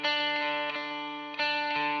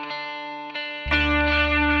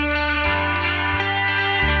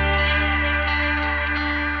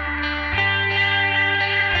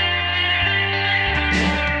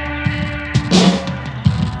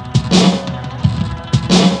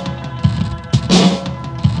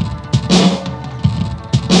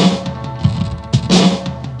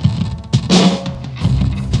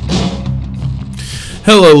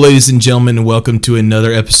Hello, ladies and gentlemen, and welcome to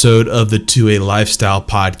another episode of the 2A Lifestyle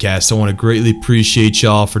Podcast. I want to greatly appreciate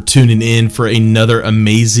y'all for tuning in for another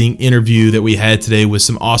amazing interview that we had today with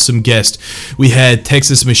some awesome guests. We had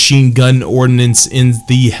Texas Machine Gun Ordnance in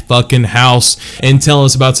the fucking house and tell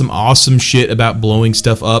us about some awesome shit about blowing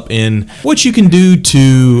stuff up and what you can do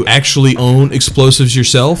to actually own explosives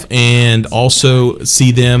yourself, and also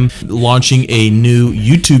see them launching a new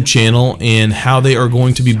YouTube channel and how they are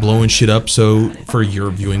going to be blowing shit up so for your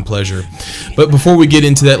viewing pleasure. But before we get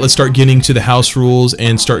into that, let's start getting to the house rules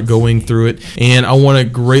and start going through it. And I want to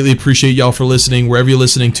greatly appreciate y'all for listening. Wherever you're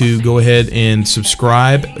listening to, go ahead and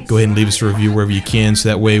subscribe. Go ahead and leave us a review wherever you can, so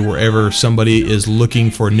that way wherever somebody is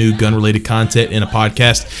looking for new gun related content in a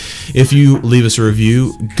podcast, if you leave us a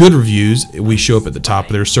review, good reviews, we show up at the top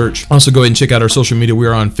of their search. Also, go ahead and check out our social media. We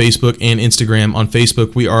are on Facebook and Instagram. On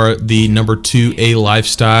Facebook, we are the number 2A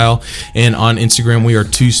Lifestyle, and on Instagram, we are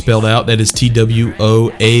 2 spelled out. That is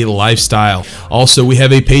TWOA Lifestyle. Also, we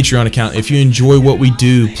have a Patreon account. If you enjoy what we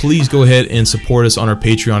do, please go ahead and support us on our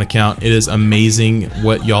Patreon account. It is amazing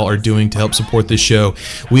what y'all are doing to help support this show.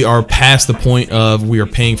 We are past the point of we are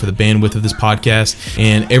paying for the bandwidth of this podcast,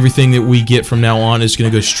 and everything that we get from now on is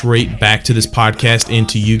going to go straight back to this podcast and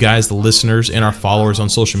to you guys, the listeners, and our followers on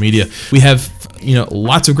social media. We have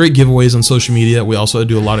lots of great giveaways on social media. We also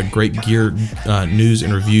do a lot of great gear news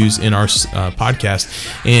and reviews in our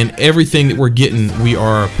podcast, and everything that we're getting, we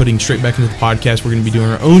are putting straight back into the podcast. We're going to be doing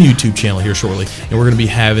our own YouTube channel here shortly, and we're going to be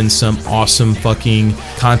having some awesome fucking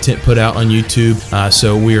content put out on YouTube.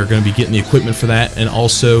 So we are going to be getting the equipment for that, and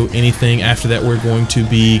also anything after that we're going to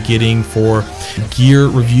be getting for gear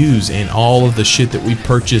reviews and all of the shit that we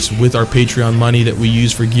purchase with our Patreon money that we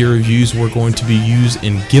use for gear reviews. We're going to be used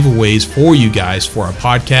in giveaways for you guys, for our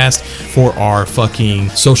podcast, for our fucking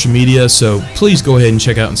social media. So please go ahead and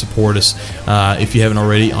check out and support us if you haven't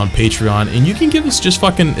already on Patreon. And you can give us just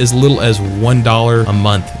fucking as little as $1 a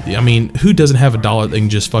month. I mean, who doesn't have $1 they can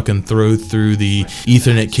just fucking throw through the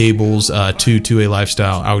Ethernet cables to a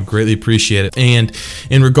lifestyle? I would greatly appreciate it. And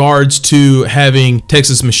in regards to having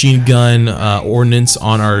Texas Machine Gun Ordnance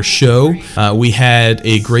on our show, we had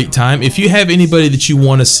a great time. If you have anybody that you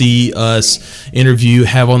want to see us interview,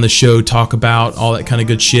 have on the show, talk about all that kind of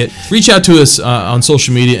good shit, reach out to us on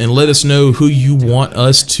social media and let us know who you want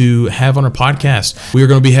us to have on our podcast. We are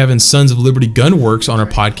going to be having Sons of Liberty Gun Works on our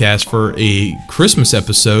podcast for a Christmas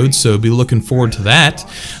episode, so be looking forward to that.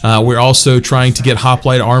 We're also trying to get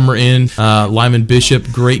Hoplite Armor in. Lyman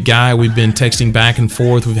Bishop, great guy. We've been texting back and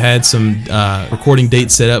forth. We've had some recording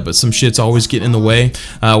dates set up, but some shit's always getting in the way.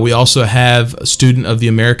 We also have a student of the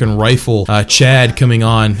American Rifle, Chad, coming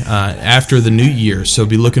on after the new year, so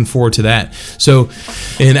be looking forward to that. So,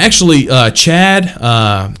 and actually, Chad,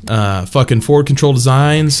 fucking Forward Control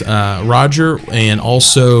Designs, Roger, and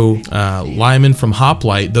also Lyman from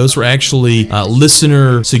Hoplite, those were actually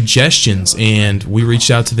listener suggestions, and we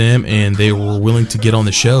reached out to them and they were willing to get on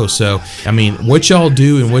the show. So, I mean, what y'all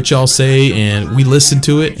do and what y'all say, and we listen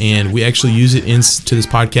to it and we actually use it into this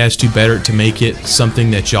podcast to better to make it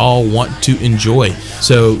something that y'all want to enjoy.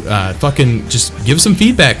 So, fucking just give us some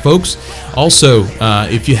feedback, folks. Also,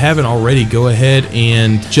 if you haven't already, go ahead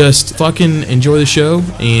and just fucking enjoy the show,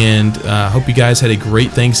 and hope you guys had a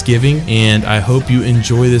great Thanksgiving, and I hope you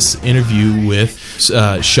enjoy this interview with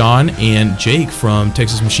Sean and Jake from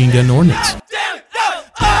Texas Machine Gun Ordnance.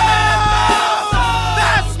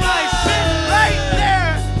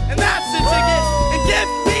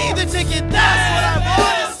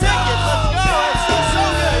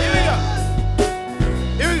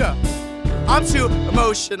 I'm too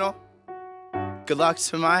emotional. Good luck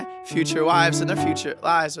to my future wives and their future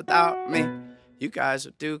lives without me. You guys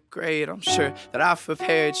will do great. I'm sure that I've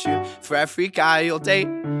prepared you for every guy you'll date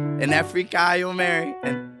and every guy you'll marry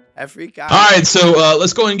and every guy. All right, so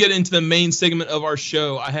let's go ahead and get into the main segment of our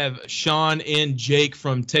show. I have Sean and Jake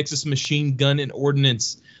from Texas Machine Gun and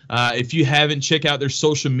Ordnance. If you haven't, check out their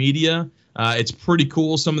social media. It's pretty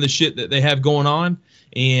cool, some of the shit that they have going on.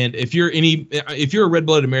 And if you're a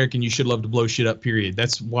red-blooded American, you should love to blow shit up, period.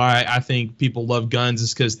 That's why I think people love guns,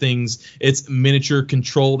 is because it's miniature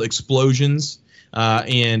controlled explosions.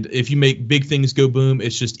 And if you make big things go boom,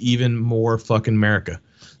 it's just even more fucking America.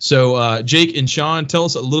 So Jake and Sean, tell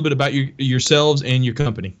us a little bit about yourselves and your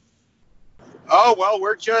company. Oh, well,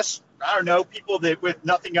 we're just, I don't know, people that with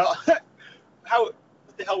nothing else. What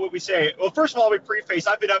the hell would we say? Well, first of all, we preface,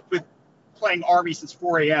 I've been up with playing Army since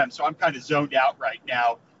 4 a.m., so I'm kind of zoned out right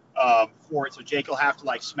now for it. So Jake will have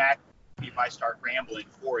to smack me if I start rambling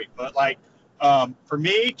for it. But for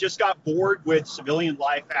me, just got bored with civilian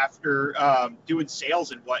life after doing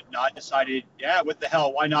sales and whatnot. Decided, yeah, what the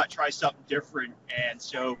hell? Why not try something different? And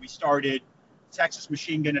so we started Texas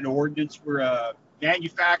Machine Gun and Ordnance. We're a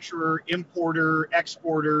manufacturer, importer,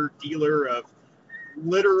 exporter, dealer of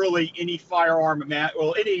literally any firearm.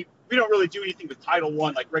 We don't really do anything with Title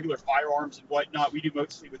I, like regular firearms and whatnot. We do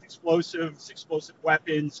mostly with explosives, explosive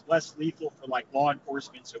weapons, less lethal for like law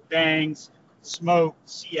enforcement. So bangs, smoke,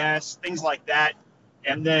 CS, things like that.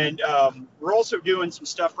 And then we're also doing some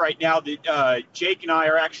stuff right now that Jake and I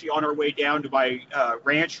are actually on our way down to my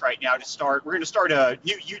ranch right now to start. We're going to start a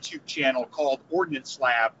new YouTube channel called Ordnance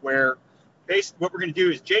Lab, where basically what we're going to do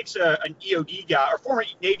is Jake's an EOD guy, or former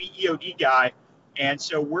Navy EOD guy. And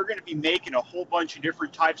so we're going to be making a whole bunch of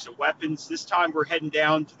different types of weapons. This time we're heading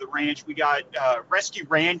down to the ranch. We got Rescue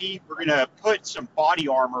Randy. We're going to put some body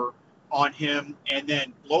armor on him and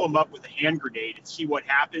then blow him up with a hand grenade and see what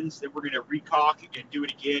happens. Then we're going to recock and do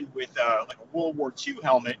it again with like a World War II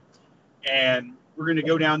helmet. And we're going to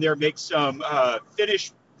go down there, make some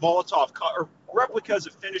finished or replicas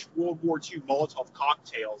of finished World War II Molotov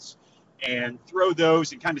cocktails and throw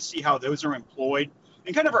those and kind of see how those are employed.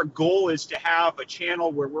 And kind of our goal is to have a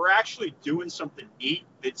channel where we're actually doing something neat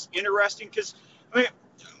that's interesting. Because I mean,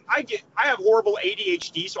 I have horrible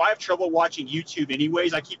ADHD, so I have trouble watching YouTube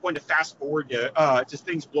anyways. I keep wanting to fast forward to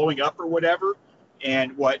things blowing up or whatever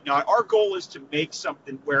and whatnot. Our goal is to make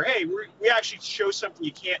something where, hey, we actually show something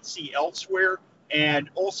you can't see elsewhere, and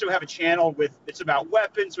also have a channel it's about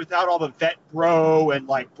weapons without all the vet bro and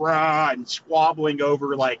like brah and squabbling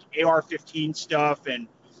over like AR-15 stuff and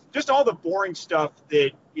just all the boring stuff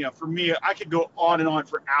that, you know, for me, I could go on and on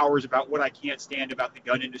for hours about what I can't stand about the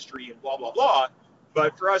gun industry and blah, blah, blah.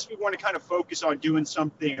 But for us, we want to kind of focus on doing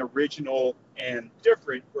something original and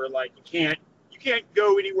different where, like, you can't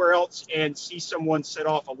go anywhere else and see someone set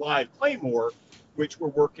off a live Claymore, which we're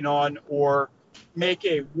working on, or make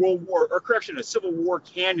a Civil War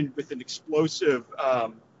cannon with an explosive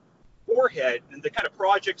warhead. And the kind of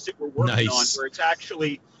projects that we're working on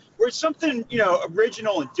where it's something, you know,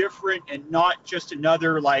 original and different and not just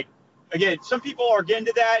another, like, again, some people are getting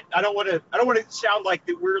to that. I don't want to sound like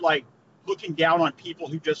that we're like looking down on people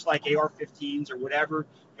who just like AR-15s or whatever.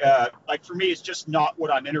 Like for me, it's just not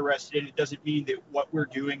what I'm interested in. It doesn't mean that what we're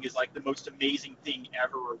doing is like the most amazing thing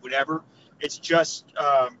ever or whatever. It's just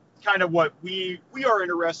kind of what we are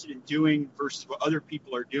interested in doing versus what other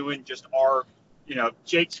people are doing. Just our, you know,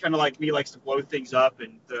 Jake's kind of like me, likes to blow things up,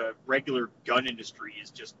 and the regular gun industry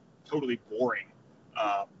is just totally boring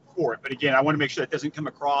for it. But again, I want to make sure that doesn't come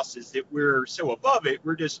across as that we're so above it.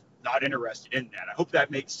 We're just not interested in that. I hope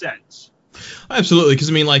that makes sense. Absolutely, because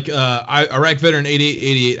I mean, like Iraq veteran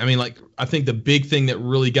 8888. I mean, like I think the big thing that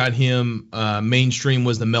really got him mainstream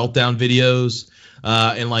was the meltdown videos,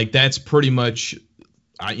 and like that's pretty much,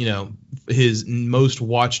 you know, his most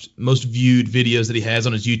viewed videos that he has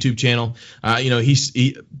on his YouTube channel. You know,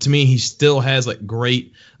 to me, he still has like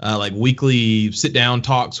great like weekly sit down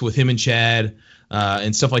talks with him and Chad.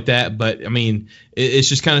 And stuff like that. But I mean, it's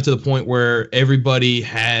just kind of to the point where everybody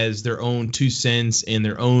has their own 2 cents and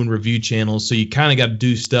their own review channels. So you kind of got to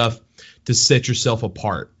do stuff to set yourself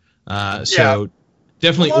apart. So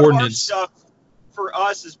definitely Ordnance stuff for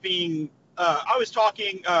us is being, I was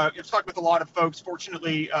talking with a lot of folks.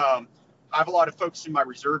 Fortunately, I have a lot of folks in my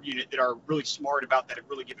reserve unit that are really smart about that, have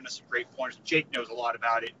really given us some great pointers. Jake knows a lot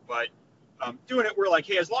about it, but doing it, we're like,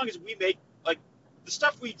 hey, as long as we make like the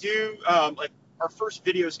stuff we do, like, our first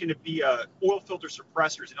video is going to be oil filter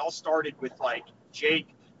suppressors. It all started with like Jake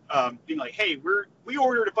being like, hey, we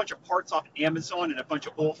ordered a bunch of parts off Amazon and a bunch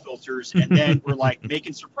of oil filters, and then we're like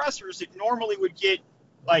making suppressors that normally would get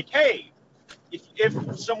like, hey, if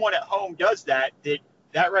someone at home does that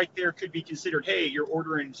right there could be considered, hey, you're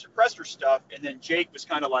ordering suppressor stuff. And then Jake was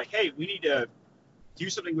kind of like, hey, we need to do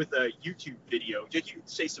something with a YouTube video. Did you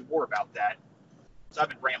say some more about that? So I've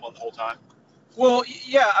been rambling the whole time. Well,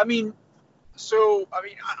 yeah, I mean,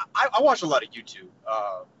 I watch a lot of YouTube.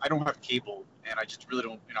 I don't have cable, and I just really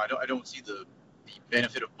don't. You know, I don't see the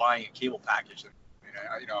benefit of buying a cable package.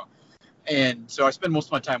 You know, and so I spend most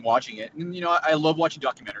of my time watching it. And you know, I love watching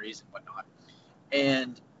documentaries and whatnot.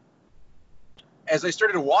 And as I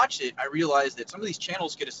started to watch it, I realized that some of these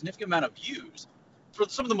channels get a significant amount of views for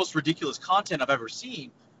some of the most ridiculous content I've ever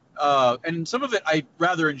seen. And some of it I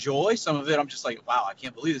rather enjoy. Some of it I'm just like, wow, I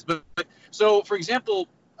can't believe this. But so, for example.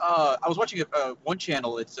 I was watching one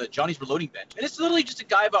channel. It's Johnny's Reloading Bench, and it's literally just a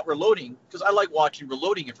guy about reloading because I like watching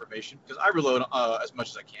reloading information because I reload as much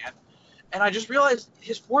as I can. And I just realized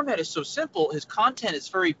his format is so simple. His content is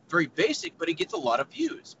very, very basic, but he gets a lot of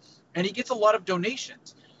views and he gets a lot of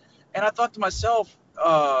donations. And I thought to myself,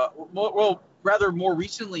 more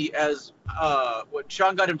recently, as when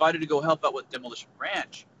Sean got invited to go help out with Demolition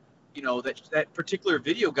Ranch, you know, that particular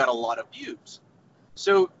video got a lot of views.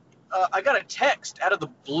 So I got a text out of the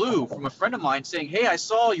blue from a friend of mine saying, "Hey, I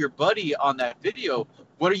saw your buddy on that video.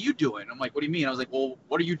 What are you doing?" I'm like, "What do you mean?" I was like, "Well,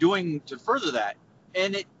 what are you doing to further that?"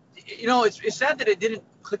 And it's sad that it didn't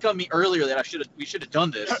click on me earlier that we should have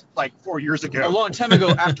done this like 4 years ago, a long time ago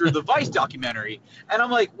after the Vice documentary. And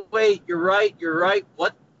I'm like, "Wait, you're right.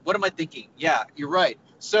 What am I thinking?" Yeah, you're right.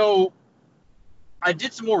 So I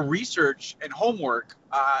did some more research and homework,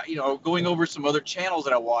 going over some other channels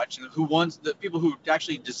that I watch and the people who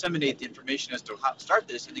actually disseminate the information as to how to start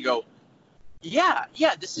this, and they go, yeah,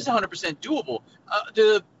 this is 100% doable.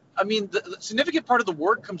 The significant part of the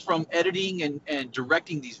work comes from editing and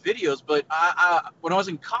directing these videos. But when I was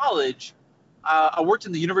in college, I worked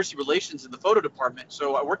in the university relations in the photo department,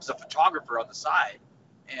 so I worked as a photographer on the side.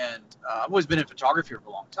 And I've always been in photography for a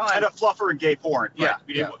long time. And a fluffer in gay porn. Yeah,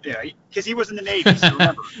 because he was in the Navy. So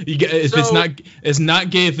remember, it's not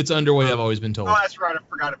gay if it's underway. I've always been told. Oh, that's right. I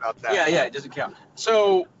forgot about that. Yeah, it doesn't count.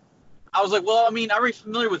 So I was like, well, I'm already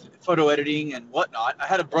familiar with photo editing and whatnot. I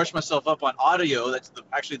had to brush myself up on audio. That's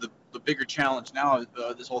actually the bigger challenge now.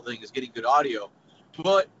 This whole thing is getting good audio.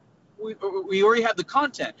 But we already have the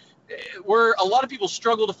content. Where a lot of people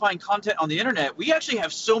struggle to find content on the internet, we actually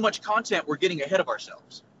have so much content, we're getting ahead of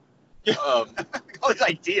ourselves. All these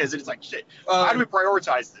ideas, and it's like, shit, how do we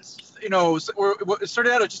prioritize this? It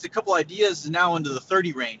started out with just a couple ideas, and now into the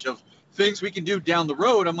 30 range of things we can do down the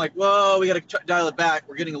road. I'm like, well, we got to dial it back.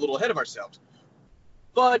 We're getting a little ahead of ourselves.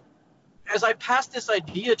 But as I passed this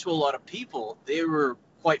idea to a lot of people, they were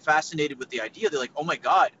quite fascinated with the idea. They're like, oh my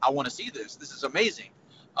God, I want to see this. This is amazing.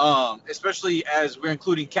 Especially as we're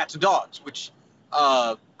including cats and dogs, which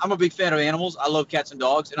I'm a big fan of animals. I love cats and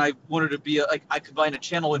dogs, and I wanted to be I combine a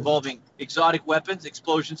channel involving exotic weapons,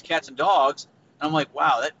 explosions, cats and dogs. And I'm like,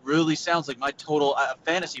 wow, that really sounds like my total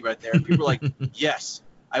fantasy right there. And people are like, yes,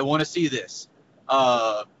 I want to see this.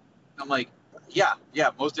 I'm like, yeah,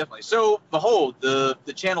 most definitely. So behold,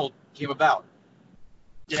 the channel came about.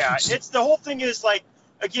 Yeah, it's the whole thing is like,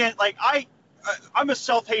 again, like I'm a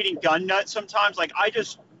self-hating gun nut sometimes. Like, I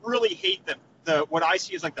just really hate the what I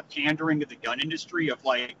see as like the pandering of the gun industry of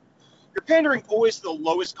like, you're pandering always to the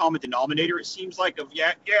lowest common denominator, it seems like, of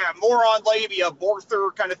moron labia,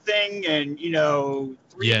 Borther kind of thing, and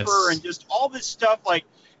Threeper, and just all this stuff. Like,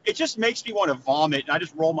 it just makes me want to vomit, and I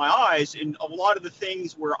just roll my eyes. And a lot of the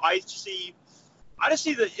things where I just see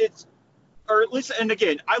that it's, or at least, and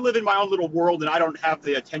again, I live in my own little world, and I don't have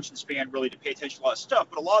the attention span really to pay attention to a lot of stuff,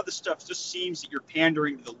 but a lot of the stuff just seems that you're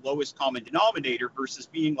pandering to the lowest common denominator versus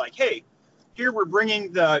being like, hey, here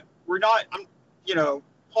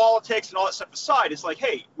politics and all that stuff aside, it's like,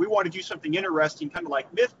 hey, we want to do something interesting, kind of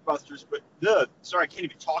like Mythbusters, but sorry, I can't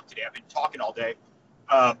even talk today. I've been talking all day.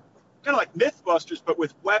 Kind of like Mythbusters, but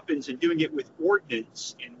with weapons, and doing it with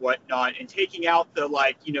ordnance and whatnot, and taking out the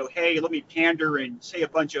hey, let me pander and say a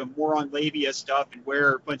bunch of moron labia stuff and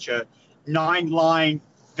wear a bunch of 9-line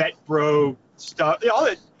vet bro stuff, all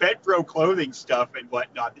that vet bro clothing stuff and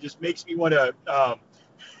whatnot. It just makes me want to,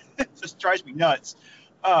 it just drives me nuts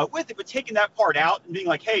with it. But taking that part out and being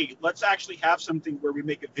like, hey, let's actually have something where we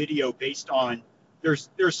make a video based on, there's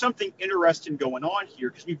something interesting going on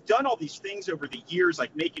here, because we've done all these things over the years,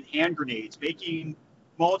 like making hand grenades, making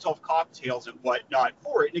Molotov cocktails and whatnot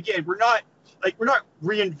for it. And again, we're not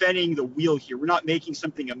reinventing the wheel here. We're not making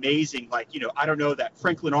something amazing like, I don't know, that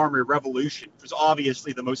Franklin Armory Revolution, which was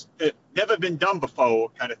obviously the most never been done before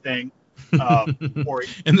kind of thing. And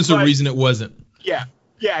there's a reason it wasn't. Yeah,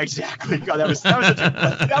 exactly. God, that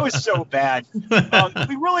was so bad.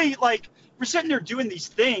 We really we're sitting there doing these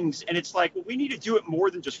things, and it's like, well, we need to do it more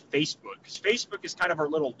than just Facebook, because Facebook is kind of our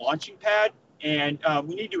little launching pad, and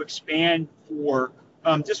we need to expand for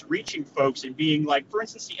just reaching folks and being like, for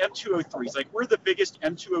instance, the M203s. Like, we're the biggest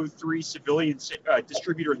M203 civilian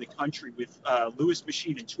distributor in the country with Lewis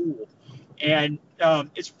Machine and Tool. And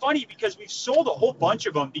it's funny because we've sold a whole bunch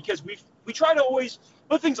of them because we try to always,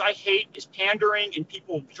 one of the things I hate is pandering and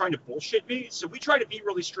people trying to bullshit me. So we try to be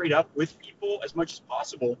really straight up with people as much as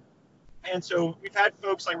possible. And so we've had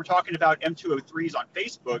folks, like, we're talking about M203s on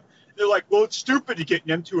Facebook. They're like, well, it's stupid to get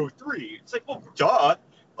an M203. It's like, well, duh.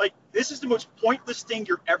 Like, this is the most pointless thing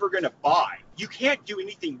you're ever going to buy. You can't do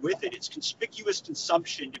anything with it. It's conspicuous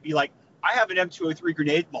consumption to be like, I have an M203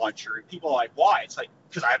 grenade launcher. And people are like, why? It's like,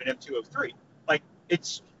 because I have an M203. Like,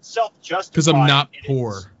 it's self-justifying. Because I'm not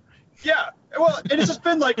poor. Yeah. Well, and it's just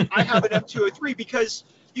been like, I have an M203 because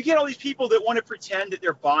you get all these people that want to pretend that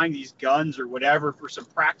they're buying these guns or whatever for some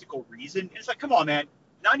practical reason. And it's like, come on, man.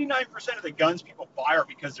 99% of the guns people buy are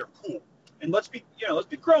because they're cool. And let's be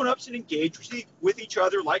grown-ups and engage with each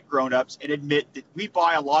other like grown-ups and admit that we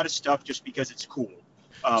buy a lot of stuff just because it's cool.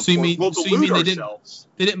 So you mean they ourselves.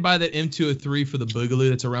 didn't buy that M203 for the Boogaloo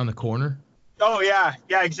that's around the corner? Oh yeah,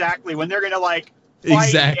 exactly. When they're gonna like fight,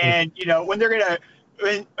 exactly, and when they're gonna,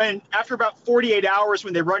 and after about 48 hours,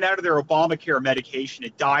 when they run out of their Obamacare medication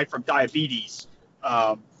and die from diabetes,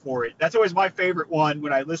 for it. That's always my favorite one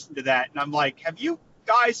when I listen to that, and I'm like, have you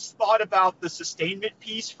guys thought about the sustainment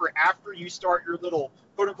piece for after you start your little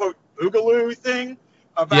quote unquote Boogaloo thing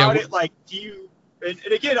about it? Like, do you? And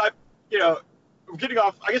again, we're getting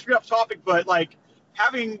off. I guess we're off topic, but like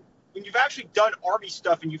when you've actually done Army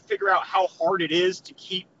stuff and you figure out how hard it is to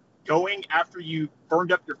keep going after you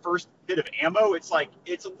burned up your first bit of ammo, it's like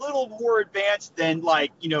it's a little more advanced than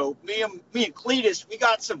like me and Cletus, we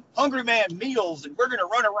got some Hungry Man meals and we're gonna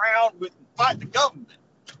run around with fight the government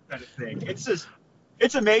kind of thing.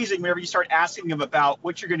 It's amazing whenever you start asking them about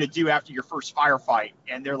what you're gonna do after your first firefight,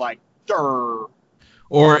 and they're like, "Durr."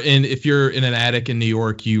 Or if you're in an attic in New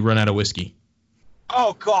York, you run out of whiskey.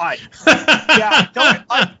 Oh God, yeah.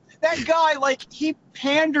 That guy, like, he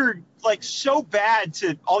pandered like so bad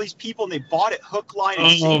to all these people, and they bought it hook, line,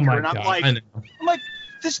 and sinker. And I'm like,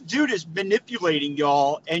 this dude is manipulating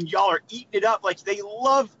y'all, and y'all are eating it up. Like, they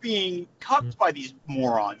love being cucked by these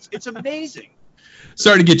morons. It's amazing.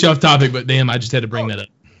 Sorry to get you off topic, but damn, I just had to bring that up.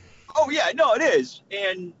 Oh yeah, no, it is,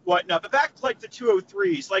 and whatnot. But back to like the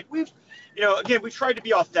 203s, like we've tried to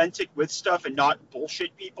be authentic with stuff and not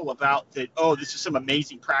bullshit people about that. Oh, this is some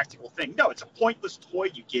amazing practical thing. No, it's a pointless toy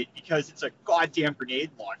you get because it's a goddamn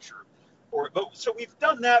grenade launcher. So we've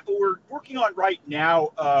done that, but we're working on right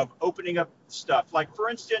now of opening up stuff. Like for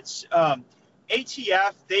instance,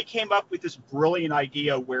 ATF, they came up with this brilliant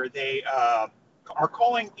idea where they are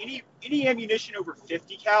calling any ammunition over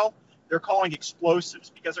 50 cal. They're calling explosives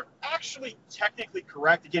because they're actually technically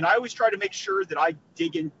correct. Again, I always try to make sure that I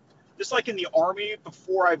dig in, just like in the Army,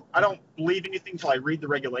 before I don't believe anything until I read the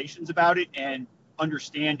regulations about it and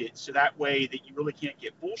understand it. So that way that you really can't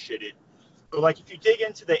get bullshitted. But like if you dig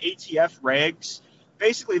into the ATF regs,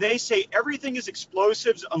 basically they say everything is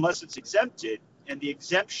explosives unless it's exempted. And the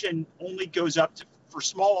exemption only goes up to, for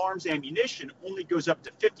small arms ammunition, only goes up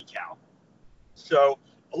to 50 cal. So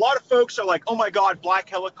a lot of folks are like, oh my God, black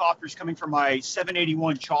helicopters coming from my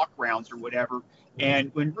 781 chalk rounds or whatever. And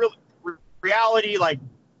when reality, like,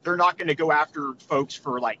 they're not going to go after folks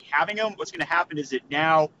for like having them. What's going to happen is that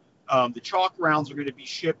now the chalk rounds are going to be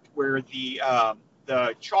shipped where the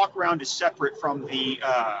chalk round is separate from the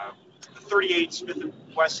 38 Smith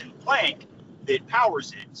 & Wesson blank that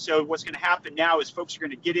powers it. So what's going to happen now is folks are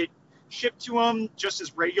going to get it shipped to them just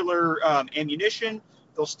as regular ammunition.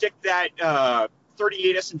 They'll stick that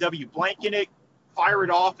 38 S&W blank in it, fire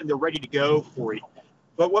it off, and they're ready to go for it.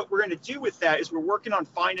 But what we're going to do with that is we're working on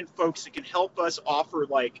finding folks that can help us offer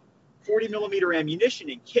like 40 millimeter ammunition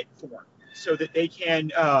in kit form so that they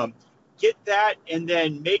can get that and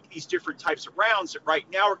then make these different types of rounds that right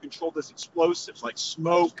now are controlled as explosives, like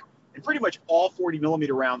smoke, and pretty much all 40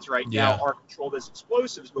 millimeter rounds right now are controlled as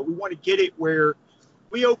explosives. But we want to get it where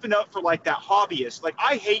we open up for like that hobbyist. Like,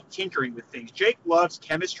 I hate tinkering with things. Jake loves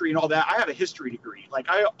chemistry and all that. I have a history degree. Like,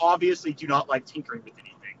 I obviously do not like tinkering with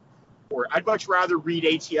anything. Or I'd much rather read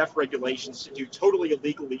ATF regulations to do totally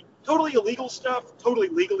illegal stuff, totally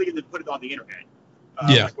legally, and then put it on the internet.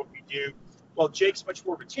 Like what we do. Well, Jake's much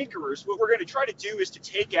more of a tinkerer. So what we're going to try to do is to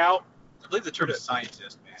take out, I believe the term is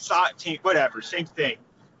scientist, man. Whatever, same thing.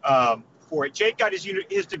 For it. Jake got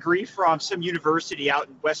his degree from some university out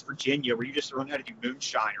in West Virginia where you just learn how to do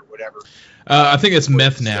moonshine or whatever. I think it's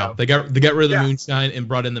meth now. So, they got rid of the moonshine and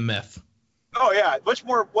brought in the meth. Oh yeah, much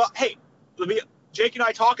more. Well, hey, Jake and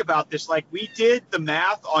I talk about this. Like, we did the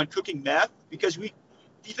math on cooking meth because if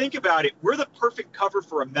you think about it, we're the perfect cover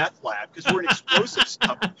for a meth lab because we're an explosives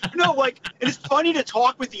company. No, like, and it's funny to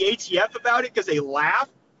talk with the ATF about it because they laugh,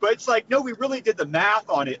 but it's like, no, we really did the math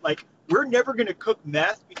on it. Like, we're never going to cook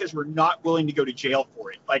meth because we're not willing to go to jail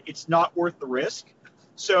for it. Like, it's not worth the risk.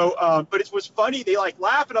 So, but it was funny. They like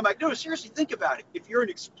laugh, and I'm like, no, seriously, think about it. If you're an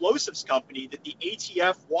explosives company that the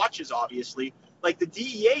ATF watches, obviously, like the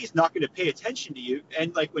DEA is not going to pay attention to you.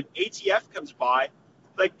 And like when ATF comes by,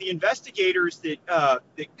 like the investigators that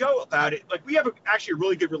go about it, like we have actually a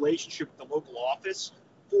really good relationship with the local office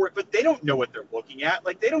for it, but they don't know what they're looking at.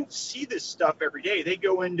 Like, they don't see this stuff every day. They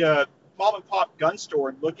go into mom and pop gun store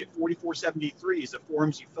and look at 4473s, the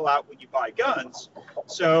forms you fill out when you buy guns.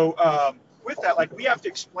 So with that, like, we have to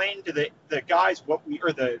explain to the guys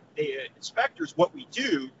the inspectors what we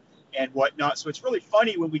do and whatnot. So it's really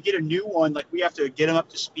funny when we get a new one, like we have to get them up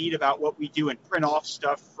to speed about what we do and print off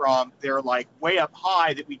stuff from their like way up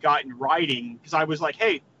high that we got in writing. Because I was like,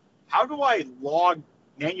 hey, how do I log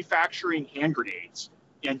manufacturing hand grenades?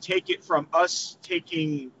 and take it from us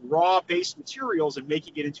taking raw base materials and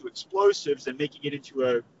making it into explosives and making it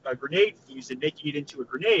into a grenade fuse and making it into a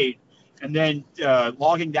grenade, and then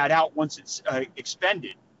logging that out once it's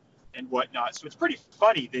expended and whatnot. So it's pretty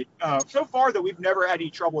funny that so far that we've never had any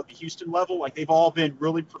trouble at the Houston level. Like, they've all been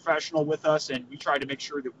really professional with us, and we try to make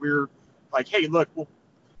sure that we're like, hey, look, well,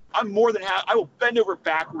 I'm more than happy. I will bend over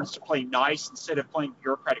backwards to play nice instead of playing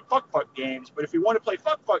bureaucratic fuck games. But if we want to play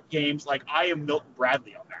fuck games, like, I am Milton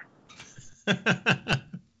Bradley on that.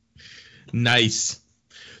 Nice.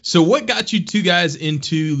 So what got you two guys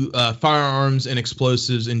into firearms and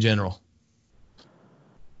explosives in general?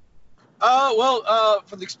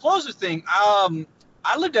 For the explosive thing,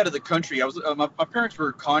 I lived out of the country. I was my parents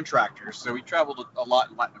were contractors, so we traveled a lot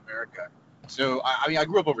in Latin America. So I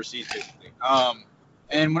grew up overseas basically.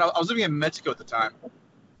 And when I was living in Mexico at the time,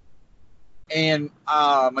 and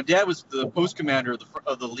my dad was the post commander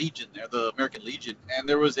of the Legion there, the American Legion, and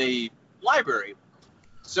there was a library.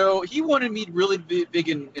 So he wanted me to really be big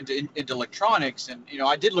into electronics, and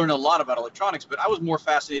I did learn a lot about electronics, but I was more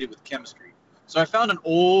fascinated with chemistry. So I found an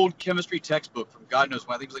old chemistry textbook from God knows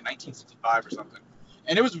when. I think it was like 1965 or something.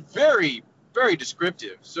 And it was very, very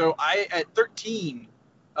descriptive. So at 13,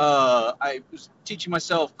 I was teaching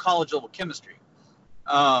myself college-level chemistry.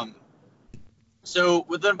 So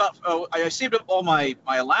within I saved up all my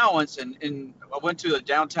allowance, and I went to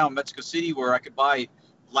downtown Mexico City where I could buy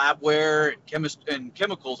labware and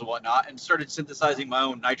chemicals and whatnot, and started synthesizing my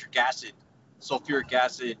own nitric acid, sulfuric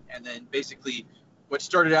acid, and then basically what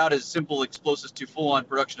started out as simple explosives to full-on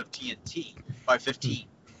production of TNT by 15.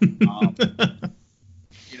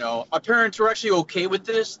 My parents were actually okay with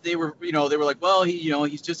this. They were like, well,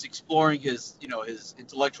 he's just exploring his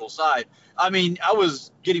intellectual side. I mean, I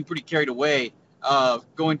was getting pretty carried away. You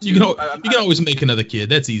can always make another kid.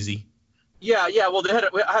 That's easy. Yeah. Well,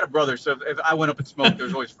 I had a brother, so if I went up and smoked, there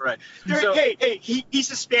was always Fred. So, hey, he's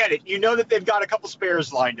Hispanic. You know that they've got a couple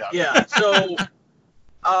spares lined up. Yeah. So,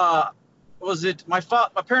 my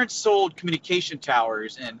parents sold communication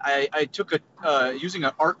towers, and I took using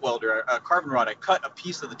an arc welder, a carbon rod, I cut a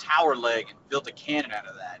piece of the tower leg and built a cannon out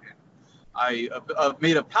of that. And I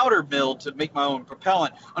made a powder mill to make my own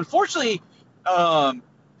propellant. Unfortunately,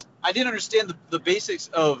 I didn't understand the basics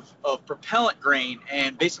of propellant grain,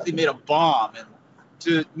 and basically made a bomb.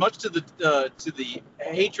 And much to the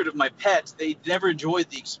hatred of my pets, they never enjoyed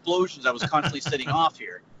the explosions I was constantly setting off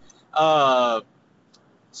here. I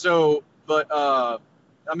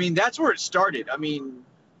mean, that's where it started. I mean,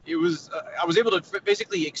 it was I was able to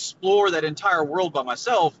basically explore that entire world by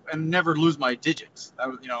myself and never lose my digits.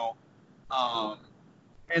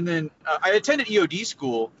 And then I attended EOD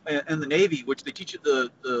school in the Navy, which they teach you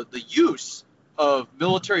the use of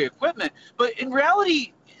military equipment. But in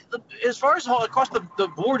reality, as far as all across the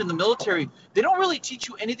board in the military, they don't really teach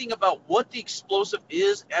you anything about what the explosive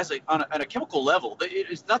is on a chemical level.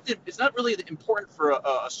 It's not really important for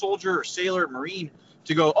a soldier or sailor or Marine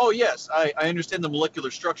to go, oh yes, I understand the molecular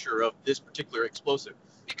structure of this particular explosive,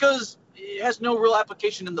 because it has no real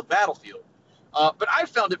application in the battlefield. But I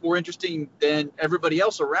found it more interesting than everybody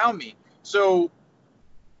else around me. So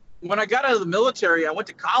when I got out of the military, I went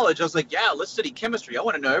to college. I was like, yeah, let's study chemistry. I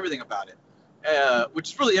want to know everything about it,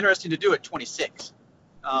 which is really interesting to do at 26.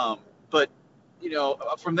 But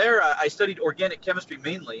from there, I studied organic chemistry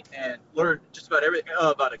mainly and learned just about everything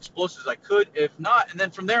about explosives I could, if not. And then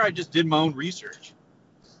from there, I just did my own research.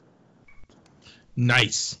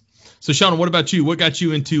 Nice. So, Sean, what about you? What got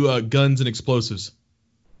you into guns and explosives?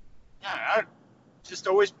 Yeah, I've just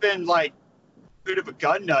always been like a bit of a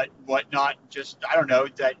gun nut and whatnot. Just, I don't know,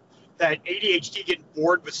 that ADHD, getting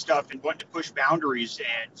bored with stuff and wanting to push boundaries.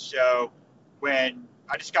 And so when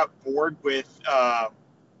I just got bored with,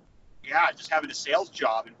 just having a sales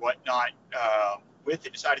job and whatnot with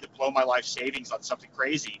it, decided to blow my life savings on something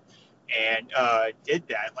crazy. And did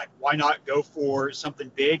that. Like, why not go for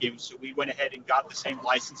something big? And so we went ahead and got the same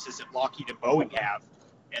licenses that Lockheed and Boeing have.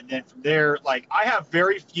 And then from there, like, I have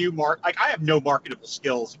very few I have no marketable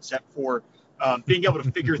skills except for being able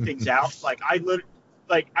to figure things out. Like, I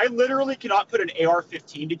literally cannot put an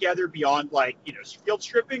AR-15 together beyond field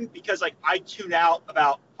stripping, because like I tune out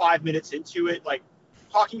about 5 minutes into it. Like,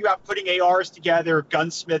 talking about putting ARs together,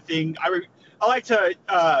 gunsmithing. I like to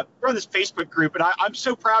run this Facebook group, and I'm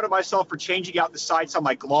so proud of myself for changing out the sights on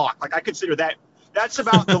my Glock. Like, I consider that's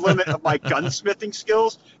about the limit of my gunsmithing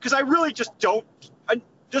skills, because I really just don't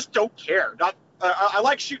care. I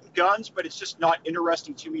like shooting guns, but it's just not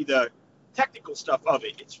interesting to me, the technical stuff of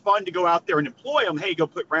it. It's fun to go out there and employ them. Hey, go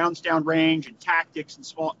put rounds down range and tactics and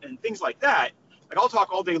small and things like that. Like, I'll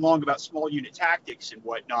talk all day long about small unit tactics and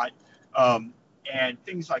whatnot. and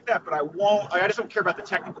things like that. But I just don't care about the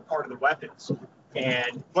technical part of the weapons.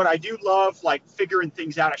 But I do love like figuring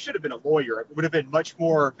things out. I should have been a lawyer. It would have been much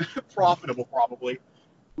more profitable probably.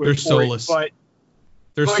 They're soulless.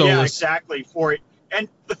 They're soulless. Yeah, exactly for it. And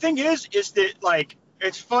the thing is that like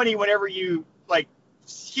it's funny whenever you like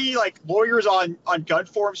see like lawyers on gun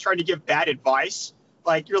forums trying to give bad advice.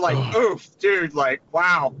 Like you're like, oof, dude, like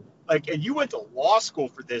wow. Like, and you went to law school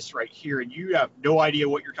for this right here, and you have no idea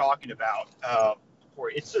what you're talking about.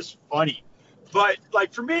 It's just funny. But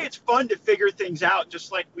like for me, it's fun to figure things out.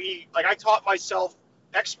 Just like I taught myself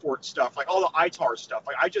export stuff, like all the ITAR stuff.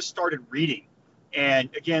 Like I just started reading, and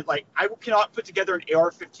again, like I cannot put together an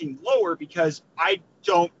AR-15 lower because I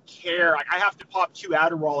don't care. Like I have to pop 2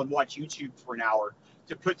 Adderall and watch YouTube for an hour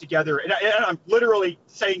to put together. And I'm literally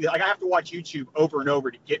saying that like I have to watch YouTube over and over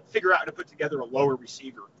to figure out how to put together a lower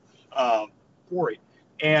receiver. For it.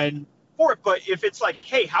 But if it's like,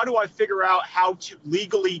 hey, how do I figure out how to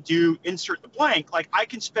legally insert the blank? Like I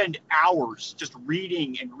can spend hours just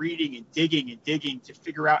reading and digging to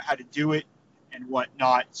figure out how to do it and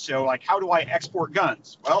whatnot. So like, how do I export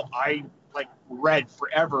guns? Well, I like read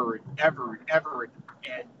forever and ever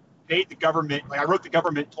and made the government, like I wrote the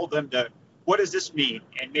government, told them what does this mean?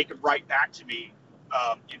 And make it write back to me.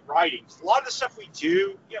 In writing. A lot of the stuff we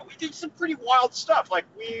do, we do some pretty wild stuff. Like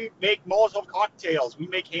we make Molotov cocktails, we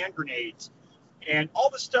make hand grenades, and all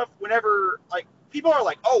the stuff whenever like people are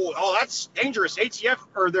like, oh, that's dangerous. ATF,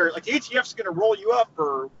 or they're like the ATF's going to roll you up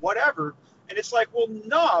or whatever. And it's like, well,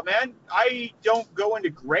 nah, man, I don't go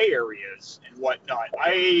into gray areas and whatnot.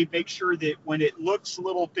 I make sure that when it looks a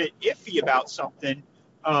little bit iffy about something,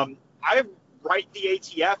 I write the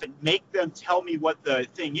ATF and make them tell me what the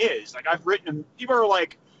thing is. Like I've written them, people are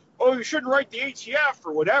like, oh, you shouldn't write the ATF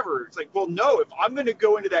or whatever. It's like, well, no, if I'm going to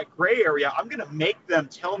go into that gray area, I'm going to make them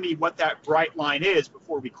tell me what that bright line is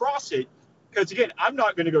before we cross it. Because again, I'm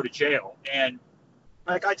not going to go to jail. And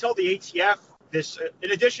like I tell the ATF this,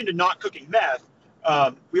 in addition to not cooking meth,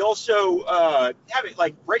 we also have it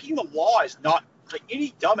like breaking the law is not like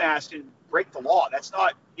any dumbass can break the law. That's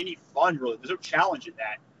not any fun really. There's no challenge in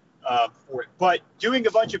that. For it, but doing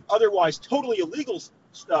a bunch of otherwise totally illegal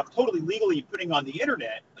stuff, totally legally putting on the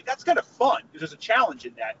internet, like that's kind of fun because there's a challenge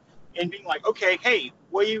in that. And being like, okay, hey,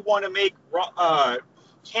 what do you want to make live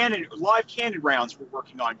cannon rounds we're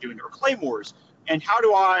working on doing, or claymores? And how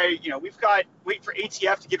do I, we've got wait for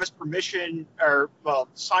ATF to give us permission or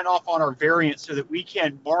sign off on our variant so that we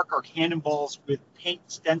can mark our cannonballs with paint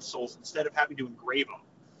stencils instead of having to engrave them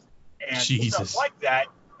and stuff like that.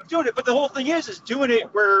 Doing it, but the whole thing is doing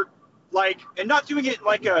it where and not doing it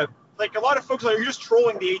like a lot of folks are like, you're just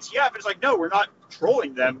trolling the ATF. And it's like, no, we're not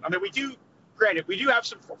trolling them. I mean, we do have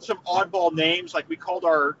some oddball names, like we called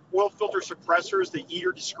our oil filter suppressors the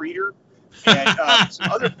Eater Discreeter and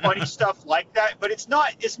some other funny stuff like that. But it's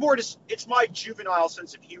my juvenile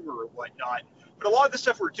sense of humor or whatnot. But a lot of the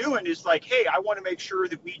stuff we're doing is like, hey, I want to make sure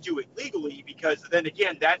that we do it legally, because then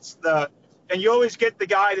again, and you always get the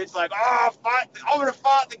guy that's like, I'm going to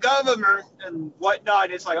fight the government and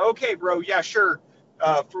whatnot. It's like, okay, bro, yeah, sure.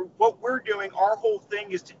 For what we're doing, our whole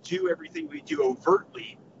thing is to do everything we do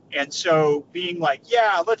overtly. And so being like,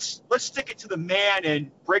 yeah, let's stick it to the man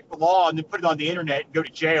and break the law and then put it on the internet and go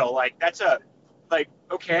to jail. Like, that's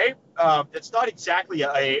okay. That's not exactly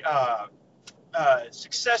a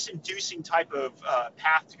success-inducing type of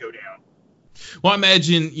path to go down. Well, I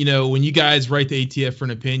imagine, when you guys write the ATF for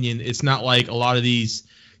an opinion, it's not like a lot of these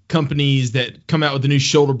companies that come out with a new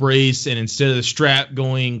shoulder brace, and instead of the strap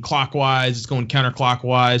going clockwise, it's going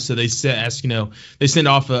counterclockwise. So they send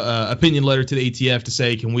off a opinion letter to the ATF to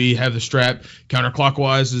say, can we have the strap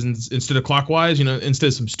counterclockwise instead of clockwise? Instead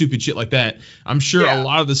of some stupid shit like that. I'm sure a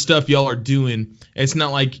lot of the stuff y'all are doing, it's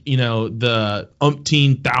not like, the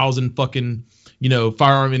umpteen thousand fucking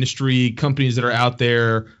firearm industry companies that are out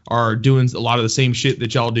there are doing a lot of the same shit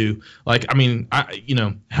that y'all do. Like, I mean,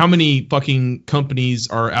 how many fucking companies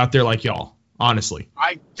are out there like y'all, honestly?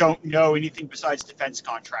 I don't know anything besides defense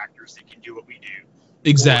contractors that can do what we do.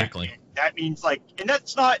 Exactly. That means and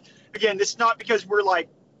that's not, again, this is not because we're like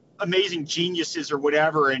amazing geniuses or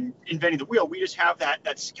whatever and inventing the wheel. We just have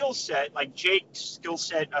that skill set, like Jake's skill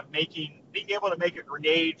set of being able to make a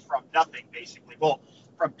grenade from nothing, basically. Well,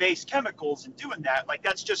 from base chemicals and doing that, like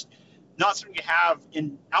that's just not something you have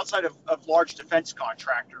outside of large defense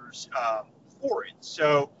contractors for it.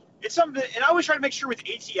 So it's something and I always try to make sure with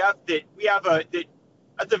ATF that we have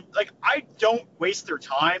I don't waste their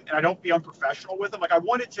time and I don't be unprofessional with them. Like I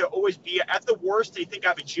want it to always be, at the worst, they think I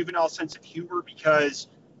have a juvenile sense of humor because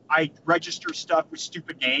I register stuff with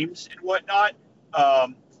stupid names and whatnot.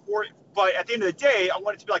 But at the end of the day, I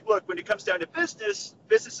want it to be like, look, when it comes down to business,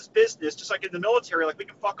 business is business. Just like in the military, like we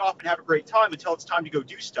can fuck off and have a great time until it's time to go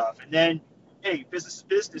do stuff. And then, hey, business is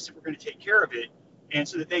business, and we're going to take care of it. And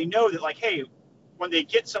so that they know that, like, hey, when they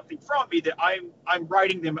get something from me, that I'm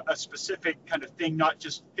writing them a specific kind of thing, not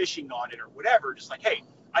just fishing on it or whatever. Just like, hey,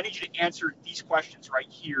 I need you to answer these questions right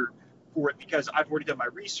here for it because I've already done my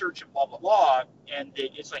research and blah blah blah. And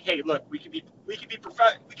it's like, hey, look, we can be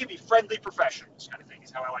friendly professionals, kind of thing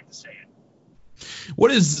is how I like to say it.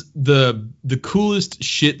 What is the coolest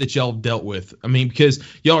shit that y'all have dealt with? I mean, because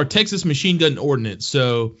y'all are Texas Machine Gun Ordnance,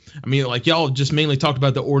 so I mean, like y'all just mainly talked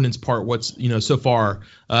about the ordnance part. What's so far,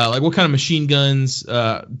 like what kind of machine guns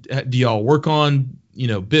do y'all work on?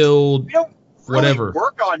 Build. We don't really whatever.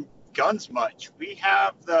 work on guns much. We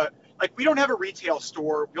have we don't have a retail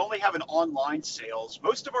store. We only have an online sales.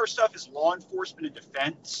 Most of our stuff is law enforcement and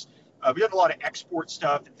defense. We have a lot of export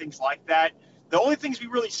stuff and things like that. The only things we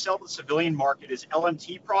really sell to the civilian market is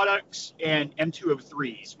LMT products and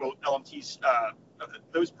M203s. Well, LMTs,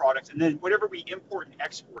 those products, and then whatever we import and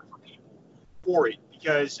export for people for it.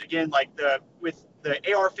 Because again, with the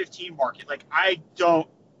AR-15 market,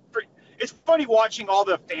 it's funny watching all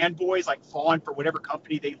the fanboys like fawn for whatever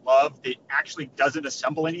company they love that actually doesn't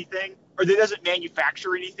assemble anything or that doesn't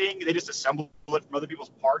manufacture anything. They just assemble it from other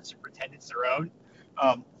people's parts and pretend it's their own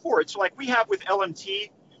for it. So like we have with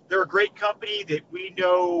LMT. They're a great company that we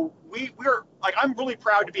know. We're like, I'm really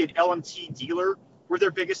proud to be an LMT dealer. We're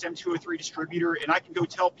their biggest M203 distributor, and I can go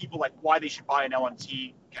tell people like why they should buy an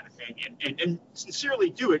LMT kind of thing, and sincerely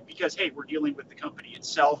do it because hey, we're dealing with the company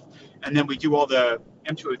itself, and then we do all the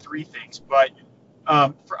M203 things. But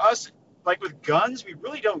for us, like with guns, we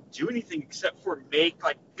really don't do anything except for make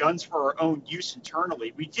like guns for our own use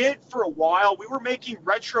internally. We did for a while. We were making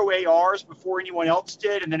retro ARs before anyone else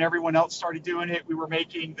did, and then everyone else started doing it. We were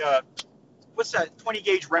making the 20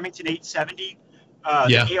 gauge Remington 870, the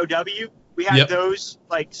AOW. We had those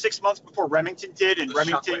like 6 months before Remington did, and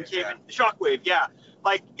Remington came in. The Shockwave, yeah.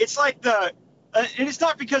 Like it's like and it's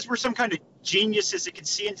not because we're some kind of geniuses that can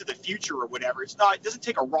see into the future or whatever. It doesn't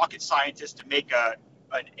take a rocket scientist to make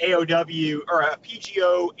an AOW or a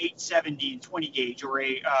PGO 870 and 20 gauge or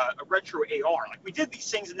a retro AR. Like we did these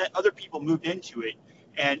things and then other people moved into it,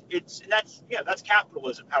 and that's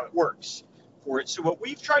capitalism, how it works for it. So what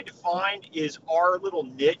we've tried to find is our little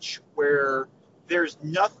niche where there's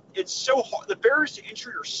nothing. It's so hard. The barriers to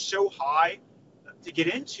entry are so high to get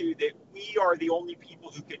into that we are the only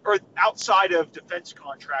people who can, or outside of defense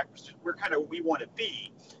contractors, we're kind of we want to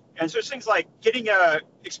be. And so it's things like getting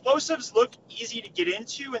explosives look easy to get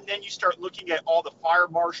into, and then you start looking at all the fire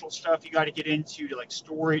marshal stuff you got to get into to like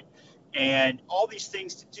store it, and all these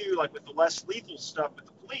things to do like with the less lethal stuff with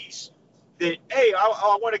the police. That hey,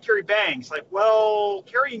 I want to carry bangs. Like, well,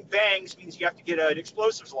 carrying bangs means you have to get an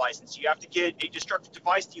explosives license. You have to get a destructive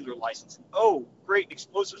device dealer license. Oh, great,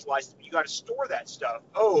 explosives license. But you got to store that stuff.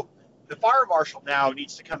 Oh, the fire marshal now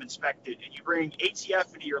needs to come inspect it, and you bring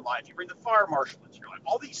ATF into your life. You bring the fire marshal into your life.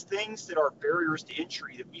 All these things that are barriers to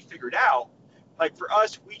entry that we figured out. Like for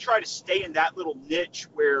us, we try to stay in that little niche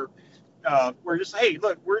where we're just, hey,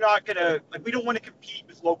 look, we're not gonna like we don't want to compete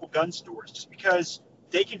with local gun stores just because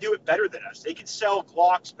they can do it better than us. They can sell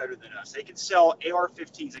Glocks better than us. They can sell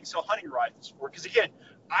AR-15s. They can sell hunting rifles for it. Because again,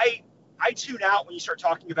 I tune out when you start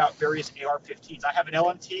talking about various AR-15s. I have an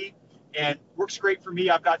LMT. And works great for me.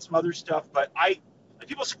 I've got some other stuff, but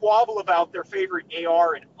people squabble about their favorite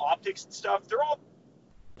AR and optics and stuff. They're all,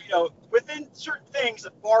 within certain things,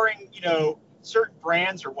 barring, certain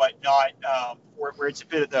brands or whatnot, where it's a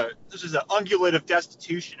bit of this is an ungulate of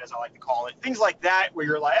destitution, as I like to call it. Things like that, where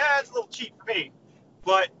you're like, it's a little cheap for me.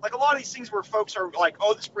 But like a lot of these things where folks are like,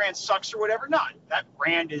 oh, this brand sucks or whatever. Not that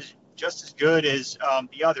brand is just as good as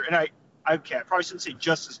the other. And I probably shouldn't say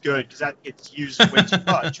just as good because that gets used way too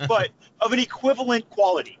much, but of an equivalent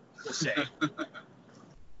quality, we'll say.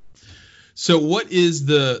 So what is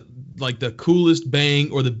the coolest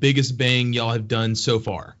bang or the biggest bang y'all have done so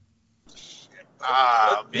far?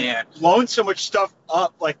 Man, blown so much stuff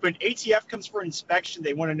up. Like when ATF comes for an inspection,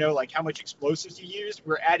 they want to know like how much explosives you used.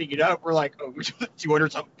 We're adding it up. We're like,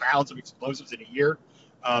 200 something pounds of explosives in a year.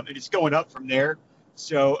 And it's going up from there.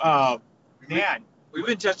 So, man. We've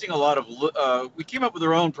been testing a lot of. We came up with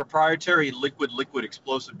our own proprietary liquid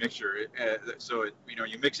explosive mixture. So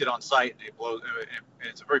you mix it on site and it blows. And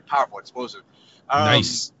it's a very powerful explosive.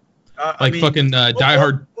 Nice. Fucking Die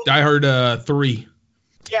Hard 3.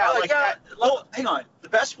 Yeah, like that. Well, hang on. The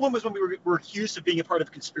best one was when we were accused of being a part of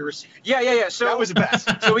a conspiracy. Yeah. So that was the best.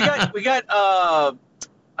 So we got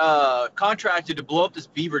contracted to blow up this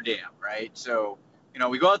beaver dam, right? So.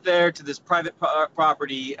 We go out there to this private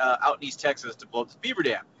property out in East Texas to blow up this beaver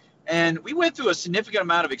dam. And we went through a significant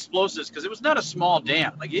amount of explosives because it was not a small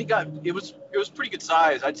dam. Like it was pretty good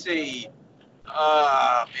size. I'd say,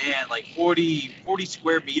 like 40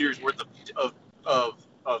 square meters worth of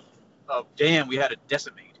dam we had to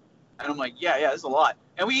decimate. And I'm like, yeah, that's a lot.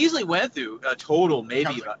 And we easily went through a total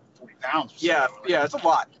maybe about 40 pounds. Yeah, it's a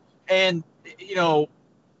lot. And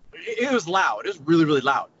it was loud. It was really, really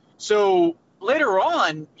loud. So later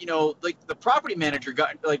on, like the property manager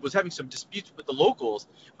was having some disputes with the locals,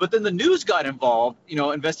 but then the news got involved,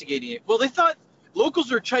 investigating it. Well, they thought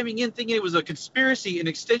locals were chiming in thinking it was a conspiracy, an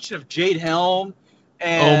extension of Jade Helm.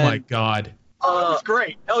 And, oh my God. It's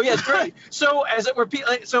great. Oh yeah, it's great. So as it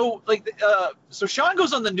so Sean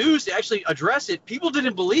goes on the news to actually address it. People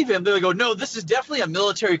didn't believe him. They go, no, this is definitely a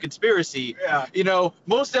military conspiracy. Yeah.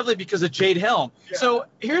 Most definitely because of Jade Helm. Yeah. So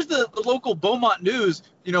here's the local Beaumont News,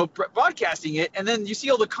 broadcasting it, and then you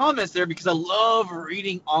see all the comments there because I love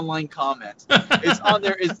reading online comments. It's on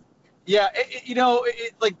there.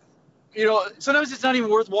 Sometimes it's not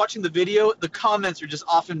even worth watching the video. The comments are just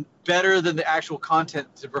often better than the actual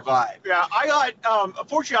content to provide. Yeah, I got,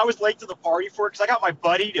 unfortunately, I was late to the party for it because I got my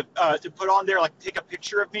buddy to put on there, like, take a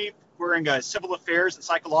picture of me wearing a Civil Affairs and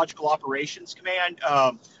Psychological Operations Command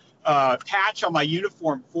patch on my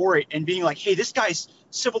uniform for it, and being like, hey, this guy's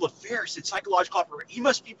Civil Affairs and Psychological Operations, he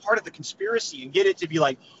must be part of the conspiracy, and get it to be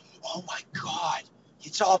like, oh my God,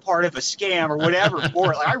 it's all part of a scam or whatever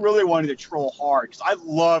for it. Like, I really wanted to troll hard because I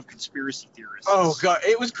love conspiracy theorists. Oh God,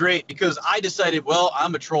 it was great because I decided, well,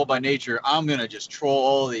 I'm a troll by nature. I'm gonna just troll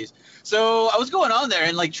all of these. So I was going on there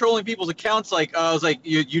and like trolling people's accounts. Like I was like,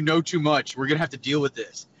 you know too much. We're gonna have to deal with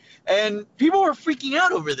this. And people were freaking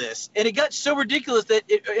out over this, and it got so ridiculous that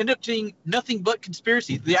it ended up being nothing but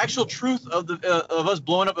conspiracy. The actual truth of us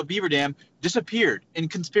blowing up a beaver dam disappeared in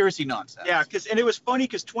conspiracy nonsense. Yeah, and it was funny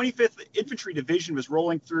because 25th Infantry Division was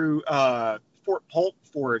rolling through Fort Polk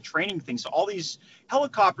for a training thing. So all these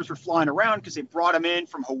helicopters were flying around because they brought them in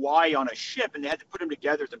from Hawaii on a ship, and they had to put them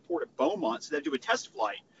together at the port of Beaumont, so they had to do a test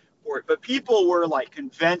flight for it. But people were like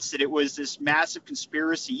convinced that it was this massive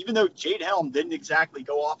conspiracy, even though Jade Helm didn't exactly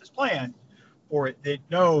go off his plan for it. That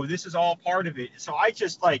no, this is all part of it. So I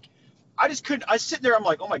just couldn't. I was sitting there. I'm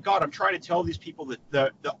like, oh my God, I'm trying to tell these people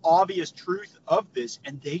that the obvious truth of this,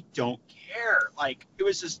 and they don't care. Like it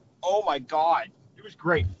was just, oh my God, it was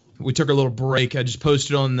great. We took a little break. I just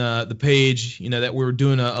posted on the page, that we were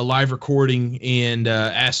doing a live recording, and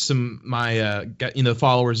asked some my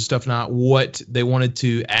followers and stuff not what they wanted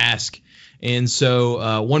to ask, and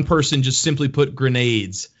so one person just simply put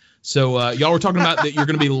grenades. So y'all were talking about that you're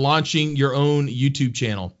going to be launching your own YouTube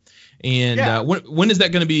channel, and Yeah. When is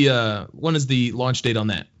that going to be? When is the launch date on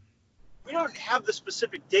that? We don't have the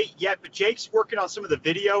specific date yet, but Jake's working on some of the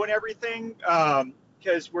video and everything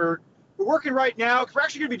because we're working right now. We're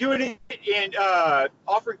actually going to be doing it and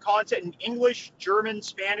offering content in English, German,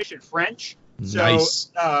 Spanish, and French.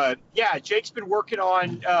 Nice. So, Jake's been working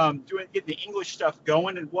on getting the English stuff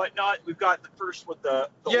going and whatnot. We've got the first with the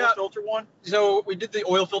oil filter one. So we did the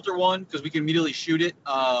oil filter one because we can immediately shoot it.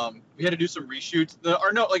 We had to do some reshoots.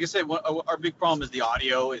 Like I said, our big problem is the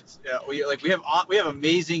audio. It's we have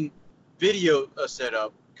amazing video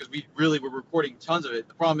setup because we really were recording tons of it.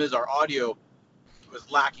 The problem is our audio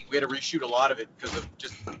was lacking. We had to reshoot a lot of it because of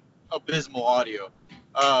just abysmal audio.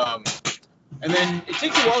 And then it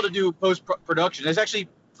takes a while to do post-production. It's actually,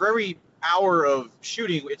 for every hour of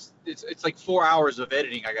shooting, it's like 4 hours of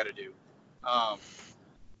editing I got to do. I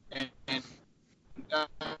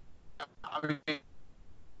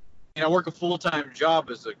work a full-time job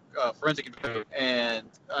as a forensic investigator, and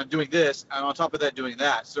I'm doing this, and on top of that, doing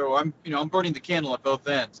that. So I'm burning the candle at both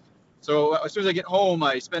ends. So as soon as I get home,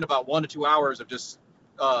 I spend about 1 to 2 hours of just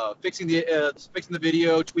fixing the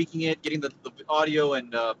video, tweaking it, getting the audio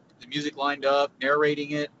and the music lined up,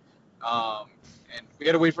 narrating it, and we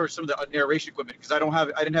got to wait for some of the narration equipment because I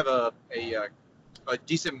didn't have a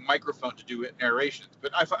decent microphone to do narrations,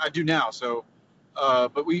 but I do now. So,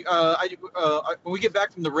 but when we get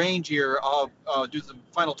back from the range here, I'll do some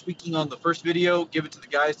final tweaking on the first video, give it to the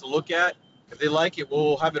guys to look at. If they like it,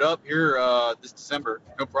 we'll have it up here this December.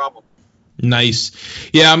 No problem. Nice.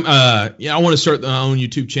 Yeah, I want to start my own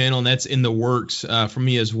YouTube channel, and that's in the works for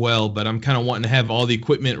me as well. But I'm kind of wanting to have all the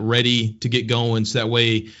equipment ready to get going, so that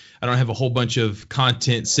way I don't have a whole bunch of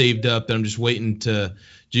content saved up that I'm just waiting to,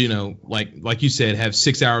 like you said, have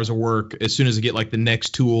 6 hours of work as soon as I get like the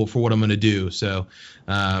next tool for what I'm going to do. So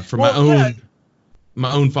for my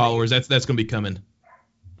own followers, that's going to be coming.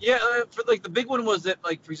 Yeah, for like the big one was that,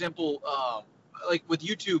 like, for example, like with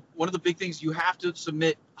YouTube, one of the big things, you have to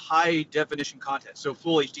submit high definition content, so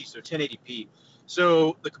full HD, so 1080p.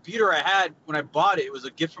 So the computer I had when I bought it was a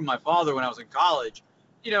gift from my father when I was in college,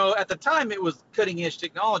 you know, at the time it was cutting edge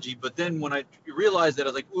technology, but then when I realized that, I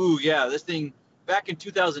was like, ooh, yeah, this thing back in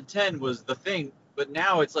 2010 was the thing, but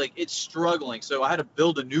now it's like it's struggling. So I had to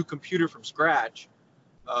build a new computer from scratch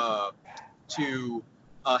to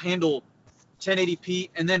handle 1080p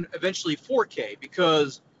and then eventually 4K,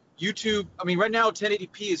 because YouTube, I mean, right now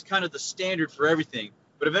 1080p is kind of the standard for everything,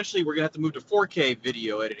 but eventually we're gonna have to move to 4K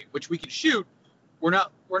video editing, which we can shoot. We're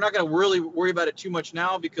not gonna really worry about it too much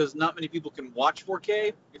now because not many people can watch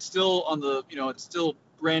 4K. It's still on the, you know, it's still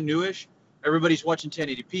brand newish. Everybody's watching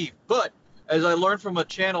 1080p, but as I learned from a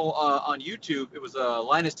channel on YouTube, it was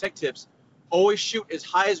Linus Tech Tips. Always shoot as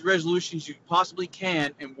high as resolution as you possibly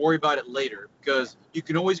can and worry about it later, because you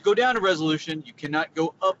can always go down in resolution. You cannot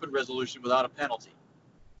go up in resolution without a penalty.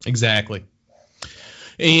 Exactly.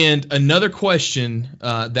 And another question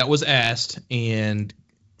that was asked, and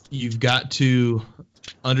you've got to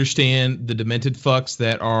understand the demented fucks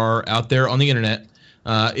that are out there on the internet.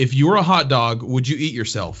 If you were a hot dog, would you eat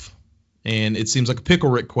yourself? And it seems like a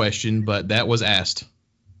Pickle Rick question, but that was asked.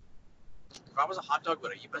 If I was a hot dog,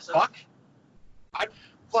 would I eat myself? Fuck. I'd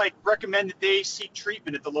like recommend that they seek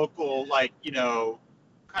treatment at the local, like, you know,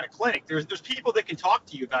 kind of clinic. There's people that can talk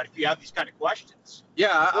to you about if you have these kind of questions.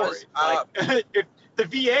 Yeah, if the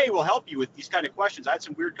VA will help you with these kind of questions. I had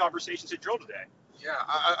some weird conversations at Drill today. yeah.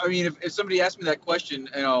 I mean, if somebody asked me that question,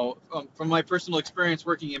 you know, from my personal experience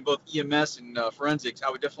working in both EMS and forensics, I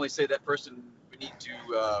would definitely say that person would need to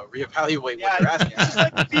reevaluate what they're asking. It's just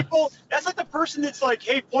like the people. That's like the person that's like,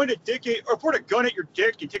 hey, point a gun at your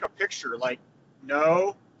dick and take a picture. Like,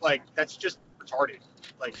 no, like that's just retarded.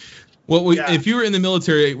 Like. Well, if you were in the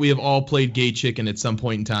military, we have all played gay chicken at some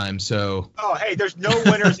point in time. So. Oh, hey, there's no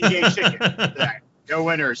winners in gay chicken. For that. No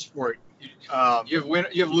winners for it.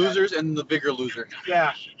 You have losers and the bigger loser.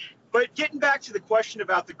 Yeah, but getting back to the question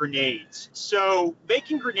about the grenades. So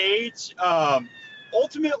making grenades,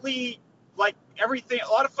 ultimately, like everything,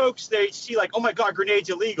 a lot of folks, they see like, oh my God, grenades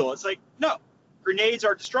illegal. It's like, no, grenades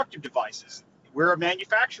are destructive devices. We're a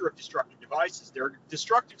manufacturer of destructive devices. They're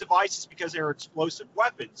destructive devices because they're explosive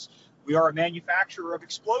weapons. We are a manufacturer of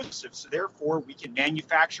explosives, so therefore we can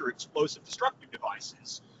manufacture explosive destructive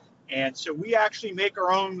devices. And so we actually make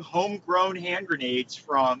our own homegrown hand grenades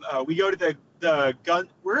from, we go to the gun,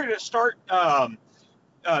 we're going to start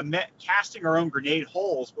casting our own grenade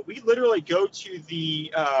holes, but we literally go to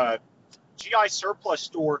the GI surplus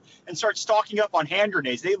store and start stocking up on hand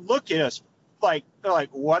grenades. They look at us like, they're like,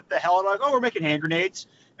 what the hell? I'm like, oh, we're making hand grenades.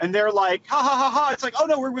 And they're like, ha, ha, ha, ha. It's like, oh,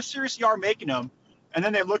 no, we seriously are making them. And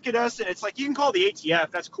then they look at us, and it's like, you can call the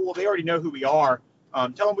ATF. That's cool. They already know who we are.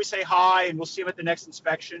 Tell them we say hi, and we'll see them at the next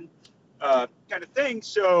inspection, kind of thing.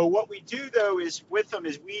 So what we do, though, is with them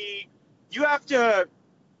is you have to,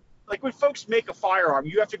 like when folks make a firearm,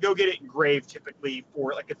 you have to go get it engraved typically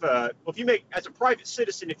for, like if you make, as a private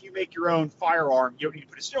citizen, if you make your own firearm, you don't need to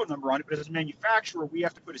put a serial number on it, but as a manufacturer, we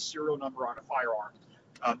have to put a serial number on a firearm.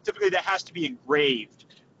 Typically that has to be engraved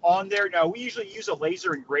on there. Now, we usually use a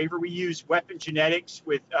laser engraver. We use Weapon Genetics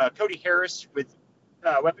with Cody Harris with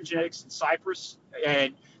Weapon Genetics in Cyprus,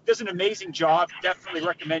 and does an amazing job. Definitely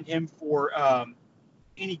recommend him for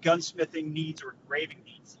any gunsmithing needs or engraving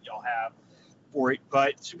needs that y'all have for it.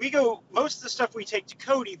 But so we go, most of the stuff we take to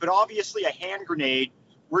Cody, but obviously a hand grenade,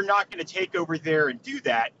 we're not going to take over there and do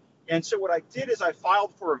that. And so what I did is I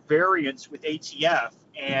filed for a variance with ATF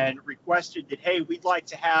and requested that, hey, we'd like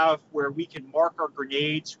to have where we can mark our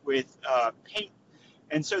grenades with paint.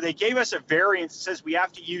 And so they gave us a variance that says we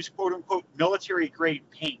have to use, quote unquote, military grade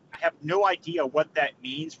paint. I have no idea what that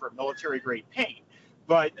means for military grade paint,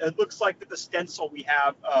 but it looks like that the stencil we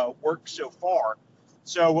have works so far.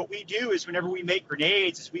 So what we do is whenever we make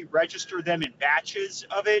grenades is we register them in batches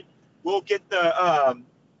of it. We'll get the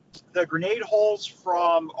grenade holes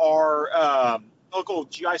from our local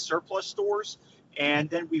GI surplus stores, and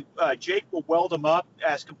then Jake will weld them up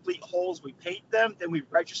as complete holes. We paint them, then we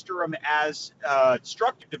register them as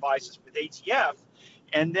destructive devices with ATF.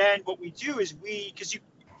 And then what we do is because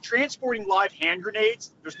transporting live hand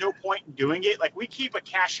grenades, there's no point in doing it. Like we keep a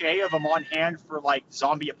cache of them on hand for like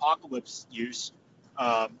zombie apocalypse use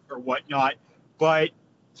or whatnot, but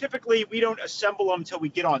typically we don't assemble them until we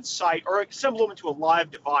get on site or assemble them into a live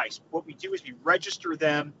device. What we do is we register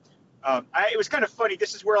them. It was kind of funny.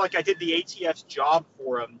 This is where like I did the ATF's job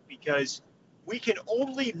for them, because we can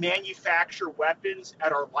only manufacture weapons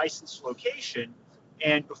at our licensed location.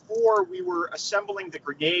 And before we were assembling the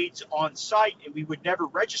grenades on site, and we would never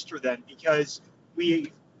register them because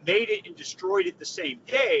we made it and destroyed it the same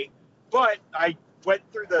day. But I went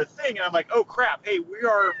through the thing and I'm like, oh crap, hey, we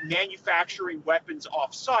are manufacturing weapons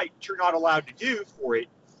off site, which you're not allowed to do for it.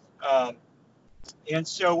 And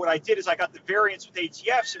so what I did is I got the variants with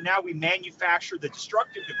ATF. So now we manufacture the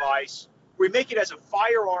destructive device. We make it as a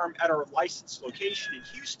firearm at our licensed location in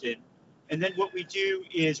Houston. And then what we do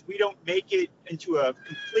is we don't make it into a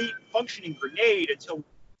complete functioning grenade until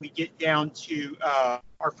we get down to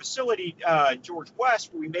our facility, George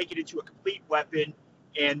West, where we make it into a complete weapon.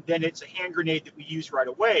 And then it's a hand grenade that we use right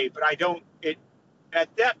away. But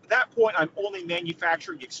at that point, I'm only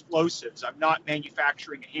manufacturing explosives. I'm not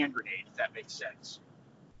manufacturing a hand grenade, if that makes sense.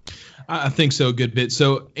 I think so, a good bit.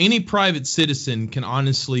 So any private citizen can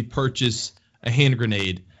honestly purchase a hand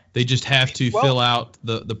grenade. They just have to fill out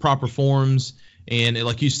the proper forms and,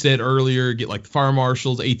 like you said earlier, get like the fire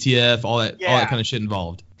marshals, ATF, all that kind of shit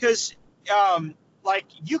involved. Because I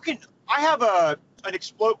have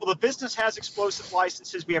the business has explosive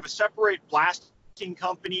licenses. We have a separate blasting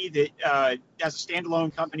company that has a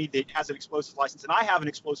standalone company that has an explosive license, and I have an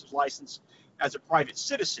explosive license as a private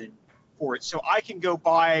citizen for it. So I can go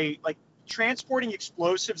buy, transporting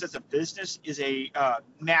explosives as a business is a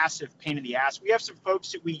massive pain in the ass. We have some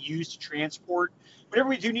folks that we use to transport. Whenever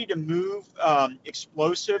we do need to move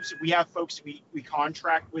explosives, we have folks that we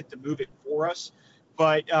contract with to move it for us.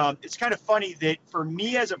 But it's kind of funny that for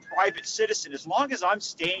me as a private citizen, as long as I'm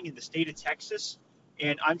staying in the state of Texas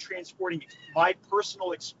and I'm transporting my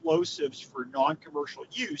personal explosives for non-commercial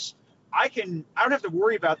use, I don't have to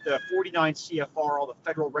worry about the 49 CFR, all the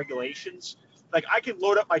federal regulations. I can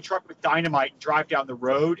load up my truck with dynamite and drive down the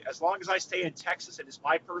road. As long as I stay in Texas and it's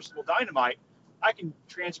my personal dynamite, I can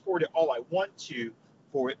transport it all I want to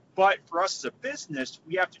for it. But for us as a business,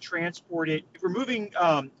 we have to transport it. If we're moving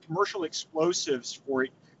commercial explosives for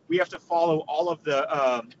it, we have to follow all of the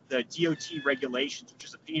DOT regulations, which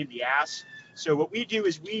is a pain in the ass. So what we do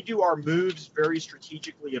is we do our moves very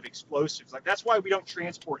strategically of explosives. That's why we don't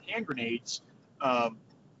transport hand grenades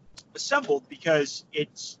assembled, because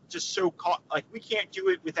it's just so we can't do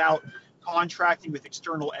it without contracting with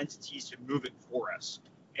external entities to move it for us.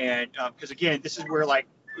 And because again, this is where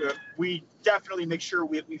we definitely make sure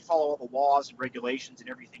we follow all the laws and regulations and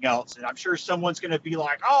everything else. And I'm sure someone's going to be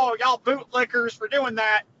like, "Oh, y'all bootlickers for doing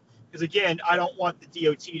that," because again, I don't want the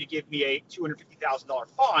DOT to give me a $250,000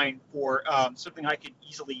 fine for something I can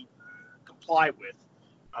easily comply with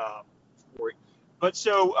for it. But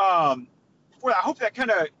so. Well, I hope that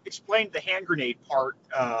kind of explained the hand grenade part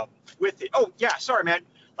with it. Oh, yeah, sorry, man.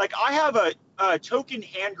 I have a token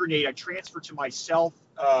hand grenade I transferred to myself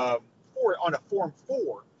on a Form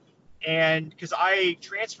 4. And because I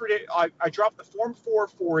transferred it, I dropped the Form 4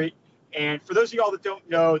 for it. And for those of y'all that don't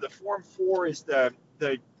know, the Form 4 is the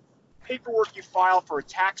paperwork you file for a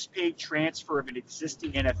tax-paid transfer of an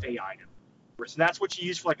existing NFA item. So that's what you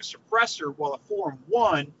use for a suppressor, while a Form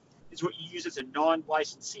 1 is what you use as a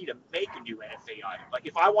non-licensee to make a new NFA item.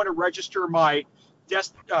 If I want to register my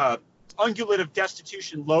ungulative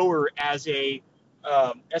destitution lower as a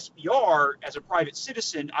SBR as a private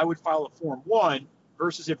citizen, I would file a Form 1,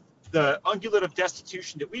 versus if the ungulative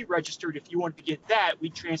destitution that we registered, if you wanted to get that, we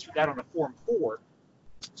transferred that on a Form 4.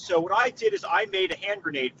 So what I did is I made a hand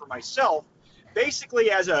grenade for myself, basically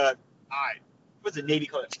as what's the Navy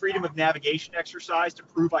call it? Freedom of navigation exercise to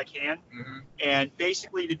prove I can. Mm-hmm. And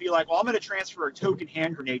basically to be I'm going to transfer a token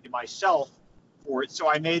hand grenade to myself for it.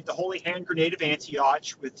 So I made the Holy Hand Grenade of Antioch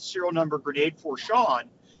with serial number Grenade for Sean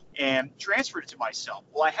and transferred it to myself.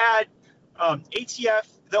 Well, I had ATF.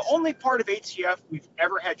 The only part of ATF we've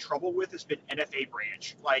ever had trouble with has been NFA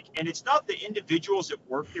branch. And it's not the individuals that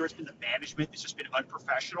work there, it's been the management that's just been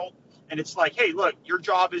unprofessional. And it's hey, look, your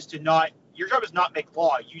job is not make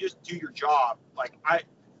law. You just do your job.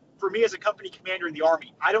 For me as a company commander in the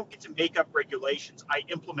Army, I don't get to make up regulations. I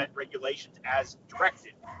implement regulations as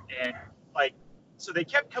directed. And so they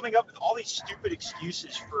kept coming up with all these stupid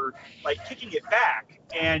excuses for kicking it back.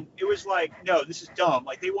 And it was no, this is dumb.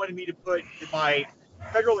 They wanted me to put my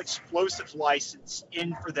federal explosives license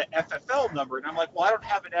in for the FFL number. And I'm well, I don't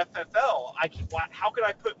have an FFL. How could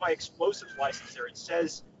I put my explosives license there? It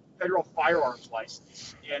says federal firearms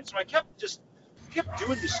license. And so I kept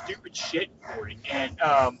doing this stupid shit for it. And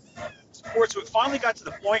so it finally got to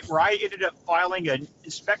the point where I ended up filing an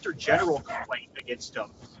inspector general complaint against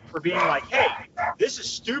them for being hey, this is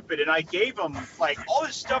stupid. And I gave them all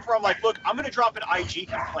this stuff where I'm look, I'm going to drop an IG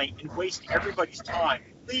complaint and waste everybody's time.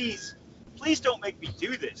 Please don't make me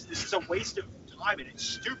do this. This is a waste of time and it's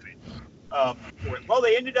stupid. For it. Well,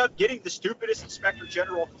 they ended up getting the stupidest inspector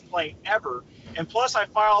general complaint ever. And plus I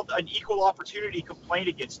filed an equal opportunity complaint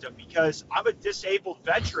against them because I'm a disabled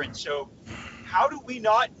veteran. So how do we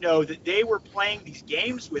not know that they were playing these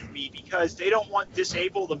games with me because they don't want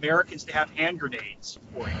disabled Americans to have hand grenades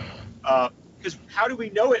for it? Because how do we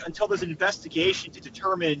know it until there's an investigation to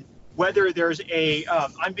determine whether there's a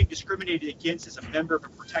I'm being discriminated against as a member of a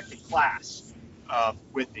protected class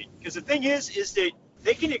with it. Because the thing is that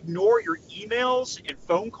they can ignore your emails and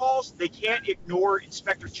phone calls. They can't ignore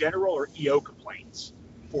Inspector General or EO complaints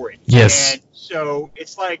for it. Yes. And so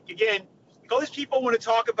it's like, again, all these people want to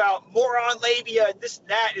talk about moron labia and this and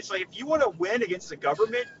that. It's like, if you want to win against the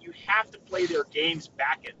government, you have to play their games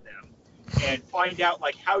back at them and find out,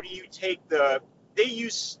 like, how do you take they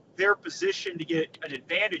use their position to get an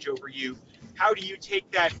advantage over you. How do you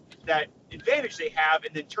take that advantage they have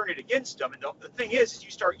and then turn it against them? And the thing is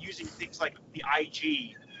you start using things like the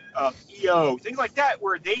IG, EO, things like that,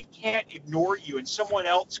 where they can't ignore you, and someone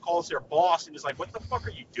else calls their boss and is like, what the fuck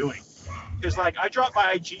are you doing? Because, like, I dropped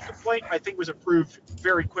my IG complaint, my thing was approved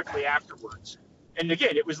very quickly afterwards. And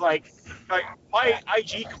again, it was like my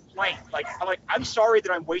IG complaint, I'm sorry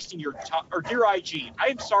that I'm wasting your time, or dear IG, I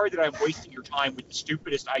am sorry that I'm wasting your time with the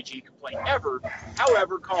stupidest IG complaint ever.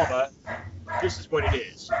 However, this is what it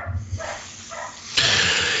is.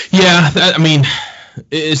 Yeah,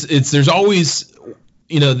 there's always,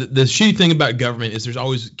 the shitty thing about government is there's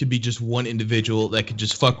always could be just one individual that could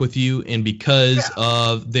just fuck with you, and because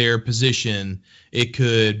of their position, it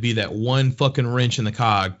could be that one fucking wrench in the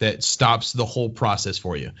cog that stops the whole process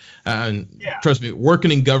for you. And trust me,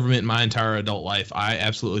 working in government my entire adult life, I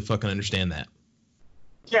absolutely fucking understand that.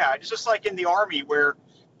 Yeah, it's just like in the Army where,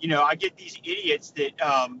 I get these idiots that,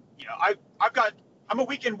 I'm a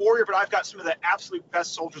weekend warrior, but I've got some of the absolute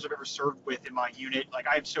best soldiers I've ever served with in my unit. Like,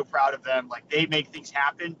 I am so proud of them. Like, they make things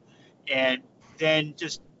happen. And then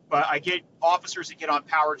but I get officers that get on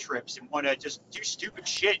power trips and want to just do stupid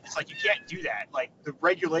shit. It's like, you can't do that. Like, the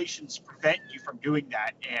regulations prevent you from doing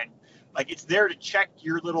that. And, like, it's there to check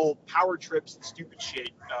your little power trips and stupid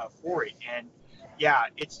shit for it. And, yeah,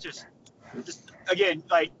 it's just again,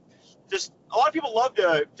 like, just a lot of people love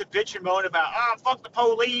to bitch and moan about fuck the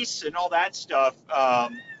police and all that stuff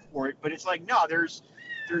for it, but it's like, no, there's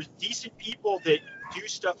decent people that do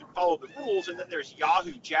stuff and follow the rules, and then there's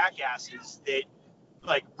Yahoo jackasses that,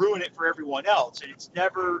 like, ruin it for everyone else. And it's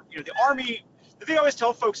never, the Army. The thing I always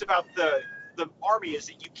tell folks about the Army is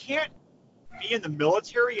that you can't be in the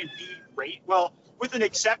military and be well, with an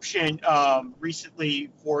exception recently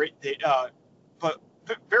for it that but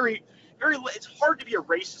very it's hard to be a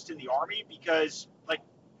racist in the Army, because, like,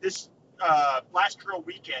 this last drill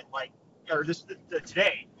weekend,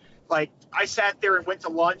 today, like, I sat there and went to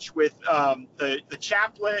lunch with the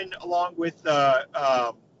chaplain, along with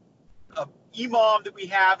a imam that we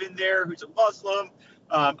have in there who's a Muslim,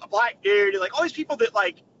 a black dude, and, like, all these people that,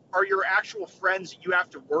 like, are your actual friends that you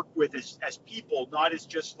have to work with as people, not as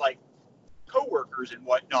just, like, coworkers and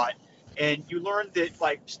whatnot. And you learn that,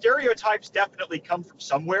 like, stereotypes definitely come from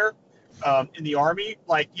somewhere. In the Army,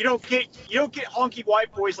 like, you don't get honky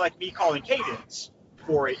white boys like me calling cadence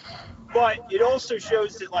for it, but it also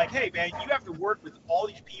shows that, like, hey man, you have to work with all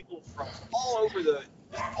these people from all over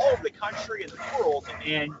the country and the world,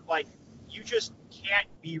 and like, you just can't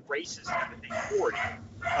be racist and everything for it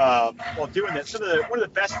while doing that. One of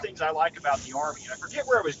the best things I like about the Army, and I forget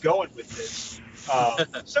where I was going with this.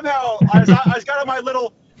 Somehow I got on my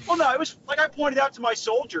little. Well, no, it was like I pointed out to my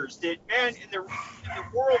soldiers that, man, in the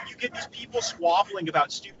world, you get these people squabbling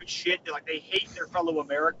about stupid shit that, like, they hate their fellow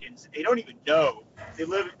Americans. They don't even know. We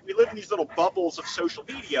live in these little bubbles of social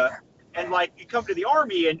media, and, like, you come to the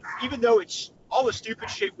Army, and even though it's all the stupid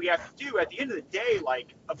shit we have to do, at the end of the day,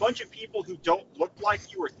 like, a bunch of people who don't look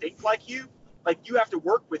like you or think like you, like, you have to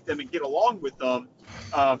work with them and get along with them,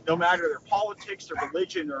 no matter their politics, their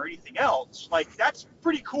religion, or anything else. Like, that's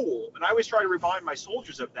pretty cool. And I always try to remind my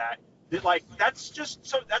soldiers of that, like, that's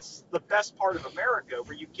the best part of America,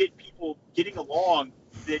 where you get people getting along,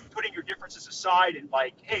 that putting your differences aside, and,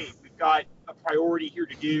 like, hey, we've got a priority here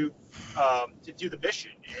to do the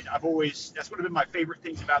mission. And that's one of my favorite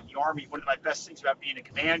things about the Army. One of my best things about being a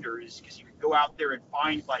commander is because you can go out there and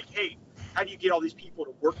find, like, hey, how do you get all these people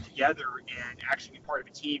to work together and actually be part of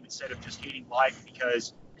a team instead of just hating life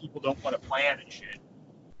because people don't want to plan and shit?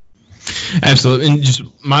 Absolutely. And just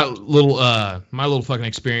my little fucking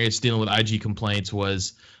experience dealing with IG complaints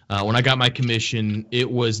was when I got my commission, it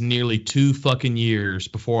was nearly 2 fucking years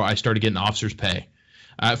before I started getting officer's pay.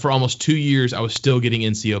 For almost 2 years, I was still getting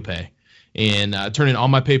NCO pay, and turning all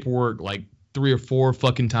my paperwork like 3 or 4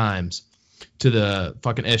 fucking times to the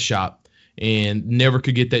fucking S shop, and never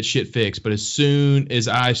could get that shit fixed. But as soon as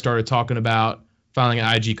I started talking about filing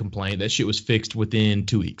an IG complaint, that shit was fixed within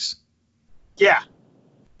 2 weeks. Yeah.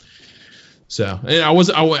 So, and I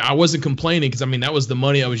wasn't complaining, because, I mean, that was the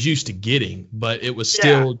money I was used to getting, but it was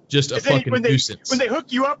still just a fucking nuisance. When they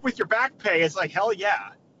hook you up with your back pay, it's like, hell yeah.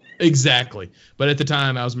 Exactly. But at the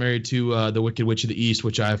time, I was married to the Wicked Witch of the East,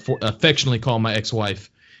 which I affectionately call my ex-wife,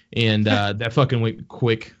 and that fucking went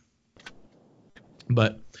quick.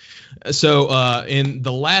 But so, and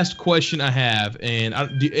the last question I have, and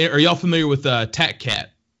are y'all familiar with TacCat?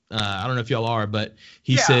 I don't know if y'all are, but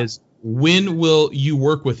he says, when will you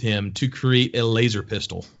work with him to create a laser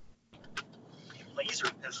pistol? Laser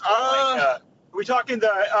pistol? Are we talking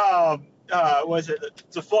the, was it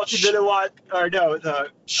the 40 milliwatt, or no, the...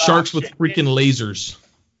 Sharks with freaking lasers.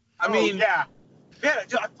 I mean... Yeah. Yeah,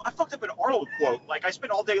 dude, I fucked up an Arnold quote. Like, I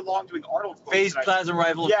spent all day long doing Arnold quotes. Phase plasma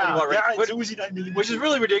rifle and 40 watt range. Yeah, which is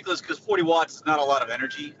really ridiculous because 40 watts is not a lot of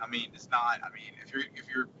energy. I mean, it's not. I mean, if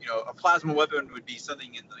you're a plasma weapon would be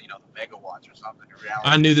something in the the megawatts or something. In reality,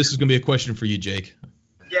 I knew this was gonna be a question for you, Jake.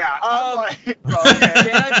 Yeah. Can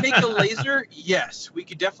I make a laser? Yes, we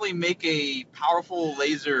could definitely make a powerful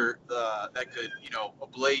laser that could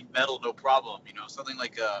ablade metal, no problem. Something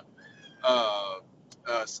like a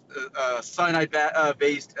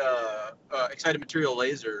cyanide-based excited material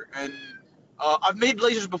laser, and I've made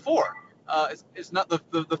lasers before. It's not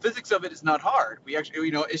the physics of it is not hard. We actually,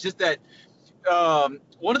 it's just that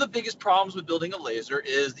one of the biggest problems with building a laser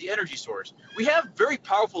is the energy source. We have very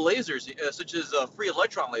powerful lasers, such as free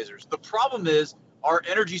electron lasers. The problem is our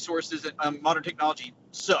energy sources in modern technology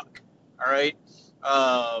suck. All right,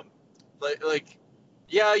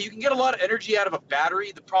 yeah, you can get a lot of energy out of a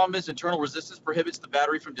battery. The problem is internal resistance prohibits the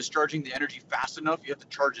battery from discharging the energy fast enough. You have to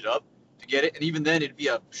charge it up to get it. And even then, it'd be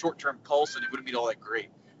a short-term pulse, and it wouldn't be all that great.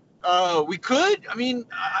 We could. I mean,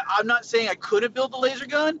 I'm not saying I couldn't build a laser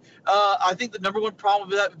gun. I think the number one problem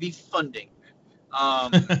with that would be funding.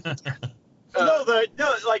 Like,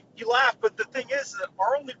 you laugh, but the thing is that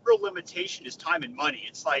our only real limitation is time and money.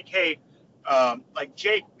 It's like, hey, like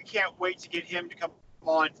Jake, we can't wait to get him to come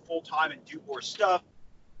on full-time and do more stuff.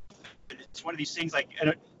 It's one of these things, like, and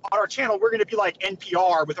on our channel, we're going to be like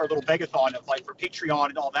NPR with our little begathon of, like, for Patreon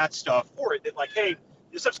and all that stuff for it. That, like, hey,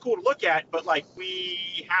 this stuff's cool to look at, but, like,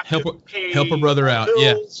 we have to pay help a brother out.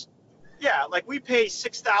 Bills. Yeah, like, we pay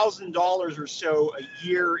 $6,000 or so a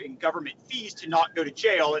year in government fees to not go to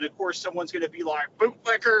jail, and of course someone's going to be like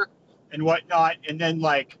bootlicker and whatnot, and then,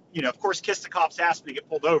 like, of course kiss the cop's ass when they get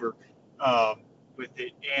pulled over with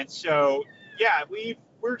it. And so yeah,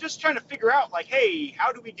 we're just trying to figure out, like, hey,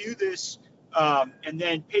 how do we do this and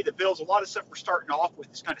then pay the bills? A lot of stuff we're starting off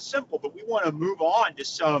with is kind of simple, but we want to move on to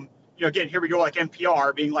some, again, here we go, like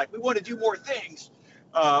NPR being like, we want to do more things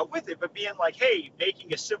with it, but being like, hey,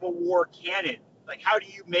 making a Civil War cannon, like, how do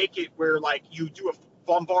you make it where, like, you do a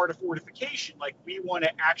bombard a fortification? Like, we want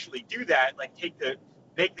to actually do that, like,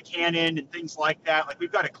 make the cannon and things like that. Like,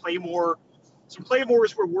 we've got some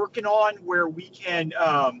claymores we're working on where we can,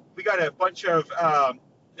 we got a bunch of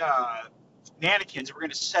mannequins that we're going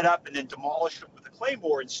to set up and then demolish them with a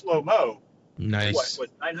claymore in slow-mo. Nice. What,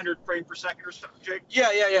 900 frames per second or something, Jake?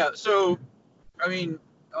 Yeah. So, I mean,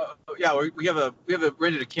 we have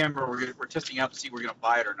rented a camera. We're testing out to see if we're going to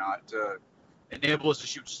buy it or not to enable us to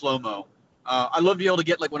shoot slow-mo. I'd love to be able to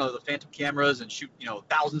get, like, one of the Phantom cameras and shoot,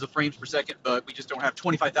 thousands of frames per second, but we just don't have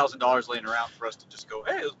 $25,000 laying around for us to just go,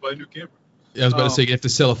 hey, let's buy a new camera. Yeah, I was about to say, you have to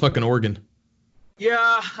sell a fucking organ.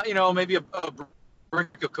 Yeah, maybe a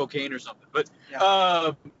brick of cocaine or something. But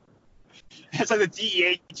it's like the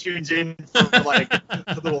DEA tunes in for, like,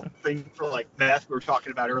 the little thing for, like, meth we were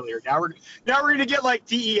talking about earlier. Now we're gonna get, like,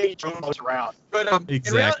 DEA drones around. But exactly.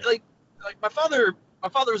 In reality, like my father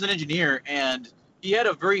was an engineer, and he had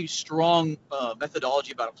a very strong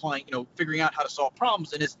methodology about applying, figuring out how to solve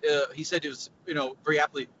problems. And he said it was, very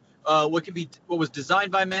aptly, what was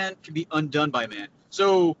designed by man can be undone by man.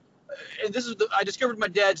 So, and I discovered my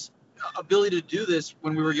dad's ability to do this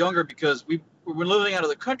when we were younger, because we were living out of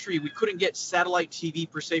the country. We couldn't get satellite TV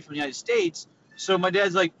per se from the United States. So my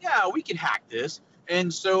dad's like, yeah, we can hack this.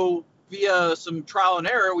 And so via some trial and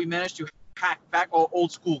error, we managed to hack back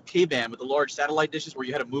old school K-band with the large satellite dishes where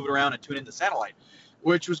you had to move it around and tune in the satellite,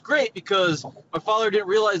 which was great because my father didn't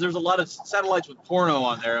realize there's a lot of satellites with porno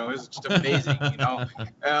on there. It was just amazing,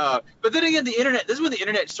 But then again, the internet, this is when the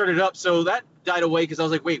internet started up, so that died away because I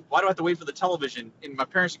was like, wait, why do I have to wait for the television and my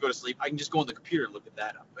parents to go to sleep? I can just go on the computer and look at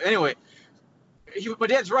that up. But anyway, my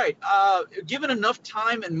dad's right. Given enough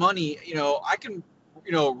time and money, I can,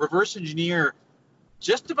 reverse engineer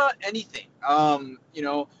just about anything.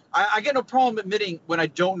 I get no problem admitting when I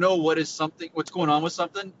don't know what's going on with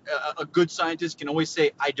something. A good scientist can always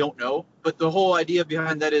say, I don't know. But the whole idea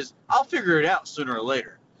behind that is I'll figure it out sooner or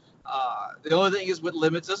later. The only thing is what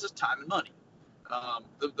limits us is time and money.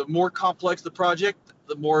 The more complex the project,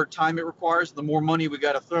 the more time it requires, the more money we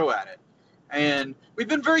got to throw at it. And we've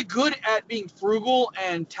been very good at being frugal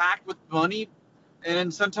and tact with money.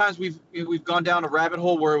 And sometimes we've gone down a rabbit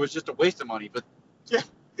hole where it was just a waste of money. But Yeah,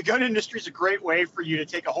 the gun industry is a great way for you to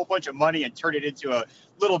take a whole bunch of money and turn it into a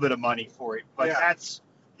little bit of money for it. But Yeah. that's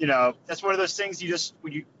one of those things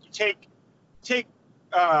when you take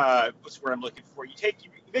what's the word I'm looking for? You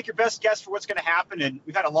make your best guess for what's going to happen, and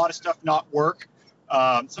we've had a lot of stuff not work.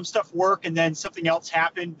 Some stuff work, and then something else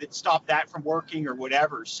happened that stopped that from working or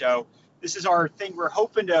whatever. So this is our thing. We're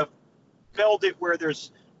hoping to build it where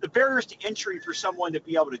there's the barriers to entry for someone to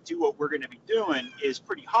be able to do what we're going to be doing is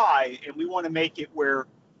pretty high, and we want to make it where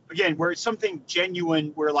it's something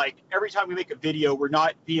genuine, where like every time we make a video, we're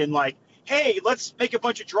not being like, hey, let's make a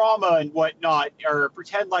bunch of drama and whatnot, or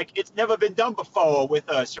pretend like it's never been done before with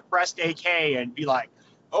a suppressed AK and be like,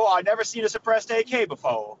 oh, I've never seen a suppressed AK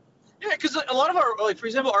before. yeah, because a lot of our, like, for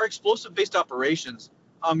example, our explosive-based operations,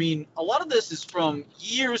 I mean, a lot of this is from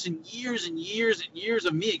years and years and years and years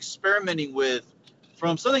of me experimenting with,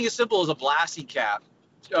 from something as simple as a blasting cap.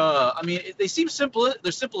 I mean, they seem simple.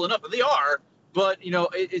 They're simple enough, but they are. But,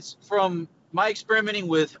 it's from my experimenting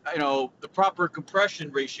with, the proper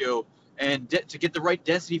compression ratio and to get the right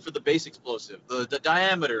density for the base explosive, the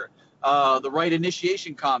diameter, the right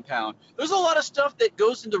initiation compound. There's a lot of stuff that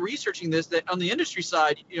goes into researching this that on the industry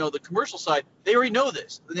side, the commercial side, they already know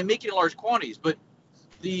this. They make it in large quantities. But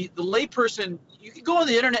the layperson, you can go on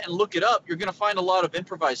the internet and look it up. You're going to find a lot of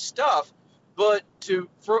improvised stuff. But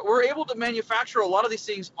we're able to manufacture a lot of these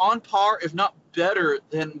things on par, if not better,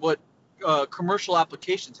 than what commercial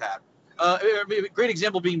applications have. A great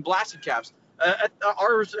example being blasting caps.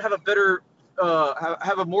 Ours have a better,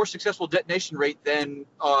 have a more successful detonation rate than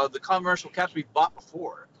the commercial caps we've bought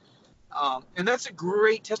before. And that's a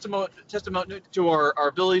great testament to our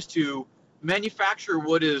abilities to manufacture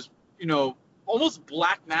what is, almost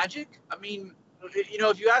black magic. I mean,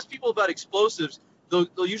 if you ask people about explosives, they'll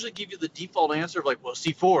usually give you the default answer of like, well,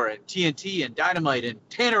 C4 and TNT and dynamite and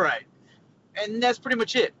tannerite. And that's pretty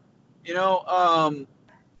much it.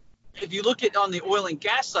 If you look at on the oil and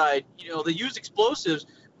gas side, they use explosives,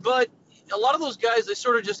 but a lot of those guys, they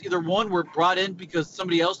sort of just either one were brought in because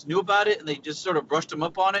somebody else knew about it and they just sort of brushed them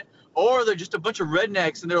up on it, or they're just a bunch of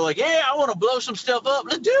rednecks and they're like, yeah, I want to blow some stuff up.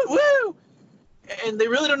 Let's do it. Woo! And they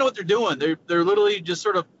really don't know what they're doing. They're literally just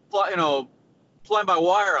sort of, flying by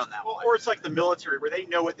wire on that one. Or it's like the military where they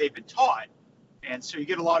know what they've been taught. And so you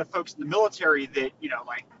get a lot of folks in the military that,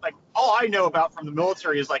 like all I know about from the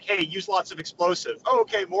military is like, hey, use lots of explosive. Oh,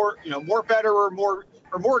 okay, more better or more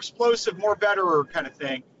explosive, more better or kind of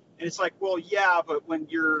thing. And it's like, well, yeah, but when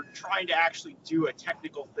you're trying to actually do a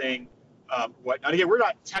technical thing, whatnot. Again, we're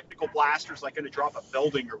not technical blasters like going to drop a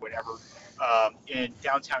building or whatever in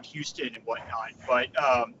downtown Houston and whatnot. But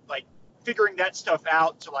like figuring that stuff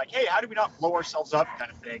out to like, hey, how do we not blow ourselves up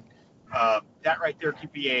kind of thing. That right there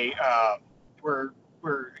could be a where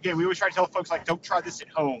again, we always try to tell folks like, don't try this at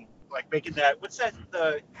home. Like making that, what's that?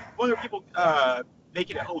 One of the people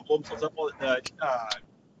make it at home, blow themselves up.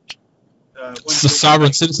 The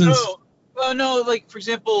sovereign citizens. No, like for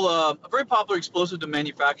example, a very popular explosive to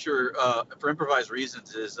manufacture for improvised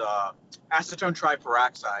reasons is acetone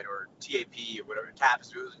triperoxide, or TAP, or whatever, TAP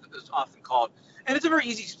is often called. And it's a very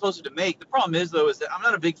easy explosive to make. The problem is, though, is that I'm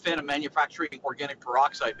not a big fan of manufacturing organic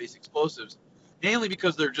peroxide-based explosives, mainly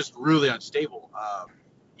because they're just really unstable.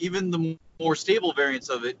 Even the more stable variants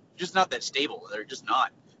of it, just not that stable. They're just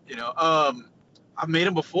not. I've made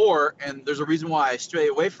them before, and there's a reason why I stray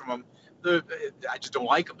away from them. I just don't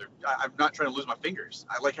like them. I'm not trying to lose my fingers.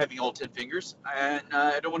 I like having all 10 fingers, and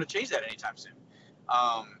I don't want to change that anytime soon.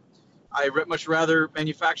 I much rather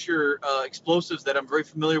manufacture explosives that I'm very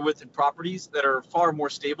familiar with and properties that are far more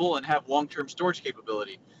stable and have long-term storage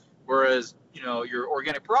capability. Whereas, your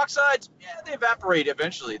organic peroxides, yeah, they evaporate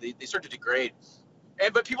eventually. They start to degrade.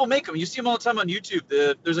 But people make them. You see them all the time on YouTube.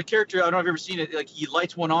 There's a character, I don't know if you've ever seen it, like he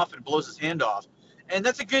lights one off and blows his hand off. And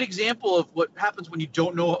that's a good example of what happens when you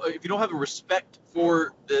don't know, if you don't have a respect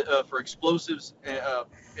for for explosives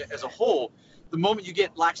as a whole. The moment you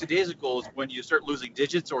get lackadaisical is when you start losing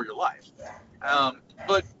digits or your life.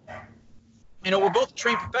 But we're both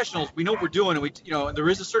trained professionals. We know what we're doing, and there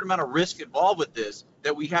is a certain amount of risk involved with this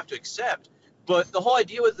that we have to accept. But the whole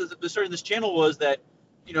idea with the starting this channel was that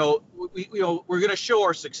we're going to show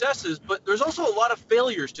our successes, but there's also a lot of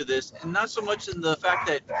failures to this, and not so much in the fact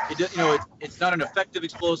that it's not an effective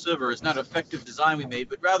explosive or it's not an effective design we made,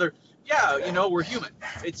 but rather, we're human.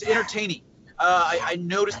 It's entertaining. I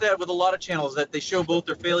noticed that with a lot of channels that they show both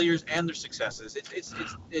their failures and their successes.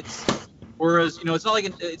 It's whereas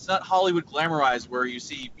it's not Hollywood glamorized where you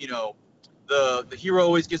see the hero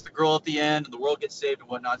always gets the girl at the end and the world gets saved and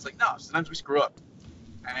whatnot. It's like, no, sometimes we screw up,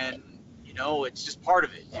 and it's just part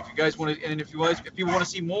of it. If you guys want to, and if people want to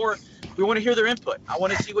see more We want to hear their input. I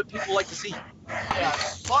want to see what people like to see. Yeah,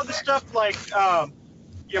 a lot of the stuff like,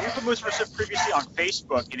 we put most of our stuff previously on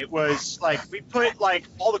Facebook, and it was like we put like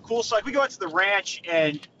all the cool stuff. Like, we go out to the ranch,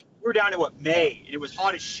 and we were down in May, and it was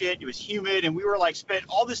hot as shit. It was humid, and we were like spent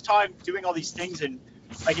all this time doing all these things, and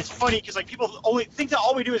like it's funny because like people only think that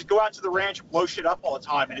all we do is go out to the ranch and blow shit up all the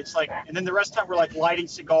time, and it's like, and then the rest of the time we're like lighting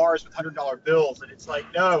cigars with $100 bills, and it's like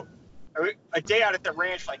no. A day out at the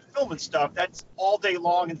ranch, like filming stuff, that's all day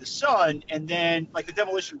long in the sun. And then like the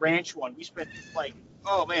Demolition Ranch one, we spent like,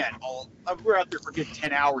 oh man, we were out there for a good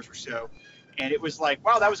 10 hours or so. And it was like,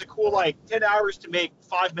 wow, that was a cool, like 10 hours to make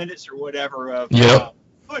 5 minutes or whatever of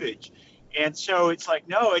footage. And so it's like,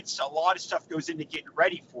 no, it's a lot of stuff goes into getting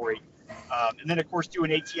ready for it. And then of course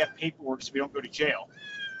doing ATF paperwork so we don't go to jail.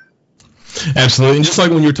 Absolutely. And just like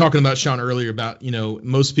when you were talking about, Sean, earlier about,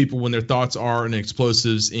 most people when their thoughts are on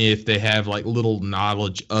explosives, if they have like little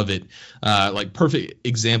knowledge of it, like perfect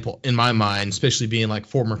example in my mind, especially being like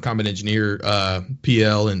former combat engineer,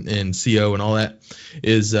 PL and CO and all that,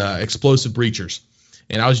 is explosive breachers.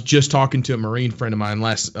 And I was just talking to a Marine friend of mine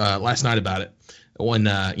last night about it. When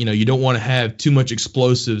you don't want to have too much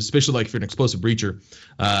explosives, especially like if you're an explosive breacher,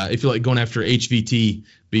 if you're like going after HVT,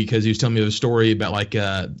 because he was telling me a story about like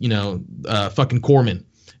fucking corpsman,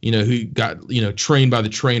 who got trained by the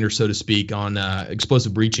trainer, so to speak, on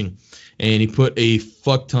explosive breaching, and he put a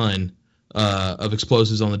fuck ton of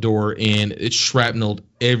explosives on the door, and it shrapneled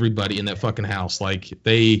everybody in that fucking house. Like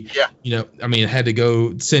they, had to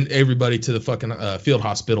go send everybody to the fucking field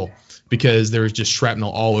hospital because there was just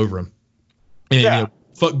shrapnel all over them. And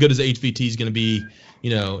fuck good as HVT is going to be,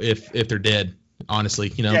 if they're dead, honestly,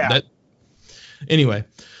 that. Anyway,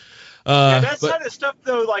 that's kind of the stuff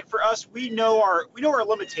though. Like for us, we know our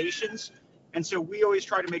limitations, and so we always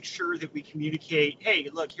try to make sure that we communicate. Hey,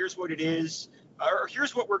 look, here's what it is, or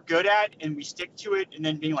here's what we're good at, and we stick to it. And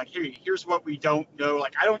then being like, hey, here's what we don't know.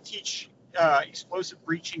 Like I don't teach explosive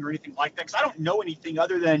breaching or anything like that because I don't know anything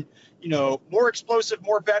other than more explosive,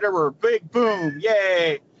 more better, or big boom,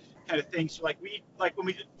 yay. Kind of thing. So like when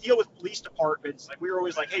we deal with police departments, like we were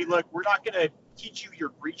always like, hey, look, we're not going to teach you your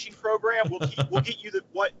breaching program. We'll get you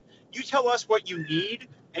what you tell us what you need,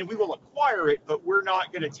 and we will acquire it. But we're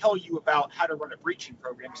not going to tell you about how to run a breaching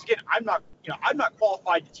program. Because again, I'm not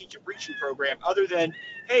qualified to teach a breaching program other than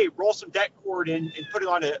hey, roll some det cord in and put it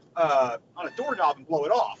on a doorknob and blow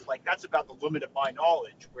it off. Like that's about the limit of my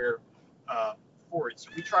knowledge where for it.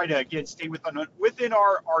 So we try to again stay within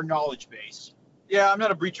our knowledge base. Yeah, I'm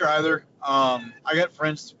not a breacher either. I got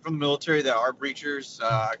friends from the military that are breachers.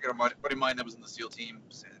 I got a buddy of mine that was in the SEAL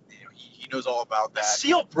teams, and he knows all about that.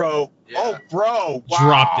 SEAL, bro. Yeah. Oh, bro. Wow,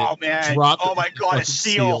 dropped it. Man. Dropped oh my God, a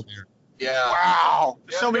SEAL. Yeah. Wow.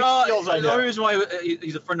 Yeah, so many SEAls I know. The only reason why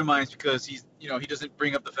he's a friend of mine is because he's, he doesn't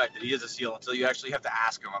bring up the fact that he is a SEAL until you actually have to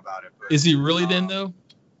ask him about it. But, is he really then though?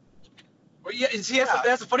 Well, yeah, see,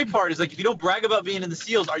 that's the funny part is like if you don't brag about being in the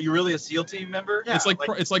SEALs, are you really a SEAL team member? Yeah, it's like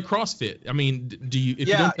CrossFit. I mean, do you? If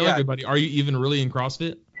you don't tell everybody, are you even really in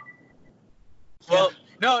CrossFit? Well,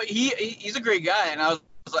 no, he's a great guy, and I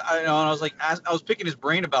was picking his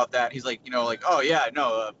brain about that. He's like, oh yeah,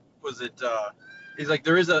 no, was it? He's like,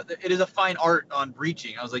 it is a fine art on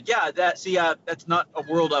breaching. I was like, yeah, that's not a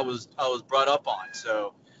world I was brought up on.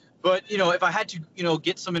 So, but if I had to,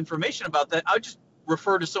 get some information about that, I would just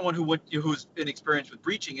refer to someone who's been experienced with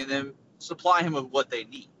breaching and then supply him with what they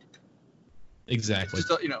need. Exactly.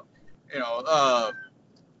 Just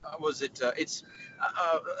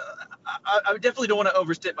I definitely don't want to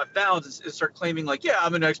overstep my bounds and start claiming like, yeah,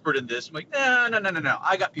 I'm an expert in this. I'm like, no.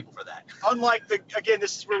 I got people for that. Unlike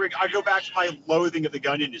this is where I go back to my loathing of the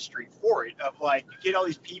gun industry for it, of like, you get all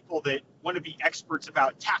these people that want to be experts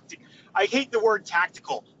about tactic. I hate the word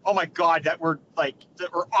tactical. Oh my God, that word,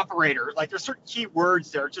 or operator. Like there's certain key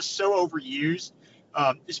words that are just so overused,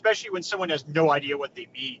 especially when someone has no idea what they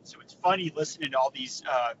mean. So it's funny listening to all these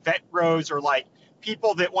vet bros or like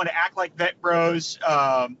people that want to act like vet bros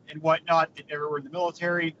and whatnot that never were in the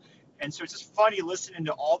military. And so it's just funny listening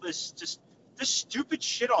to all this stupid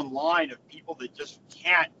shit online of people that just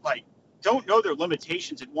can't, don't know their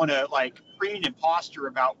limitations and want to create an imposter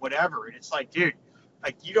about whatever. And it's like, dude,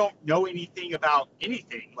 you don't know anything about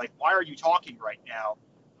anything. Like, why are you talking right now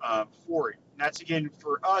for it? And that's, again,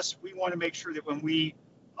 for us, we want to make sure that when we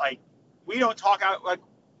don't talk out,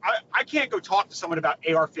 I can't go talk to someone about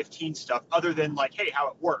AR-15 stuff other than hey, how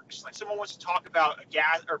it works. Like someone wants to talk about a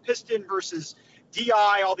gas or piston versus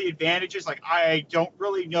DI, all the advantages. I don't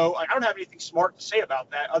really know. I don't have anything smart to say about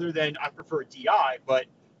that other than I prefer a DI. But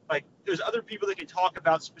there's other people that can talk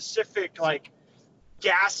about specific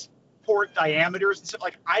gas port diameters and stuff.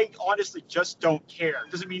 I honestly just don't care.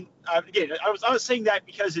 Doesn't mean again, I was saying that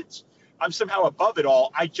because it's I'm somehow above it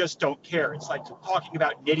all. I just don't care. It's like talking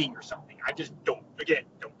about knitting or something. I just don't care.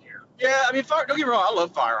 Yeah, I mean, don't get me wrong. I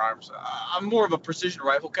love firearms. I'm more of a precision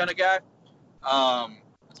rifle kind of guy.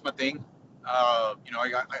 That's my thing. You know, I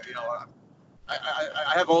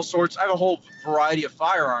have all sorts. I have a whole variety of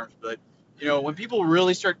firearms, but you know, when people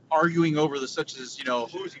really start arguing over the such as, you know,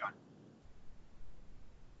 Who's he on?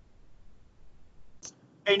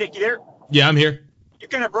 Hey, Nick, you there? Yeah, I'm here. You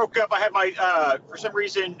kind of broke up. I had my, for some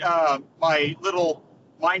reason, my little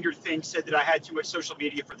minder thing said that I had too much social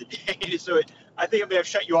media for the day. So I think I may have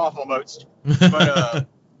shut you off almost. but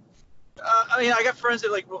I mean, I got friends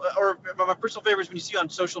that like, or my personal favorite is when you see on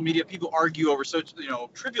social media people argue over such, you know,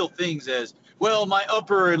 trivial things as, well, my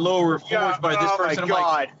upper and lower forged by this person. Oh my I'm God.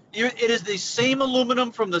 like, it is the same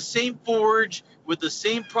aluminum from the same forge with the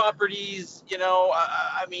same properties. You know,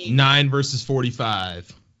 I mean, 9 versus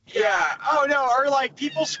 45. Yeah. Oh no. Or like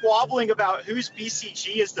people squabbling about whose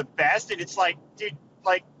BCG is the best, and it's like, dude,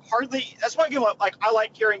 like hardly. That's why I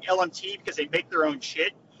like carrying LMT because they make their own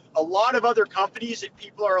shit. A lot of other companies that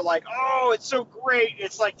people are like, oh, it's so great.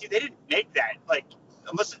 It's like, dude, they didn't make that. Like,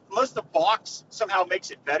 unless the box somehow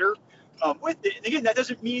makes it better. With it, and again, that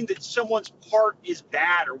doesn't mean that someone's part is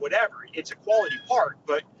bad or whatever. It's a quality part.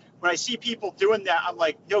 But when I see people doing that, I'm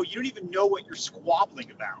like, no, you don't even know what you're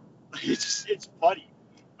squabbling about. It's funny.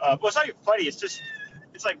 Well, it's not even funny. It's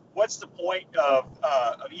like, what's the point of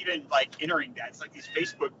even like entering that? It's like these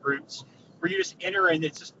Facebook groups where you just enter and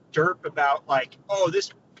it's just derp about like, oh,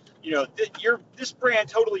 this, you know, this brand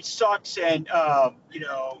totally sucks, and you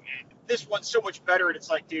know, and this one's so much better. And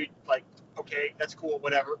it's like, dude, like, okay, that's cool,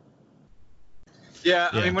 whatever. Yeah,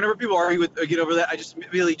 I mean, whenever people argue get over that, I just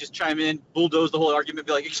really just chime in, bulldoze the whole argument,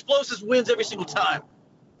 be like, explosives wins every single time.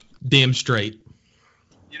 Damn straight.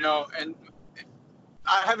 You know, and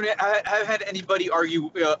I haven't had anybody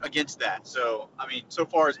argue against that. So, I mean, so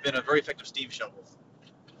far it's been a very effective steam shovel.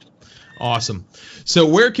 Awesome. So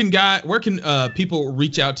where can people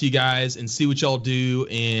reach out to you guys and see what y'all do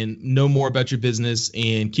and know more about your business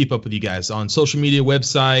and keep up with you guys on social media,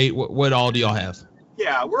 website? What all do y'all have?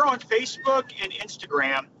 Yeah, we're on Facebook and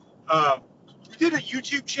Instagram. We did a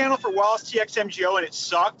YouTube channel for Wallace TXMGO, and it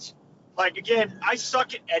sucked. Like, again, I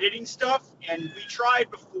suck at editing stuff, and we tried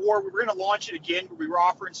before. We were going to launch it again, but we were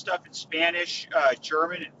offering stuff in Spanish,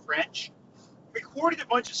 German, and French. We recorded a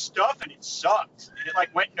bunch of stuff, and it sucked. And it,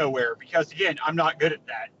 like, went nowhere because, again, I'm not good at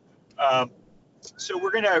that. So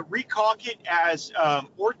we're going to reconk it as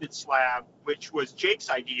Ordnance Lab, which was Jake's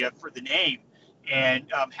idea for the name.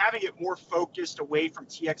 And having it more focused away from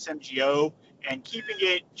TXMGO and keeping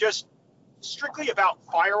it just strictly about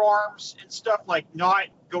firearms and stuff, like not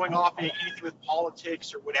going off into anything with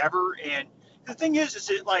politics or whatever. And the thing is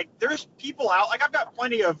it like there's people out, like I've got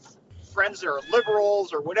plenty of friends that are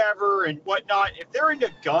liberals or whatever and whatnot. If they're into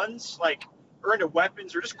guns, like, or into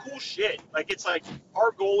weapons or just cool shit, like it's like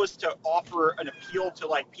our goal is to offer an appeal to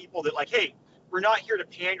like people that like, hey, we're not here to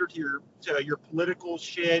pander to your political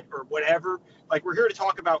shit or whatever. Like, we're here to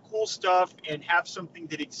talk about cool stuff and have something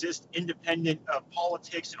that exists independent of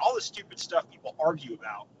politics and all the stupid stuff people argue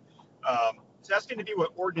about. So that's going to be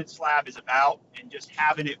what Ordnance Lab is about, and just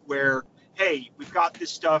having it where, hey, we've got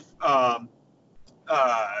this stuff. Man,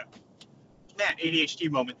 ADHD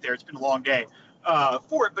moment there. It's been a long day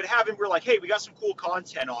for it, but we're like, hey, we got some cool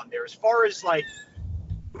content on there. As far as like,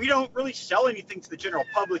 we don't really sell anything to the general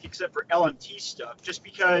public except for LMT stuff, just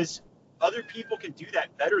because other people can do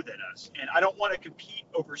that better than us. And I don't want to compete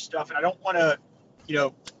over stuff, and I don't want to, you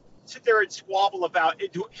know, sit there and squabble about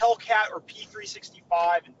it, do Hellcat or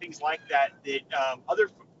P365 and things like that, that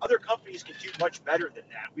other companies can do much better than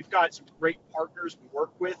that. We've got some great partners we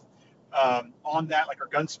work with on that, like our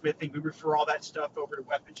gunsmithing. We refer all that stuff over to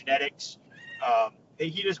Weapon Genetics.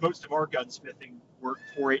 He does most of our gunsmithing work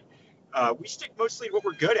for it. We stick mostly to what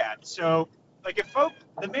we're good at. So, like,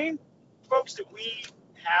 the main folks that we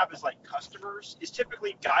have as like customers is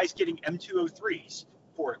typically guys getting M203s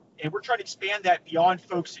for it, and we're trying to expand that beyond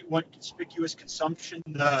folks who want conspicuous consumption,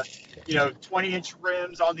 the 20-inch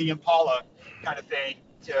rims on the Impala kind of thing,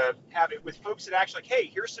 to have it with folks that actually like, hey,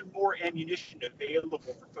 here's some more ammunition available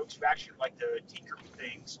for folks who actually like to tinker with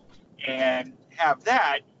things and have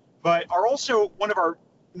that, but are also one of our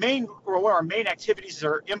main activities is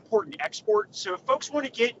our import and export. So if folks want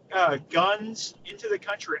to get guns into the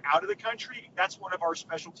country or out of the country, that's one of our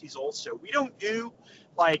specialties also. We don't do,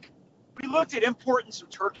 like, we looked at importing some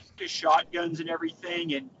Turkish shotguns and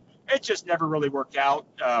everything, and it just never really worked out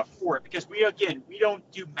for it, because we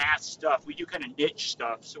don't do mass stuff. We do kind of niche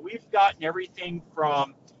stuff. So we've gotten everything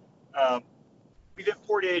from, we've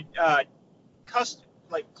imported custom,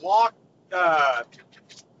 like Glock,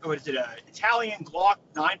 Italian Glock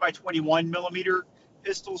 9x21 millimeter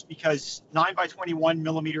pistols, because 9x21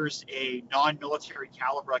 millimeters a non-military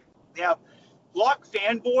caliber. They have Glock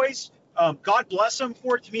fanboys. God bless them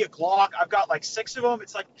for it. To me, a Glock, I've got like 6 of them.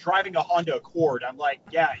 It's like driving a Honda Accord. I'm like,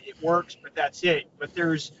 yeah, it works, but that's it. But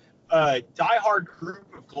there's a diehard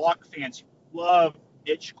group of Glock fans who love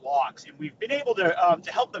niche Glocks, and we've been able to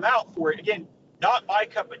help them out for it. Again, not my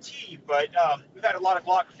cup of tea, but we've had a lot of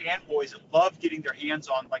Glock fanboys that love getting their hands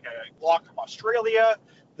on like a Glock from Australia,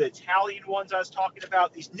 the Italian ones I was talking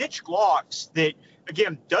about, these niche Glocks that,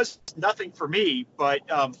 again, does nothing for me, but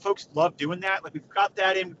folks love doing that. Like, we've got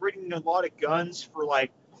that in, bringing a lot of guns for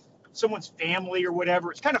like someone's family or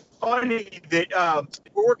whatever. It's kind of funny that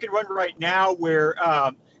we're working one right now where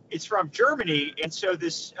it's from Germany, and so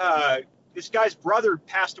this guy's brother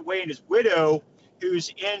passed away, and his widow, who's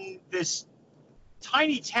in this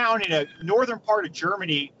tiny town in a northern part of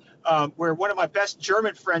Germany, where one of my best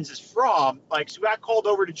German friends is from. Like, so I called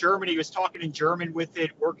over to Germany, was talking in German with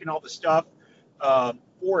it, working all the stuff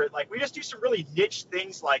for it. Like, we just do some really niche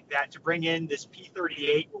things like that to bring in this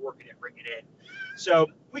P38 we're working at bringing in. So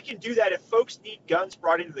we can do that if folks need guns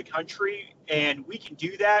brought into the country, and we can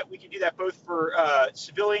do that. We can do that both for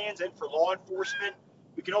civilians and for law enforcement.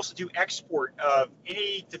 We can also do export of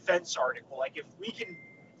any defense article. Like, if we can,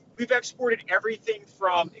 we've exported everything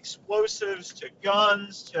from explosives to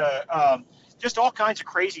guns to just all kinds of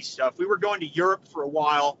crazy stuff. We were going to Europe for a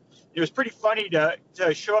while. It was pretty funny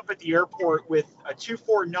to show up at the airport with a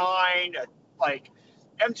 249, like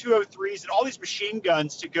M203s, and all these machine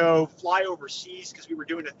guns to go fly overseas, because we were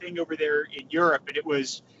doing a thing over there in Europe. And it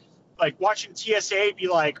was like watching TSA be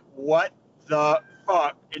like, what the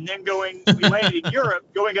fuck? And then we landed in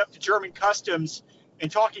Europe, going up to German customs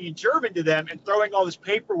and talking in German to them and throwing all this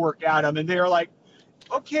paperwork at them. And they were like,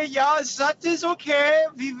 okay, yeah, that is okay.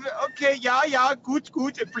 Okay, yeah, good,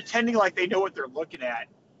 and pretending like they know what they're looking at.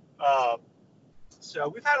 So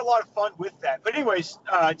we've had a lot of fun with that. But anyways,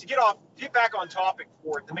 to get back on topic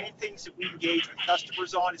for it, the main things that we engage with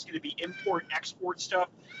customers on is going to be import and export stuff,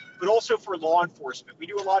 but also for law enforcement. We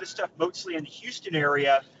do a lot of stuff mostly in the Houston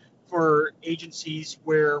area for agencies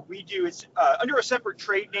where we do, it's under a separate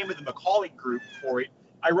trade name of the McCauley Group for it.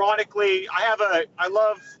 Ironically, I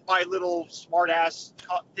love my little smart ass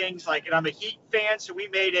things, like, and I'm a Heat fan, so we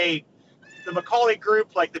made the McCauley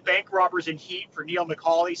Group, like the bank robbers in Heat for Neil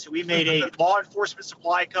McCauley. So we made a law enforcement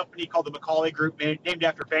supply company called the McCauley Group, named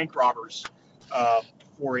after bank robbers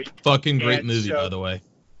for it. Fucking great movie, by the way.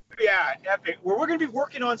 Yeah, epic. We're going to be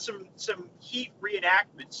working on some Heat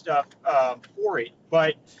reenactment stuff for it.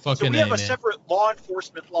 But so we have a separate law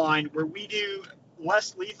enforcement line where we do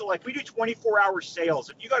less lethal. Like, we do 24-hour sales.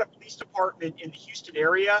 If you got a police department in the Houston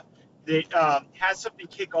area that has something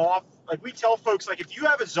kick off, like, we tell folks, like, if you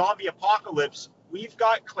have a zombie apocalypse, we've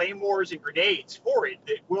got claymores and grenades for it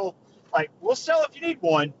that we'll sell if you need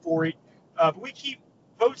one for it. But we keep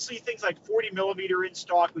mostly things like 40 millimeter in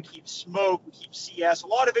stock. We keep smoke. We keep CS. A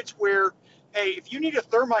lot of it's where, hey, if you need a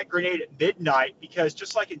thermite grenade at midnight, because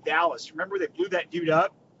just like in Dallas, remember they blew that dude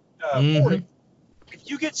up? For it. If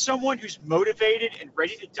you get someone who's motivated and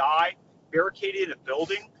ready to die, barricaded in a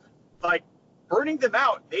building, like, burning them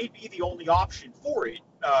out may be the only option for it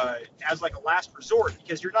as like a last resort,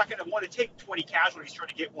 because you're not going to want to take 20 casualties trying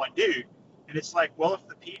to get one dude. And it's like, well, if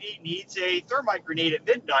the PD needs a thermite grenade at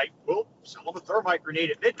midnight, we'll sell them a thermite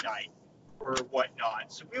grenade at midnight or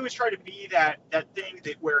whatnot. So we always try to be that thing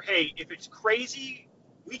that where, hey, if it's crazy,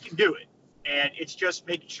 we can do it. And it's just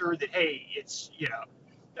making sure that, hey, it's,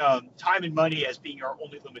 time and money as being our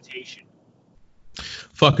only limitation.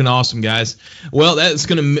 Fucking awesome, guys. Well, that's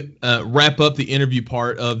going to wrap up the interview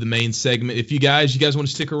part of the main segment. If you guys want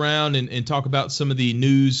to stick around and talk about some of the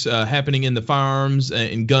news happening in the firearms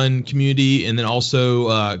and gun community, and then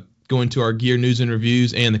also go into our gear news and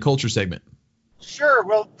reviews and the culture segment. Sure.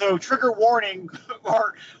 Well, though, trigger warning,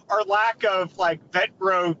 our lack of like vet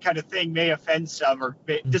bro kind of thing may offend some or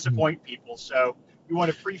disappoint people. So we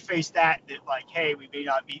want to preface that like, hey, we may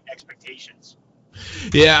not meet expectations.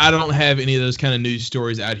 Yeah, I don't have any of those kind of news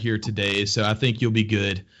stories out here today, so I think you'll be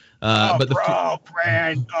good. Yeah.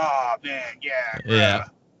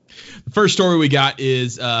 The first story we got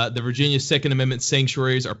is the Virginia Second Amendment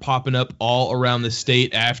sanctuaries are popping up all around the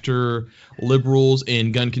state after liberals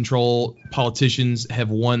and gun control politicians have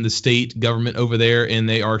won the state government over there, and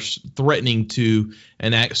they are threatening to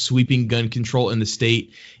enact sweeping gun control in the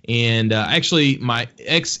state. And actually, my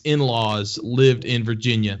ex-in-laws lived in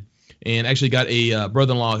Virginia and actually got a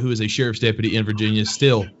brother-in-law who is a sheriff's deputy in Virginia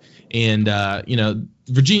still. And,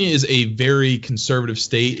 Virginia is a very conservative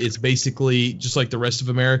state. It's basically just like the rest of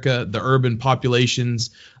America. The urban populations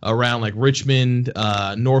around like Richmond,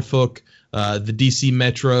 Norfolk, the DC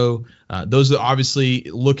metro, those are obviously,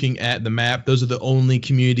 looking at the map, those are the only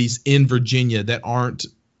communities in Virginia that aren't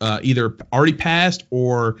either already passed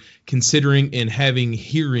or considering and having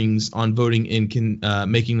hearings on voting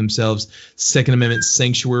and making themselves Second Amendment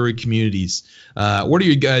sanctuary communities. What are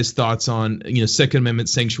your guys' thoughts on Second Amendment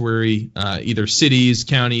sanctuary, either cities,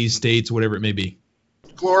 counties, states, whatever it may be?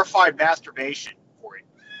 Glorified masturbation for it.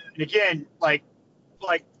 And again, like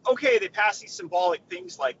okay, they pass these symbolic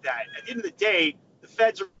things like that. At the end of the day, the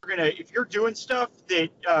feds are gonna, if you're doing stuff that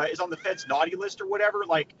is on the feds' naughty list or whatever,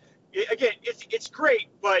 it's great,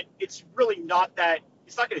 but it's really not that.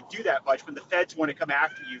 It's not going to do that much when the feds want to come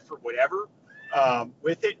after you for whatever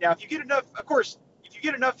with it. Now, if you get enough, of course,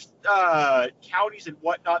 counties and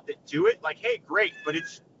whatnot that do it, like, hey, great, but a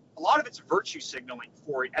lot of it's virtue signaling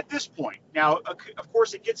for it at this point. Now, of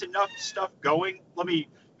course, it gets enough stuff going. Let me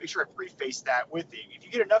make sure I preface that with it. If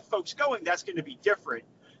you get enough folks going, that's going to be different.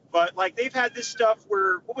 But like they've had this stuff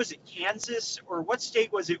where, what was it, Kansas or what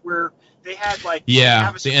state was it where they had like the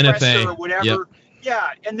NFA or whatever. Yep. Yeah,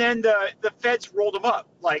 and then the feds rolled them up.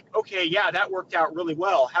 Like, okay, yeah, that worked out really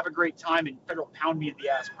well. Have a great time in federal pound me in the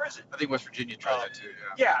ass prison. I think West Virginia tried that too.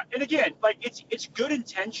 Yeah, and again, like it's good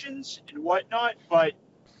intentions and whatnot, but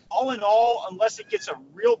all in all, unless it gets a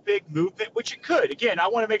real big movement, which it could. Again, I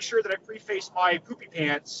want to make sure that I preface my poopy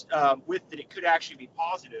pants with that it could actually be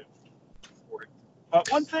positive for it. But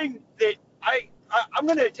one thing that I'm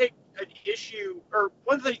going to take an issue, or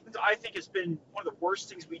one thing that I think has been one of the worst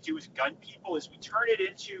things we do as gun people is we turn it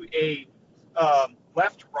into a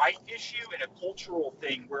left-right issue and a cultural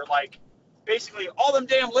thing where, like, basically all them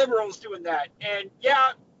damn liberals doing that. And,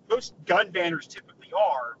 yeah, most gun banners typically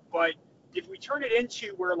are, but if we turn it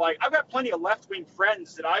into where, like, I've got plenty of left-wing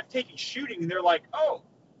friends that I've taken shooting, and they're like,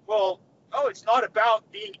 it's not about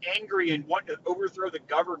being angry and wanting to overthrow the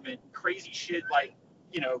government and crazy shit like,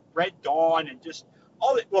 Red Dawn and just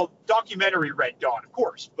all that. Well, documentary Red Dawn, of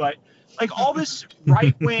course, but like all this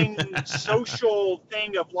right-wing social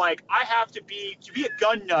thing of like, I have to be a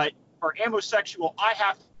gun nut or ammosexual, I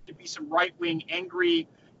have to be some right-wing angry,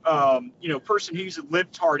 person who uses a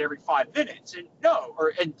libtard every 5 minutes,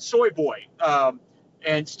 and soy boy,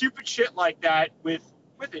 and stupid shit like that with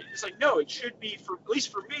it. It's like, no, it should be, for at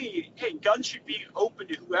least for me, hey, guns should be open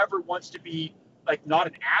to whoever wants to be like not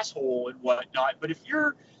an asshole and whatnot. But if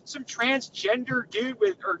you're some transgender dude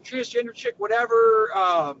or transgender chick,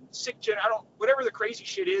 whatever, sick gen, whatever the crazy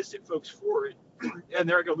shit is that folks for it, and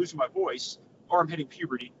there I go losing my voice, or I'm hitting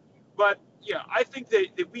puberty. But yeah, I think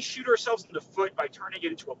that we shoot ourselves in the foot by turning it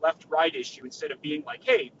into a left-right issue instead of being like,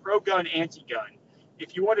 hey, pro-gun, anti-gun.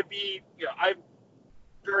 If you want to be, I'm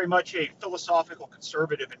very much a philosophical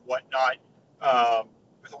conservative and whatnot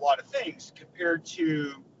with a lot of things compared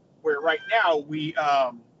to where right now we,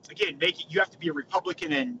 again, you have to be a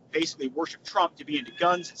Republican and basically worship Trump to be into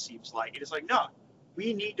guns, it seems like. It is like, no,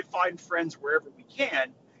 we need to find friends wherever we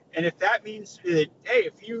can. And if that means that, hey,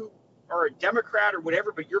 if you are a Democrat or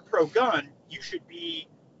whatever, but you're pro-gun, you should be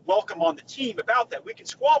welcome on the team about that. We can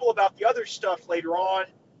squabble about the other stuff later on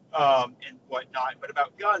and whatnot, but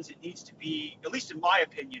about guns, it needs to be, at least in my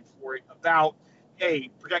opinion for it, about,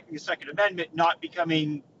 hey, protecting the Second Amendment, not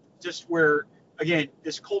becoming just where, again,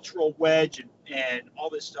 this cultural wedge and all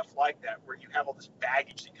this stuff like that, where you have all this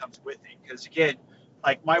baggage that comes with it. Because again,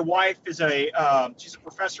 like my wife is she's a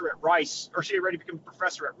professor at Rice, or she already became a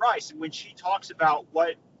professor at Rice. And when she talks about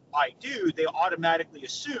what I do, they automatically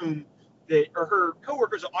assume that, or her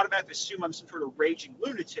coworkers automatically assume I'm some sort of raging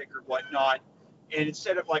lunatic or whatnot. And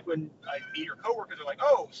instead of like when I meet her coworkers, they're like,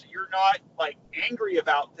 oh, so you're not like angry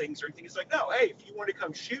about things or anything. It's like, no, hey, if you want to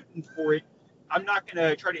come shooting for it, I'm not going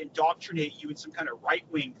to try to indoctrinate you in some kind of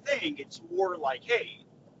right-wing thing. It's more like, hey,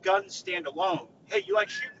 guns stand alone. Hey, you like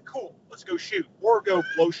shooting? Cool. Let's go shoot or go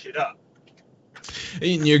blow shit up.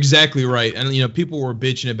 And you're exactly right. And, people were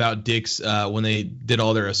bitching about dicks when they did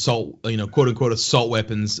all their assault, quote unquote assault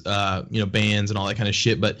weapons, bans and all that kind of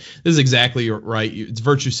shit. But this is exactly right. It's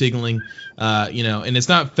virtue signaling, and it's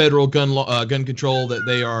not federal gun control that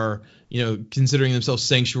they are, considering themselves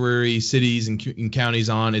sanctuary cities and counties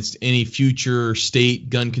on. It's any future state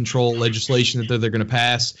gun control legislation that they're going to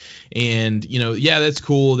pass. And, that's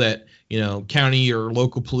cool that, county or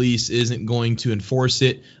local police isn't going to enforce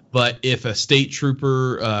it. But if a state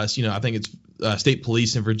trooper, I think it's state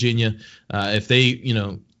police in Virginia, if they,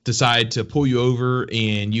 decide to pull you over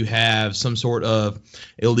and you have some sort of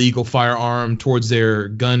illegal firearm towards their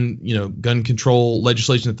gun control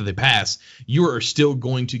legislation that they pass, you are still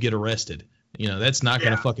going to get arrested. That's not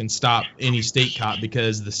going to fucking stop any state cop,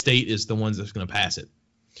 because the state is the ones that's going to pass it.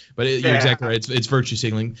 But you're exactly right. It's virtue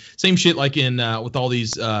signaling. Same shit like in with all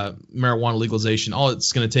these marijuana legalization. All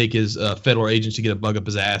it's going to take is a federal agent to get a bug up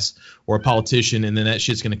his ass, or a politician, and then that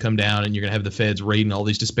shit's going to come down, and you're going to have the feds raiding all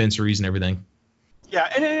these dispensaries and everything. Yeah,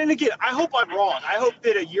 and again, I hope I'm wrong. I hope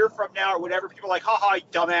that a year from now or whatever, people are like, haha, you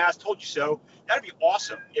dumbass, told you so. That'd be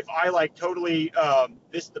awesome if I totally had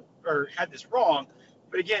this wrong.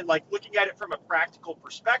 But again, looking at it from a practical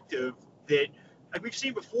perspective, that we've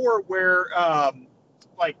seen before, where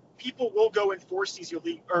people will go enforce these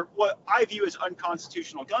illegal, or what I view as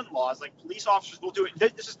unconstitutional gun laws. Police officers will do it.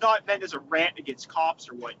 This is not meant as a rant against cops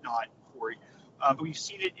or whatnot, Corey. But we've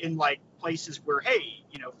seen it in places where, hey,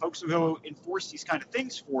 folks will go enforce these kind of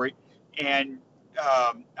things for it, and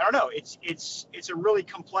I don't know. It's a really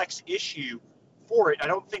complex issue for it. I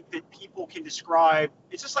don't think that people can describe.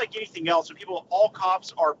 It's just like anything else. When all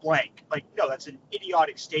cops are blank. No, that's an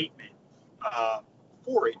idiotic statement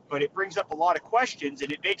for it. But it brings up a lot of questions,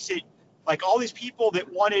 and it makes it all these people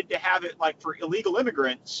that wanted to have it for illegal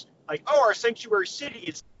immigrants, our sanctuary city.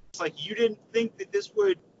 It's you didn't think that this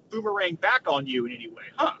would boomerang back on you in any way,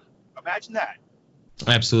 huh? Imagine that.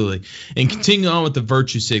 Absolutely. And continuing on with the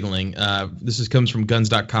virtue signaling, comes from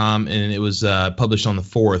guns.com, and it was published on the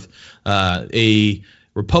 4th. A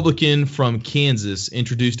Republican from Kansas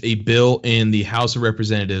introduced a bill in the House of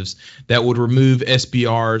Representatives that would remove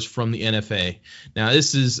SBRs from the NFA. Now,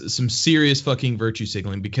 this is some serious fucking virtue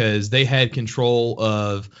signaling, because they had control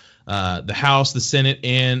of the House, the Senate,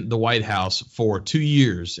 and the White House for 2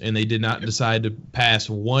 years, and they did not decide to pass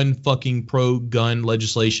one fucking pro-gun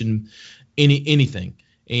legislation, anything.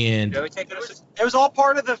 And it was all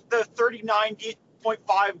part of the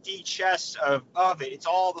 39.5D chess of it. It's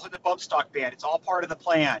all the bump stock ban. It's all part of the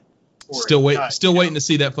plan. Still waiting to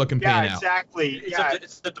see that fucking pan out. Yeah, exactly.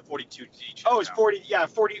 It's at the 42D chess. Oh, it's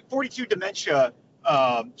 42 dementia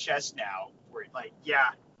chess now. Where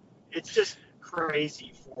it's just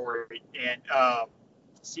crazy for it, and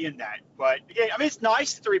seeing that. But again, it's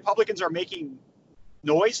nice that the Republicans are making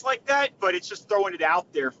noise like that, but it's just throwing it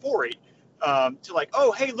out there for it, to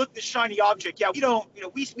oh, hey, look, this shiny object. Yeah,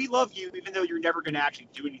 we love you, even though you're never going to actually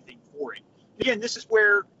do anything for it. Again, this is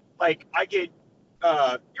where I get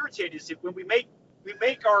irritated, is that when we make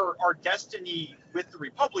our destiny with the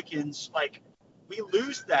Republicans, we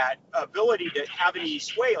lose that ability to have any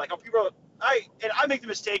sway. People. I make the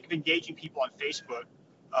mistake of engaging people on Facebook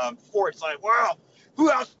for it. It's well, who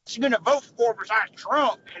else are you going to vote for besides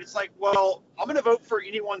Trump? And it's well, I'm going to vote for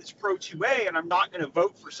anyone that's pro 2A, and I'm not going to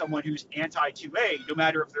vote for someone who's anti 2A, no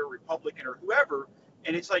matter if they're Republican or whoever.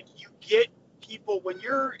 And it's you get people, when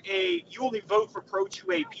you only vote for pro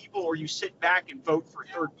 2A people, or you sit back and vote for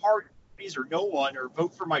third parties or no one, or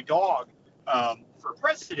vote for my dog for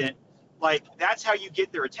president. That's how you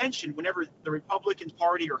get their attention. Whenever the Republican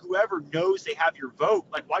Party or whoever knows they have your vote,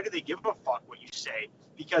 why do they give a fuck what you say?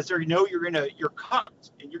 Because they know you're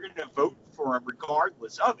cucked, and you're gonna vote for them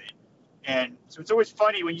regardless of it. And so it's always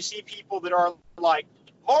funny when you see people that are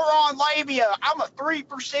moron labia, I'm a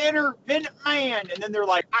 3%er Minuteman, and then they're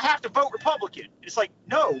I have to vote Republican. It's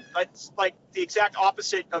no, that's the exact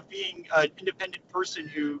opposite of being an independent person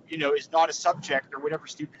who is not a subject or whatever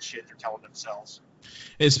stupid shit they're telling themselves.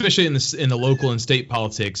 Especially in the local and state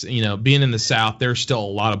politics, being in the South, there's still a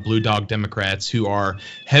lot of blue dog Democrats who are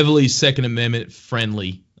heavily Second Amendment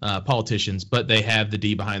friendly politicians, but they have the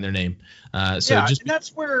D behind their name. And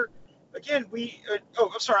that's where, again,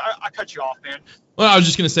 I'm sorry, I cut you off, man. Well, I was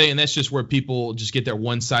just going to say, and that's just where people just get their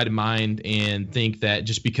one-sided mind and think that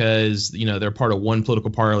just because, they're part of one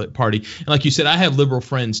political party. And like you said, I have liberal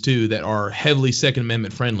friends, too, that are heavily Second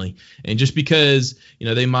Amendment friendly. And just because,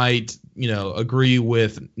 they might, agree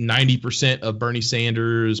with 90% of Bernie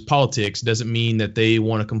Sanders' politics doesn't mean that they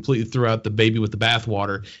want to completely throw out the baby with the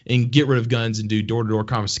bathwater and get rid of guns and do door-to-door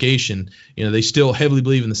confiscation. They still heavily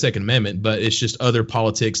believe in the Second Amendment, but it's just other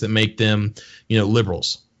politics that make them,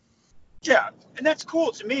 liberals. Yeah. And that's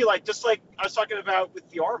cool to me, just like I was talking about with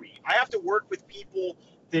the Army. I have to work with people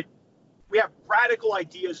that we have radical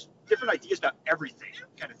ideas, different ideas about everything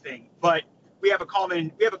kind of thing. But we have a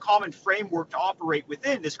common framework to operate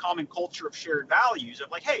within, this common culture of shared values of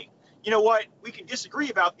hey, you know what, we can disagree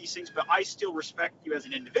about these things, but I still respect you as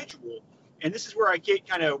an individual. And this is where I get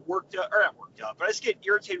kind of not worked up, but I just get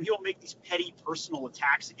irritated when people make these petty personal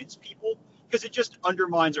attacks against people, because it just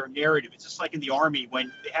undermines our narrative. It's just like in the Army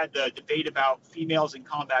when they had the debate about females in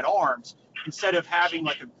combat arms. Instead of having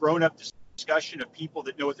a grown-up discussion of people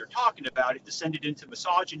that know what they're talking about, it descended into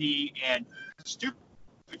misogyny and stupid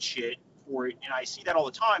shit for it. And I see that all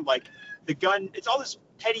the time. Like the gun, it's all this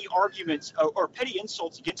petty arguments or petty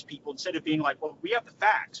insults against people instead of being like, well, we have the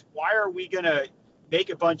facts. Why are we going to make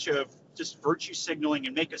a bunch of just virtue signaling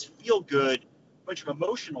and make us feel good, a bunch of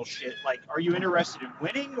emotional shit? Like, are you interested in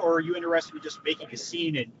winning, or are you interested in just making a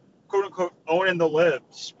scene and quote unquote owning the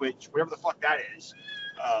libs, which whatever the fuck that is?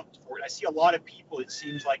 For it. I see a lot of people, it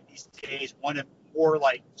seems like these days, want to more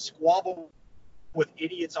like squabble with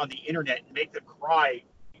idiots on the internet and make them cry,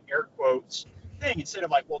 air quotes, thing, instead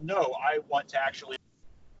of like, well, no, I want to actually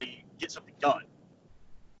get something done.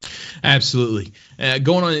 Absolutely.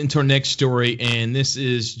 Going on into our next story, and this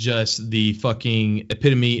is just the fucking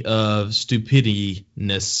epitome of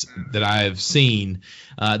stupidity-ness that I have seen.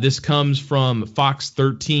 This comes from Fox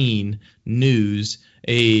 13 News.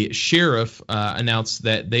 A sheriff announced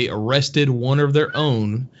that they arrested one of their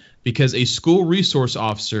own because a school resource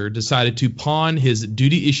officer decided to pawn his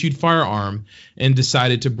duty-issued firearm and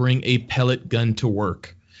decided to bring a pellet gun to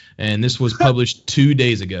work. And this was published 2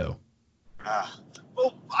 days ago.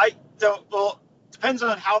 Well, depends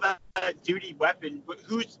on how that duty weapon,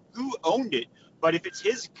 who owned it. But if it's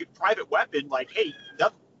his private weapon, like, hey,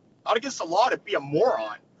 that's not against the law to be a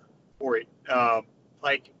moron for it.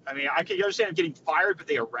 Like, I mean, I can understand him getting fired, but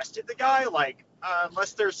they arrested the guy. Like,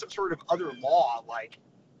 unless there's some sort of other law. Like,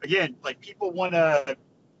 again, like people want to.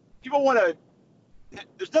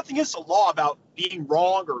 There's nothing against the law about being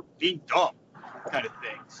wrong or being dumb, kind of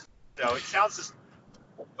things. So it sounds just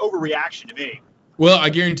overreaction to me. Well, I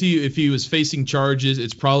guarantee you, if he was facing charges,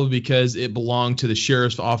 it's probably because it belonged to the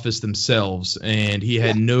sheriff's office themselves, and he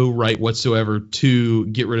had no right whatsoever to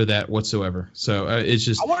get rid of that whatsoever. So it's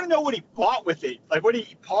just. I want to know what he bought with it. Like, what did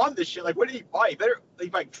he pawn this shit? Like, what did he buy? He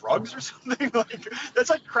buy drugs or something? Like,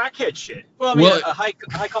 that's like crackhead shit. Well, I mean, a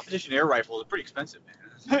high competition air rifle is pretty expensive,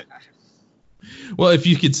 man. Well, if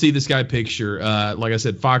you could see this guy picture, like I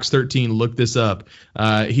said, Fox 13 looked this up.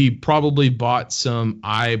 He probably bought some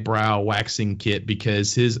eyebrow waxing kit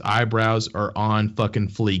because his eyebrows are on fucking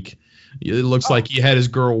fleek. It looks like he had his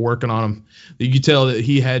girl working on him. You could tell that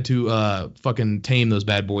he had to fucking tame those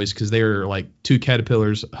bad boys because they were like two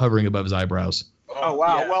caterpillars hovering above his eyebrows. Oh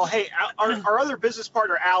wow! Yeah. Well, hey, our other business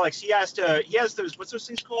partner Alex, he has those, what's those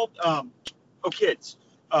things called? Kids.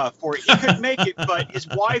 For it. He couldn't make it, but his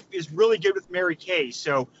wife is really good with Mary Kay.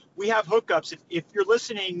 So we have hookups. If you're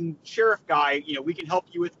listening, sheriff guy, we can help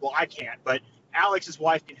you with. Well, I can't, but Alex's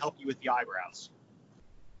wife can help you with the eyebrows.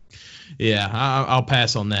 Yeah, I'll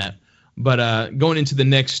pass on that. But going into the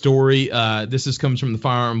next story, this comes from the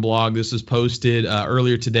Firearm Blog. This was posted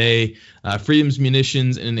earlier today. Freedom's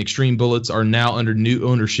Munitions and Extreme Bullets are now under new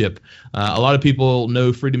ownership. A lot of people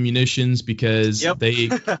know Freedom Munitions because they.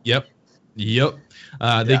 Yep.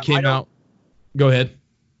 They came out. Go ahead.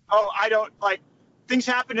 Oh, I don't like things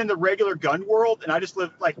happen in the regular gun world, and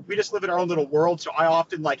we just live in our own little world. So I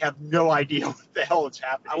often have no idea what the hell is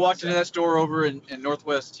happening. I walked into that store over in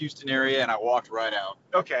Northwest Houston area, and I walked right out.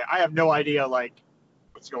 Okay, I have no idea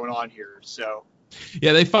what's going on here. So.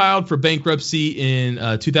 Yeah, they filed for bankruptcy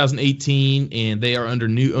in 2018, and they are under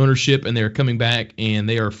new ownership, and they're coming back, and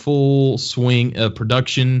they are full swing of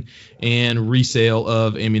production and resale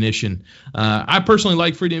of ammunition. I personally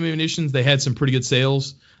like Freedom Ammunitions. They had some pretty good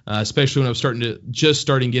sales, especially when I was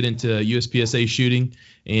starting to get into USPSA shooting,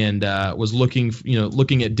 and was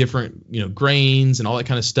looking at different grains and all that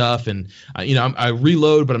kind of stuff. And I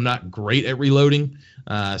reload, but I'm not great at reloading.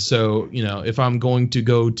 So if I'm going to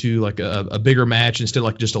go to a bigger match instead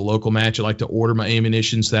of just a local match, I like to order my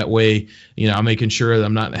ammunition so that way I'm making sure that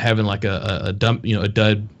I'm not having a dump a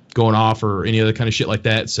dud going off or any other kind of shit like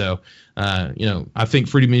that. So I think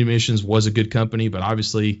Freedom Munitions was a good company, but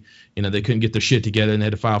obviously they couldn't get their shit together and they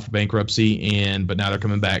had to file for bankruptcy, but now they're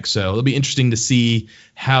coming back. So it'll be interesting to see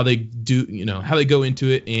how they do, how they go into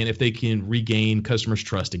it and if they can regain customers'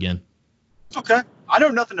 trust again. Okay. I know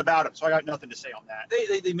nothing about them, so I got nothing to say on that.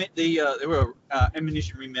 They were an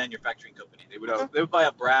ammunition remanufacturing company. They would buy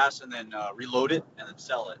a brass and then reload it and then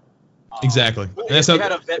sell it. Exactly. They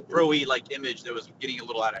had a Vet Pro-y image that was getting a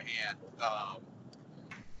little out of hand.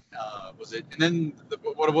 Was it? And then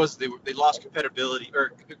what it was, they lost compatibility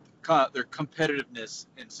or their competitiveness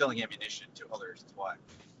in selling ammunition to others. That's why.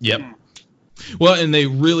 Yep. Well, and they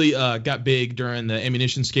really got big during the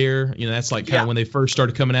ammunition scare. That's kind of when they first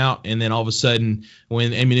started coming out. And then all of a sudden,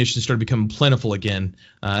 when ammunition started becoming plentiful again,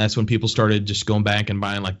 that's when people started just going back and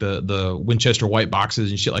buying the Winchester white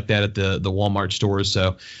boxes and shit like that at the Walmart stores.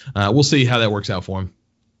 So we'll see how that works out for them.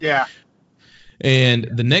 Yeah. And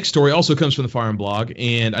the next story also comes from the Firearm Blog.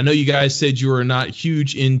 And I know you guys said you were not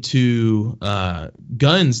huge into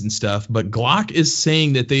guns and stuff, but Glock is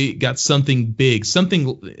saying that they got something big,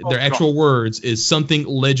 their actual words is something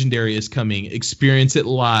legendary is coming. Experience it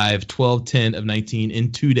live 12/10 of 19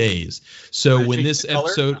 in 2 days. So when this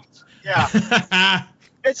episode, yeah,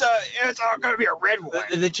 it's going to be a red one.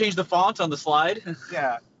 Did they change the font on the slide?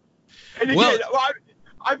 Yeah. And again,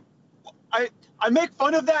 I make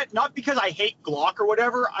fun of that not because I hate Glock or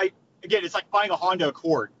whatever. Again, it's like buying a Honda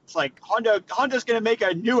Accord. It's like Honda's going to make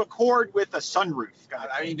a new Accord with a sunroof.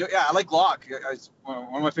 I mean, yeah, I like Glock. It's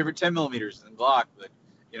one of my favorite 10 millimeters in Glock. But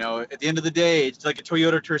at the end of the day, it's like a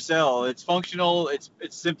Toyota Tercel. It's functional. It's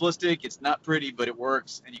simplistic. It's not pretty, but it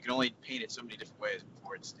works. And you can only paint it so many different ways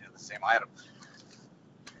before it's the same item.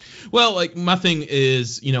 Well, like my thing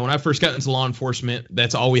is, when I first got into law enforcement,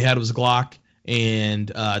 that's all we had was a Glock. And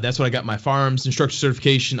that's what I got my firearms instructor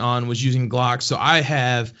certification on, was using Glock. So I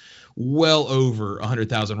have well over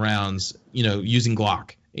 100,000 rounds, using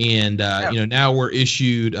Glock. And, now we're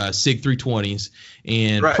issued SIG 320s.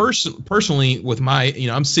 And right. Personally, with my,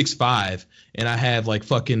 I'm 6'5", and I have like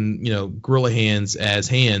fucking, gorilla hands as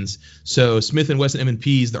hands. So Smith & Wesson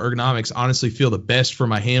M&Ps, the ergonomics honestly feel the best for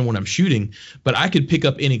my hand when I'm shooting. But I could pick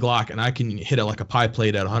up any Glock and I can hit it like a pie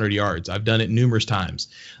plate at 100 yards. I've done it numerous times.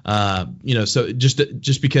 So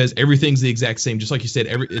just because everything's the exact same, just like you said,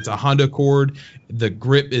 it's a Honda Accord. The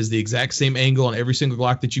grip is the exact same angle on every single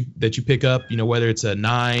Glock that you pick up. Whether it's a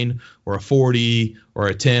 9 or a 40 or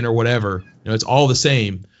a 10 or whatever, it's all the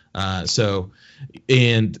same.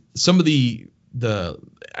 And some of the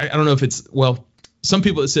I don't know if it's, well, some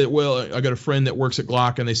people that said, well, I got a friend that works at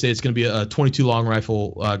Glock and they say it's going to be a 22 long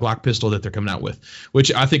rifle Glock pistol that they're coming out with,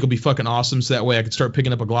 which I think will be fucking awesome. So that way I could start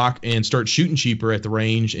picking up a Glock and start shooting cheaper at the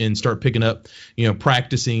range and start picking up,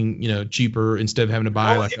 practicing, cheaper instead of having to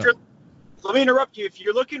buy let me interrupt you. If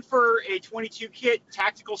you're looking for a 22 kit,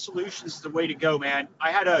 Tactical Solutions is the way to go, man.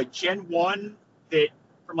 I had a Gen 1 that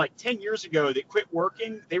from like 10 years ago that quit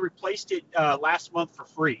working. They replaced it last month for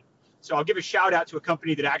free. So I'll give a shout out to a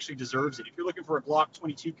company that actually deserves it. If you're looking for a Glock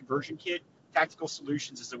 22 conversion kit, Tactical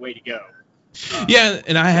Solutions is the way to go. Yeah,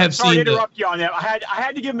 and I have sorry seen. to interrupt you on that. I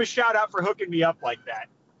had to give them a shout out for hooking me up like that.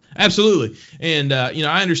 Absolutely. And,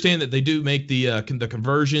 I understand that they do make the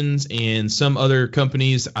conversions, and some other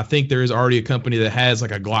companies. I think there is already a company that has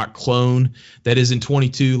like a Glock clone that is in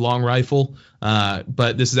 22 long rifle.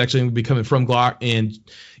 But this is actually going to be coming from Glock, and,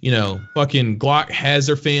 fucking Glock has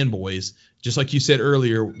their fanboys. Just like you said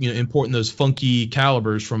earlier, importing those funky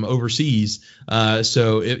calibers from overseas.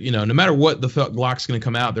 So, no matter what the fuck Glock's going to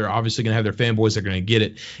come out, they're obviously going to have their fanboys that are going to get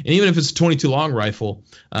it. And even if it's a 22 long rifle,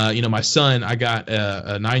 my son, I got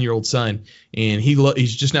a 9-year-old son, and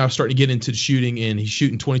he's just now starting to get into shooting, and he's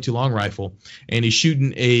shooting 22 long rifle, and he's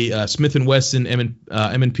shooting a Smith & Wesson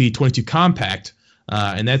M&P 22 compact,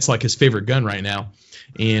 and that's like his favorite gun right now.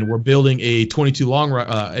 And we're building a 22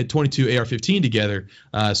 AR-15 together,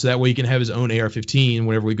 so that way he can have his own AR-15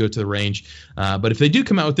 whenever we go to the range. But if they do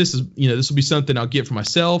come out with this, this will be something I'll get for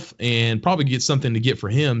myself, and probably get something to get for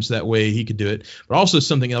him, so that way he could do it. But also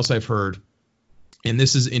something else I've heard, and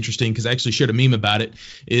this is interesting because I actually shared a meme about it,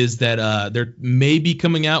 is that they're maybe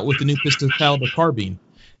coming out with the new pistol caliber carbine.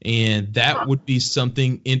 And that would be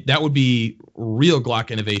something that would be real Glock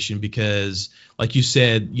innovation, because like you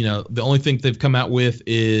said, the only thing they've come out with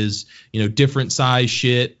is, different size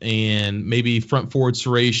shit and maybe front forward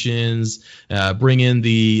serrations, bring in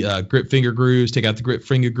the grip finger grooves, take out the grip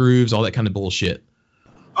finger grooves, all that kind of bullshit.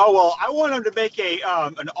 Oh, well, I want them to make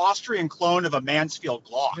an Austrian clone of a Mansfield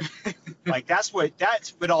Glock. Like that's what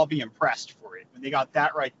I'll be impressed for it when they got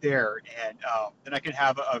that right there. And then I can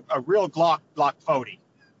have a real Glock 40.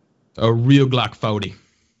 A real Glock 40.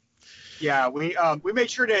 Yeah, we made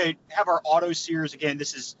sure to have our auto sears. Again,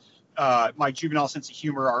 this is my juvenile sense of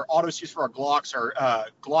humor. Our auto sears for our Glocks are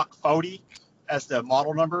Glock 40 as the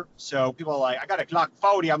model number. So people are like, I got a Glock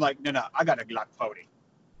 40. I'm like, no, I got a Glock 40.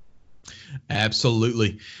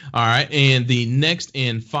 Absolutely. All right. And the next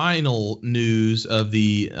and final news of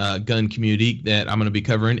the gun community that I'm going to be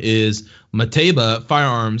covering is Mateba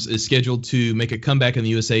Firearms is scheduled to make a comeback in the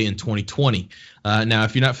USA in 2020. Now,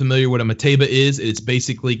 if you're not familiar with what a Mateba is, it's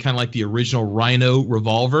basically kind of like the original Rhino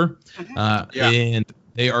revolver. And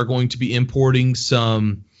they are going to be importing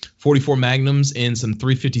some 44 Magnums and some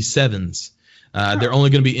 357s. They're only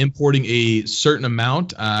going to be importing a certain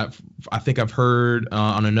amount. I think I've heard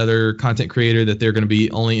on another content creator that they're going to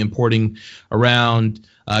be only importing around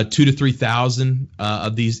 2,000 to 3,000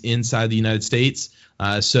 of these inside the United States.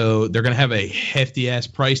 So they're going to have a hefty ass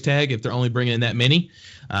price tag if they're only bringing in that many.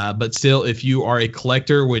 But still, if you are a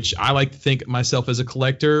collector, which I like to think myself as a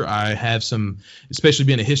collector, I have some, especially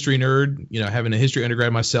being a history nerd, having a history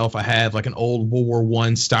undergrad myself, I have like an old World War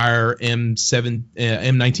I Steyr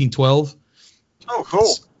M1912. Oh,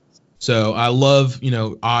 cool. So I love,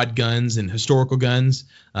 odd guns and historical guns.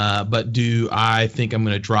 But do I think I'm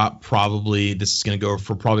going to drop this is going to go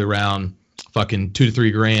for probably around fucking $2,000 to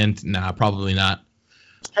 $3,000? Nah, probably not.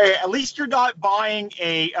 Hey, at least you're not buying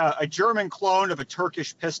a German clone of a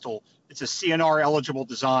Turkish pistol. It's a CNR eligible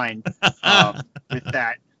design with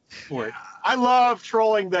that for it. I love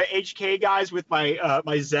trolling the HK guys with my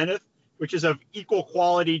my Zenith, which is of equal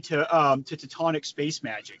quality to Teutonic Space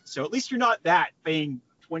Magic. So at least you're not paying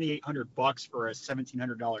 $2,800 for a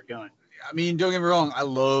 $1,700 gun. I mean, don't get me wrong. I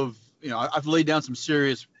love, I've laid down some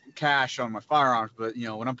serious cash on my firearms, but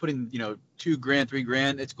when I'm putting, $2,000,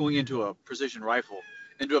 $3,000, it's going into a precision rifle.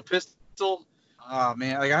 Into a pistol, oh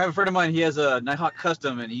man! Like I have a friend of mine, he has a Nighthawk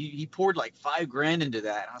Custom, and he poured like $5,000 into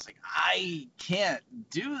that. And I was like, I can't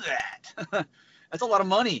do that. That's a lot of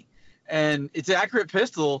money, and it's an accurate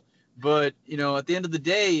pistol. But at the end of the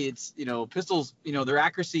day, it's pistols, their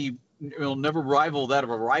accuracy will never rival that of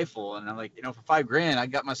a rifle. And I'm like, for $5,000, I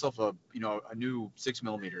got myself a new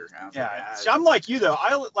 6mm. Yeah, see, I'm like you though.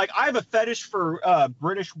 I have a fetish for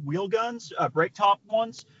British wheel guns, brake top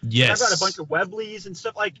ones. Yes. I've got a bunch of Webleys and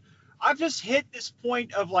stuff. Like, I've just hit this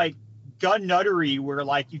point of like gun nuttery where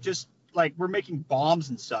like you just like we're making bombs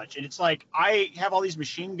and such, and it's like I have all these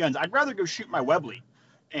machine guns. I'd rather go shoot my Webley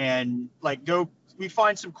and like go. We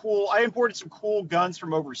find some cool. I imported some cool guns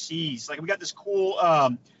from overseas. Like we got this cool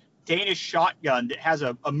Danish shotgun that has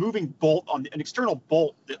a moving bolt on an external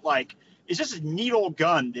bolt that like is just a neat old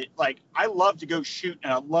gun that like I love to go shoot,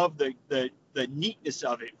 and I love the neatness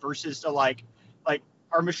of it versus like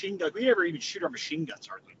our machine gun. We never even shoot our machine guns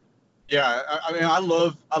hardly. Yeah, I mean, I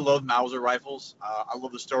love Mauser rifles. I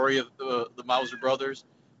love the story of the Mauser brothers,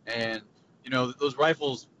 and those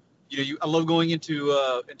rifles. I love going into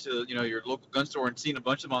your local gun store and seeing a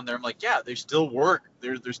bunch of them on there. I'm like, yeah, they still work.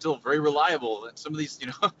 They're still very reliable. And some of these, Two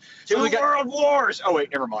world wars. Oh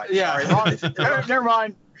wait, never mind. Yeah, sorry, never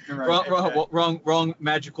mind. Wrong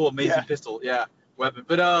magical amazing pistol. Yeah, weapon.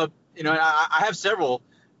 But I have several,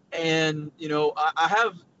 and I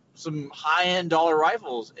have some high-end dollar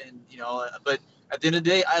rifles, and but at the end of the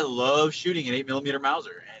day, I love shooting an 8mm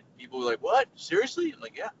Mauser. And people were like, "What? Seriously?" I'm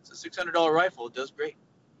like, "Yeah, it's a $600 rifle. It does great."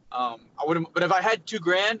 I wouldn't, but if I had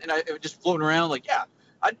 $2,000 and it was just floating around, like, yeah,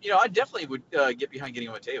 I definitely would get behind getting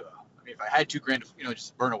a Mateva. I mean, if I had $2,000 to,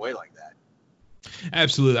 just burn away like that.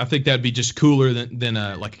 Absolutely. I think that'd be just cooler than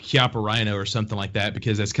like a Chiappa Rhino or something like that,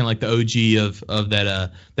 because that's kind of like the OG of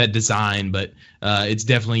that design, but it's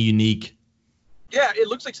definitely unique. Yeah, it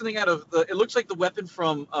looks like something it looks like the weapon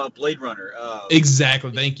from Blade Runner.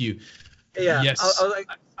 Exactly. Thank you. Yeah. Yes. I was like,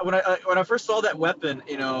 when I first saw that weapon,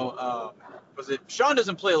 Sean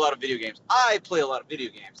doesn't play a lot of video games. I play a lot of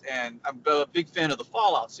video games, and I'm a big fan of the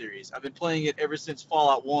Fallout series. I've been playing it ever since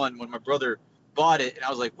Fallout 1 when my brother bought it, and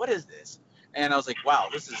I was like, what is this? And I was like, wow,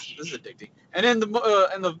 this is addicting. And then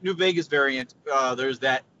the New Vegas variant, there's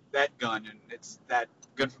that gun, and it's that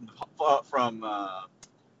gun from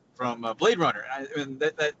Blade Runner, and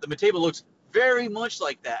that the Mateva looks very much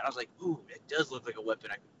like that. And I was like, ooh, it does look like a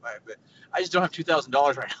weapon I could buy, but I just don't have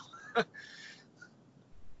 $2,000 right now.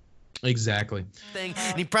 Exactly. And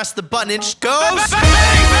he pressed the button, it just goes.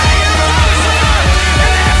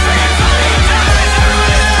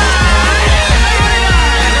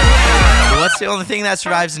 What's the only thing that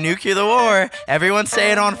survives nuclear war? Everyone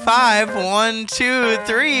say it on 5. 1, 2,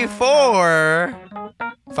 3, 4.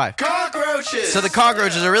 5. Cockroaches! So the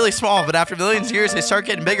cockroaches are really small, but after millions of years, they start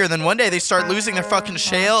getting bigger. Then one day, they start losing their fucking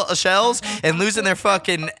shells and losing their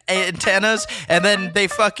fucking antennas. And then they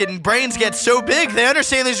fucking brains get so big, they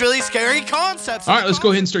understand these really scary concepts. All right, let's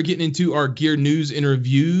go ahead and start getting into our gear news and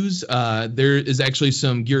reviews. There is actually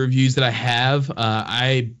some gear reviews that I have.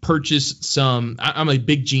 I purchased some. I'm a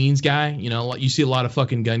big jeans guy. You see a lot of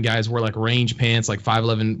fucking gun guys wear like range pants, like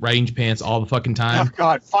 511 range pants all the fucking time. Oh,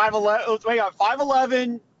 God. 511. We got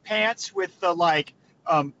 511 pants with the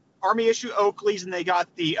Army issue Oakleys, and they got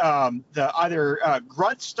the either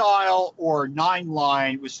grunt style or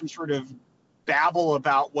 9-line with some sort of babble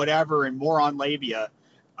about whatever and more on labia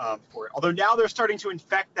for it. Although now they're starting to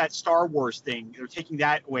infect that Star Wars thing. They're taking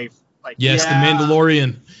that away. The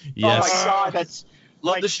Mandalorian. Yes. Oh my God, that's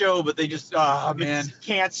love the show, but they just man,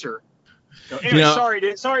 cancer. So anyway,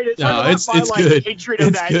 sorry to No, let my it's good. hatred of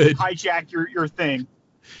It's that good. hijack your thing.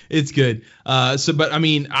 It's good. But I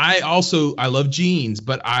mean, I love jeans,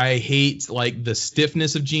 but I hate like the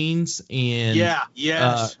stiffness of jeans and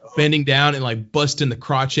Yes. bending down and like busting the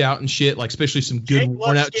crotch out and shit. Like especially some good Jake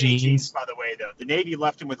worn loves out skinny jeans. By the way, though, the Navy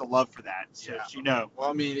left him with a love for that. So you know. Well,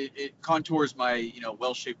 I mean, it contours my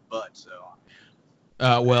well-shaped butt. So.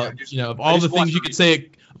 Of all the things you could say,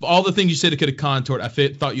 of all the things you said it could have contoured, I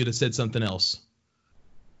thought you'd have said something else.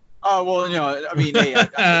 Oh well, I mean, hey,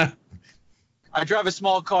 I drive a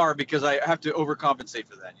small car because I have to overcompensate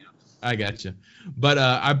for that. I gotcha. But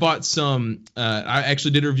I bought some. I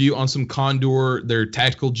actually did a review on some Condor, their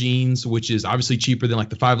tactical jeans, which is obviously cheaper than like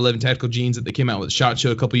the 511 tactical jeans that they came out with at SHOT Show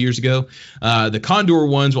a couple years ago. The Condor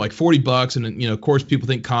ones were like $40, and of course people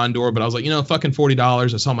think Condor, but I was like, fucking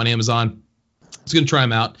 $40. I saw them on Amazon. I was going to try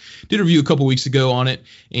them out. Did a review a couple weeks ago on it.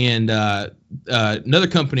 And another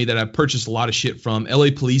company that I purchased a lot of shit from, LA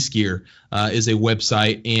Police Gear, is a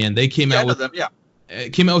website. And they came out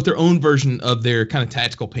with their own version of their kind of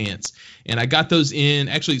tactical pants. And I got those in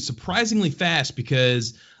actually surprisingly fast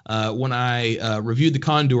because when I reviewed the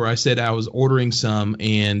Condor, I said I was ordering some,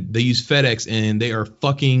 and they use FedEx, and they are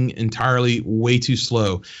fucking entirely way too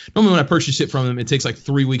slow. Normally when I purchase it from them, it takes like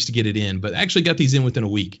 3 weeks to get it in, but I actually got these in within a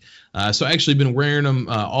week. So I actually been wearing them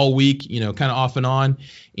all week, kind of off and on.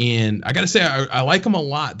 And I got to say, I like them a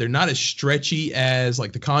lot. They're not as stretchy as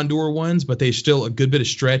like the Condor ones, but they still a good bit of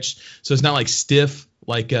stretch. So it's not like stiff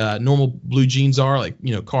like normal blue jeans are, like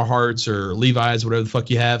Carhartts or Levi's, whatever the fuck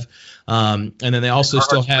you have. And then they also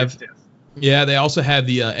still have, they also have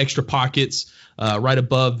the extra pockets right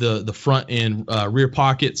above the front and rear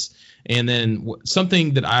pockets. And then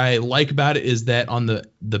something that I like about it is that on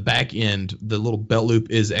the back end, the little belt loop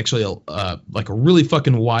is actually like a really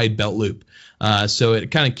fucking wide belt loop. So it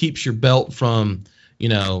kind of keeps your belt from,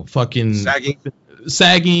 fucking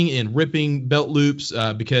sagging and ripping belt loops,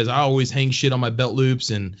 because I always hang shit on my belt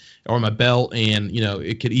loops or my belt, and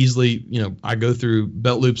it could easily, I go through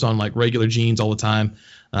belt loops on like regular jeans all the time.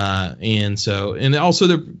 And also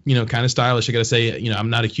they're, kind of stylish. I gotta say, I'm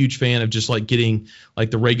not a huge fan of just like getting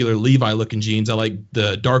like the regular Levi looking jeans. I like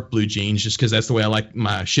the dark blue jeans just because that's the way I like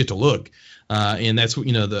my shit to look. And that's what,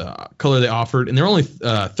 the color they offered, and they're only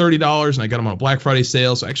 $30, and I got them on a Black Friday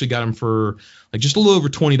sale. So I actually got them for like just a little over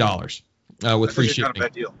 $20 with free shipping. Not a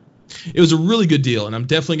bad deal. It was a really good deal, and I'm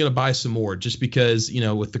definitely going to buy some more just because,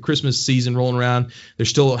 with the Christmas season rolling around, they're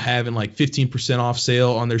still having like 15% off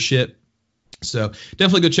sale on their shit. So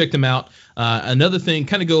definitely go check them out. Another thing,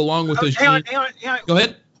 kind of go along with those. Hang on. Go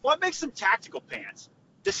ahead. What makes them tactical pants?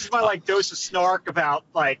 This is my dose of snark about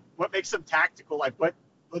what makes them tactical.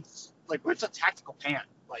 What's a tactical pant?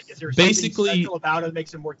 Like, is there something special about it that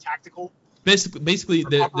makes them more tactical? Basically,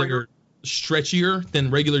 they're stretchier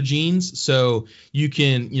than regular jeans, so you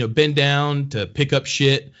can bend down to pick up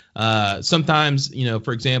shit. Sometimes,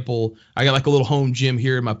 for example, I got like a little home gym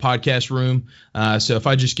here in my podcast room, so if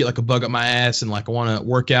I just get like a bug up my ass and like I want to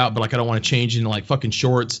work out but like I don't want to change into like fucking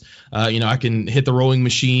shorts, I can hit the rowing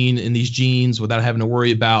machine in these jeans without having to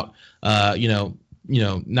worry about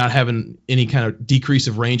not having any kind of decrease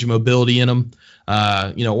of range of mobility in them.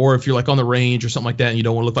 Or if you're like on the range or something like that and you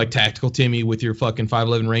don't want to look like Tactical Timmy with your fucking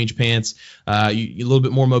 511 range pants, you a little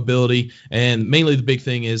bit more mobility. And mainly the big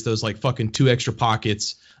thing is those like fucking 2 extra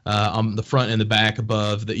pockets on the front and the back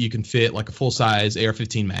above that you can fit like a full size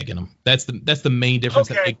AR-15 mag in them. That's the main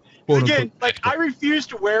difference. Okay. Again, I refuse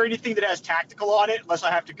to wear anything that has tactical on it unless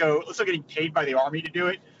I'm getting paid by the Army to do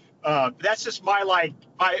it. But that's just my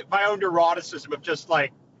own neuroticism of just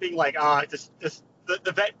like being like,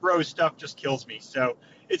 the vet bro stuff just kills me. So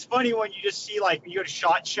it's funny when you just see like you go to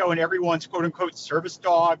SHOT Show and everyone's quote unquote service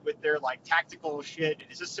dog with their like tactical shit.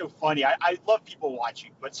 It's just so funny. I love people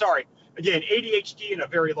watching, but sorry, again, ADHD and a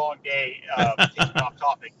very long day taking off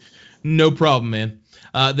topic. No problem, man.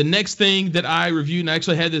 The next thing that I reviewed, and I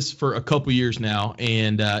actually had this for a couple years now,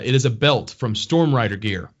 and it is a belt from Storm Rider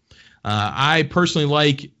Gear. I personally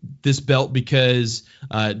like this belt because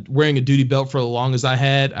wearing a duty belt for as long as I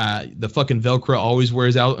had, the fucking Velcro always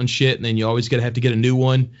wears out and shit, and then you always have to get a new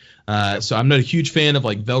one. So I'm not a huge fan of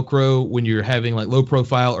like Velcro when you're having like low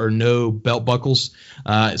profile or no belt buckles.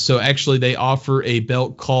 So actually they offer a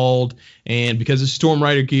belt called, and because it's Storm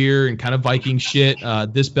Rider Gear and kind of Viking shit,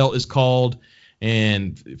 this belt is called,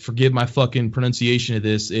 and forgive my fucking pronunciation of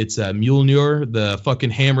this, it's Mjolnir, the fucking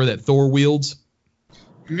hammer that Thor wields.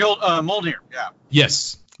 Mjolnir, yeah.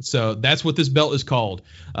 Yes. So that's what this belt is called.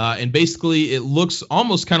 And basically it looks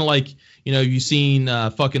almost kind of like, you've seen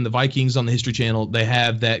fucking the Vikings on the History Channel. They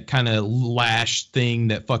have that kind of lash thing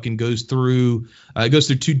that fucking goes through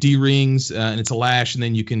 2 D-rings, and it's a lash, and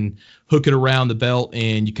then you can hook it around the belt,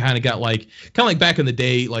 and you kind of got like back in the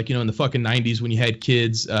day, like, in the fucking 90s when you had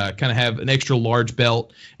kids kind of have an extra large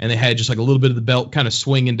belt, and they had just like a little bit of the belt kind of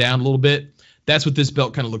swinging down a little bit. That's what this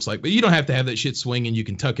belt kind of looks like. But you don't have to have that shit swinging. You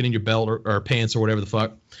can tuck it in your belt or pants or whatever the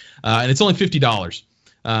fuck. And it's only $50.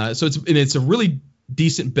 So it's a really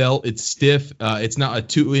decent belt. It's stiff. It's not a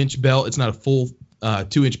 2-inch belt. It's not a full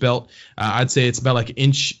 2-inch belt. I'd say it's about like 1.25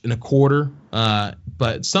 inches.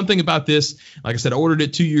 But something about this, like I said, I ordered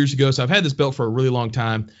it 2 years ago, so I've had this belt for a really long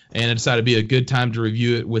time, and I decided it'd be a good time to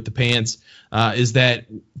review it with the pants. Is that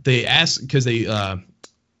they ask, because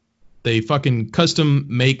they fucking custom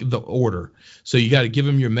make the order, so you got to give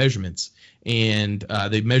them your measurements, and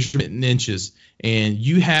they measure it in inches, and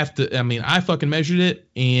you have to. I mean, I fucking measured it,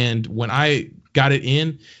 and when I got it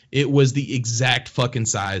in, it was the exact fucking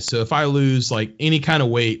size. So if I lose like any kind of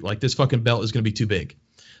weight, like this fucking belt is going to be too big.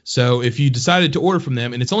 So if you decided to order from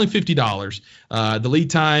them, and it's only $50, the lead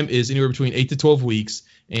time is anywhere between 8 to 12 weeks,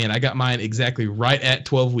 and I got mine exactly right at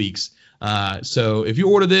 12 weeks. So if you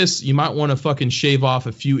order this, you might want to fucking shave off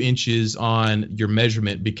a few inches on your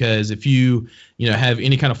measurement, because if you have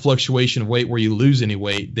any kind of fluctuation of weight where you lose any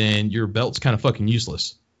weight, then your belt's kind of fucking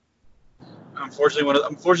useless. Unfortunately,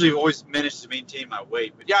 I've always managed to maintain my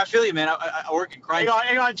weight. But yeah, I feel you, man. I work in crime.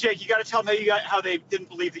 Hang on, Jake. You got to tell them how they didn't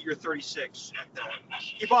believe that you're 36.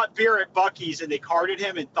 He bought beer at Buc-ee's, and they carded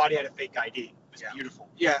him and thought he had a fake ID. It was beautiful.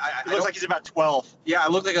 Yeah, it looks like he's about 12. Yeah, I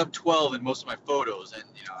look like I'm 12 in most of my photos, and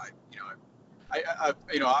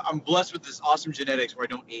I'm blessed with this awesome genetics where I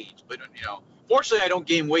don't age. But fortunately, I don't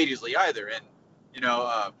gain weight easily either. And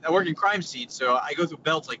I work in crime scenes, so I go through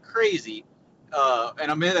belts like crazy. And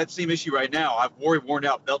I'm in that same issue right now. I've worn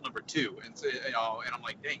out belt number 2, and so, and I'm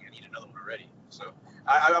like, dang, I need another one already. So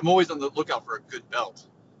I'm always on the lookout for a good belt.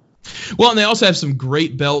 Well, and they also have some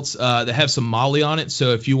great belts that have some MOLLE on it.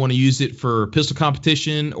 So if you want to use it for pistol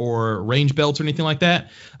competition or range belts or anything like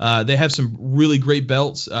that, they have some really great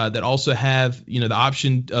belts that also have, the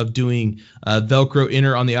option of doing Velcro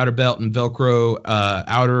inner on the outer belt and Velcro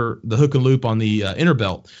the hook and loop on the inner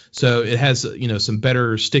belt. So it has, some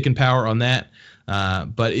better sticking power on that.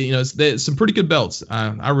 But it's some pretty good belts.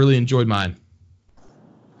 I really enjoyed mine.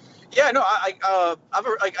 Yeah, no,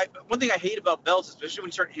 one thing I hate about belts, especially when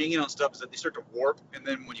you start hanging on stuff, is that they start to warp, and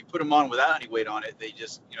then when you put them on without any weight on it, they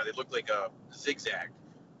just, they look like a zigzag.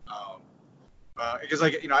 Because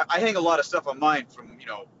I hang a lot of stuff on mine from,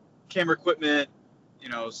 camera equipment,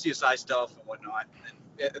 CSI stuff and whatnot.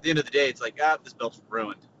 And at the end of the day, it's like, this belt's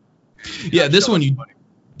ruined. And, yeah, this one you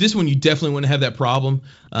definitely wouldn't have that problem.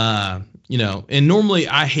 And normally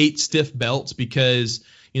I hate stiff belts because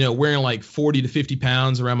wearing like 40 to 50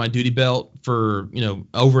 pounds around my duty belt for,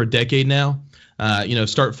 over a decade now,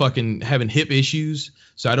 start fucking having hip issues.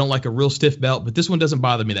 So I don't like a real stiff belt, but this one doesn't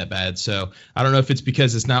bother me that bad. So I don't know if it's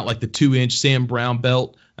because it's not like the 2-inch Sam Brown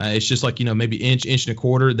belt. It's just like, maybe inch and a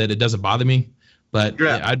quarter that it doesn't bother me. But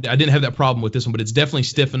yeah, I didn't have that problem with this one, but it's definitely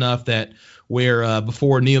stiff enough that where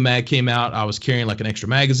before Neomag came out, I was carrying like an extra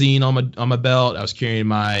magazine on my belt. I was carrying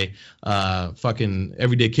my fucking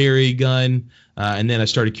everyday carry gun. And then I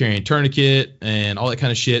started carrying tourniquet and all that kind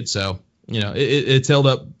of shit. So, it's held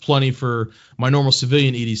up plenty for my normal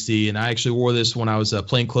civilian EDC. And I actually wore this when I was a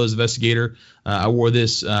plainclothes investigator. I wore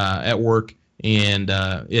this at work, and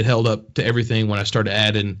it held up to everything when I started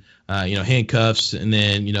adding, handcuffs and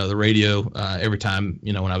then, the radio every time,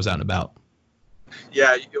 when I was out and about.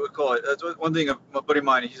 Yeah, you would call it. That's one thing. My buddy of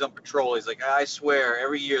mine, he's on patrol. He's like, I swear,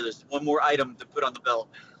 every year there's one more item to put on the belt.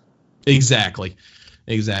 Exactly.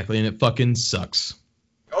 And it fucking sucks.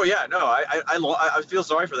 Oh yeah, no, I feel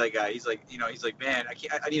sorry for that guy. He's like, man,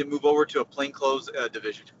 I need to move over to a plainclothes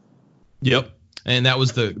division. Yep, and that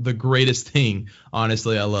was the greatest thing.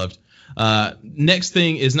 Honestly, I loved. Next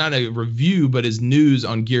thing is not a review, but is news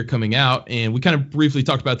on gear coming out, and we kind of briefly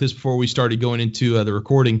talked about this before we started going into the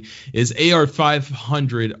recording. Is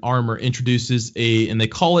AR-500 Armor introduces and they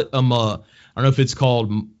call it I don't know if it's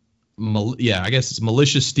called. I guess it's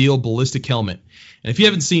Militia Steel Ballistic Helmet. And if you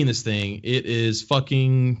haven't seen this thing, it is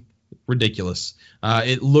fucking ridiculous.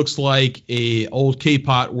 It looks like a old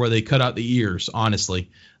K-pot where they cut out the ears, honestly.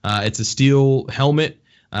 It's a steel helmet.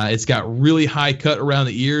 It's got really high cut around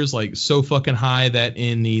the ears, like so fucking high that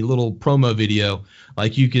in the little promo video,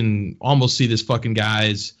 like you can almost see this fucking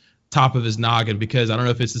guy's top of his noggin, because I don't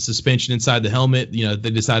know if it's the suspension inside the helmet. They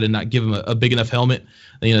decided not give him a big enough helmet.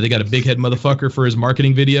 They got a big head motherfucker for his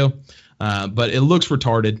marketing video, but it looks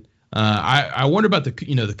retarded. I wonder about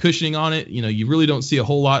the cushioning on it. You really don't see a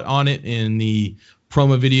whole lot on it in the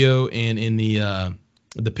promo video and in the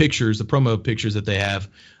promo pictures that they have.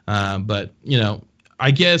 But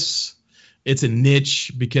I guess it's a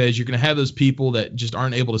niche because you're going to have those people that just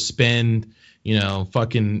aren't able to spend,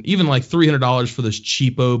 fucking even like $300 for those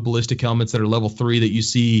cheapo ballistic helmets that are level 3 that you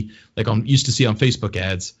see used to see on Facebook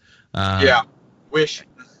ads. Wish.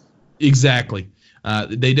 Exactly.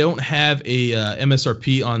 They don't have a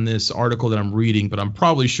MSRP on this article that I'm reading, but I'm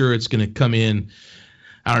probably sure it's going to come in.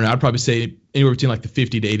 I don't know. I'd probably say anywhere between like the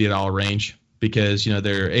 $50 to $80 range because,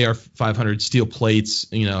 their AR500 steel plates,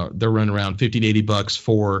 they're running around $50 to $80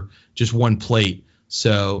 for just one plate.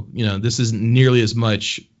 So, this isn't nearly as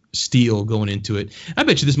much steel going into it. I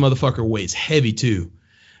bet you this motherfucker weighs heavy too.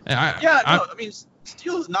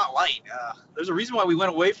 Steel is not light. There's a reason why we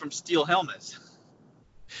went away from steel helmets.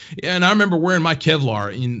 Yeah, and I remember wearing my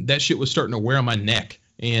Kevlar, and that shit was starting to wear on my neck.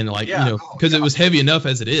 And because it was heavy enough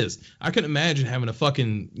as it is, I couldn't imagine having a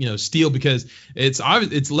fucking steel because it's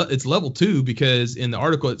level 2 because in the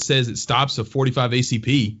article it says it stops at 45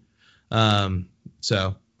 ACP.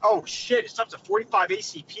 So. Oh shit! It stops at 45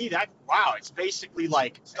 ACP. It's basically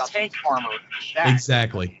like tank armor.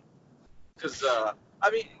 Exactly. Because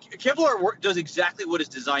Kevlar does exactly what it's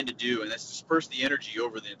designed to do, and that's disperse the energy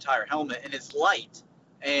over the entire helmet, and it's light,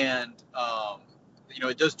 and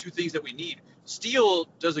it does two things that we need. Steel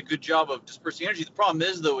does a good job of dispersing energy. The problem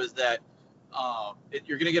is that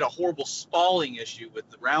you're going to get a horrible spalling issue with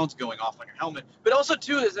the rounds going off on your helmet. But also,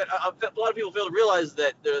 too, is that a lot of people fail to realize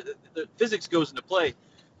that the physics goes into play.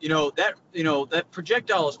 That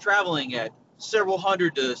projectile is traveling at several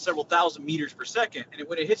hundred to several thousand meters per second, and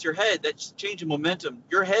when it hits your head, that's changing momentum.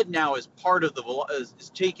 Your head now is part of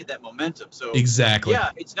is taking that momentum. So exactly.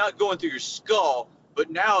 Yeah, it's not going through your skull, but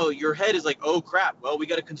now your head is like, oh crap. Well, we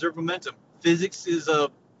got to conserve momentum. Physics is a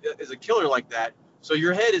killer like that. So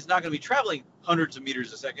your head is not going to be traveling hundreds of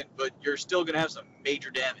meters a second, but you're still going to have some major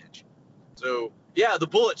damage. So yeah, the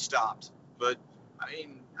bullet stopped, but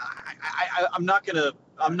I'm not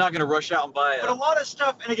gonna rush out and buy it. But a lot of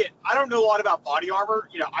stuff, and again, I don't know a lot about body armor.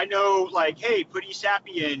 I know hey, put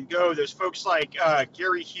ESAPI in, go. There's folks like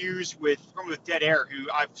Gary Hughes from Dead Air who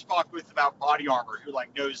I've talked with about body armor, who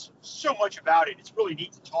knows so much about it. It's really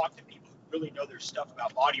neat to talk to people who really know their stuff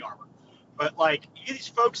about body armor. But you get these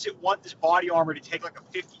folks that want this body armor to take a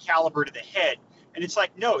 50 caliber to the head, and it's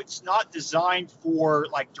no, it's not designed for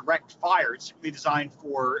direct fire. It's simply designed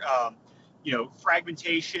for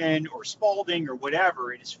fragmentation or spalding or whatever.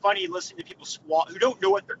 And it's funny listening to people who don't know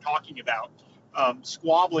what they're talking about,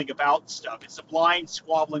 squabbling about stuff. It's the blind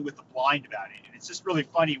squabbling with the blind about it. And it's just really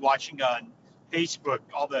funny watching on Facebook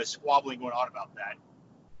all the squabbling going on about that.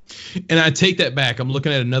 And I take that back. I'm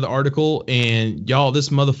looking at another article, and y'all, this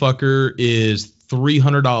motherfucker is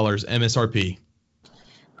 $300 MSRP.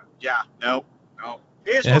 Yeah, no.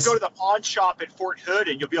 You may as well go to the pawn shop at Fort Hood,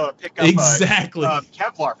 and you'll be able to pick up exactly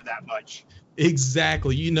Kevlar for that much.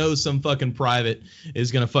 Exactly. Some fucking private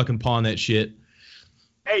is gonna fucking pawn that shit.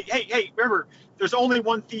 Hey! Remember, there's only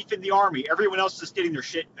one thief in the army. Everyone else is getting their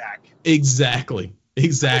shit back. Exactly.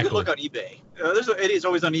 Good look on eBay. There's idiots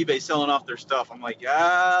always on eBay selling off their stuff. I'm like,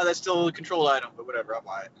 that's still a controlled item, but whatever, I'll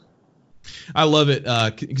buy it. I love it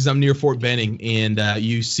because I'm near Fort Benning, and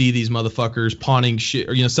you see these motherfuckers pawning shit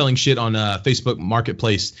or selling shit on Facebook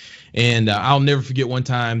Marketplace. And I'll never forget one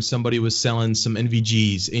time somebody was selling some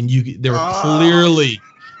NVGs, and they were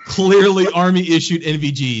clearly Army issued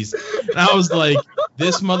NVGs. And I was like,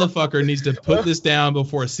 this motherfucker needs to put this down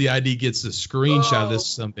before a CID gets a screenshot of this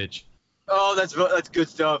sumbitch. Oh, that's good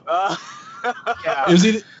stuff. Yeah.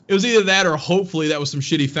 It was either that or hopefully that was some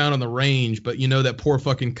shit he found on the range. But that poor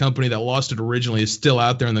fucking company that lost it originally is still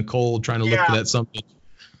out there in the cold trying to look for that something.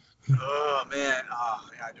 Oh man,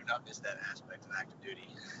 I do not miss that aspect of active duty.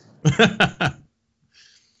 I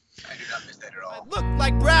do not miss that at all. I look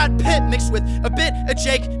like Brad Pitt mixed with a bit of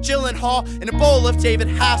Jake Gyllenhaal and a bowl of David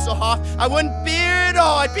Hasselhoff. I wouldn't be here at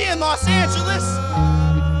all. I'd be in Los Angeles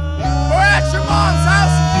or at your mom's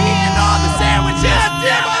house eating all the sandwiches. God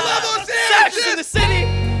damn, I love those sandwiches. Sex in the City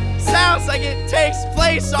sounds like it takes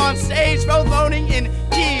place on stage, road loaning in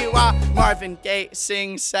key while Marvin Gaye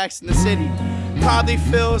sings Sex in the City. Probably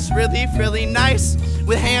feels really, really nice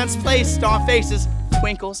with hands placed on faces,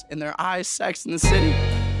 twinkles in their eyes. Sex in the City.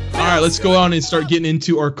 All right, let's go on and start getting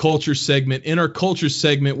into our culture segment. In our culture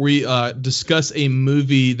segment, we discuss a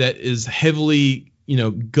movie that is heavily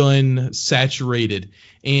gun saturated.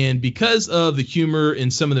 And because of the humor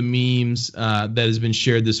and some of the memes that has been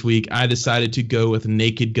shared this week, I decided to go with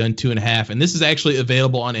Naked Gun 2.5. And this is actually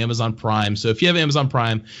available on Amazon Prime. So if you have Amazon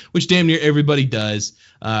Prime, which damn near everybody does,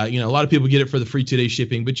 a lot of people get it for the free 2-day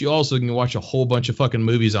shipping, but you also can watch a whole bunch of fucking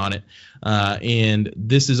movies on it. And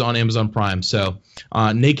this is on Amazon Prime. So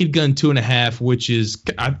Naked Gun 2.5, which is,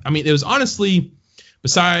 it was honestly,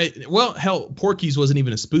 Porky's wasn't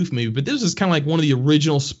even a spoof movie, but this is kind of like one of the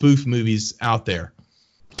original spoof movies out there.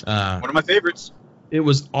 One of my favorites. It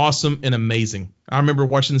was awesome and amazing. I remember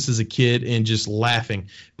watching this as a kid and just laughing.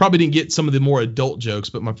 Probably didn't get some of the more adult jokes,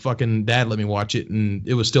 but my fucking dad let me watch it, and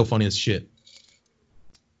it was still funny as shit.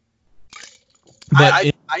 But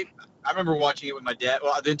I remember watching it with my dad.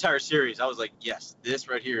 Well, the entire series, I was like, yes, this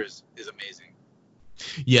right here is amazing.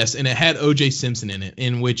 Yes, and it had O.J. Simpson in it,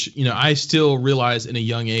 in which, I still realize in a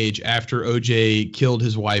young age after O.J. killed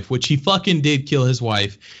his wife, which he fucking did kill his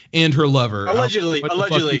wife and her lover. Allegedly.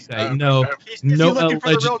 No, He's looking for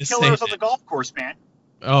the real killers on the golf course, man.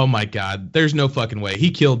 Oh my God, there's no fucking way. He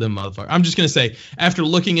killed them motherfuckers. I'm just going to say, after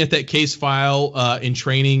looking at that case file in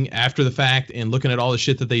training after the fact and looking at all the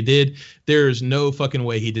shit that they did, there's no fucking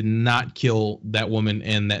way he did not kill that woman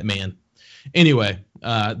and that man. Anyway,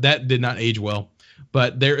 that did not age well.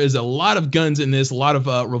 But there is a lot of guns in this, a lot of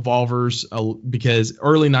revolvers, because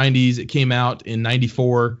early 90s, it came out in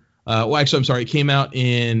 94. It came out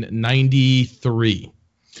in 93.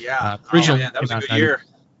 Yeah. That was a good 90. year.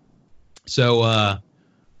 So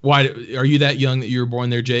why are you that young that you were born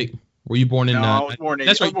there, Jake? Were you born in? No, I was born in.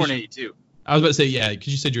 That's right. I was born in 82. I was about to say, yeah, because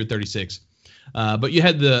you said you were 36. But you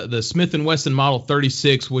had the Smith & Wesson Model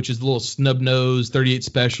 36, which is the little snub nose 38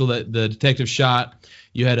 special that the detective shot.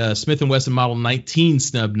 You had a Smith & Wesson Model 19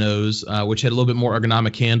 snub nose, which had a little bit more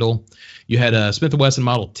ergonomic handle. You had a Smith & Wesson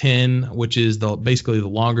Model 10, which is basically the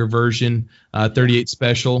longer version, 38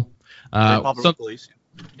 special.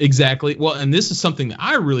 Exactly. Well, and this is something that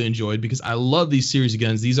I really enjoyed because I love these series of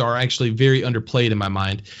guns. These are actually very underplayed in my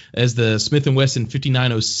mind, as the Smith & Wesson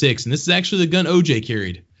 5906. And this is actually the gun OJ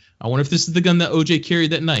carried. I wonder if this is the gun that OJ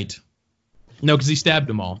carried that night. No, because he stabbed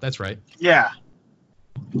them all. That's right. Yeah.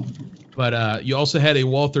 But you also had a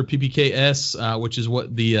Walther PPK-S, which is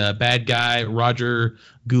what the bad guy Roger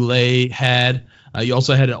Goulet had. You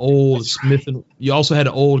also had an old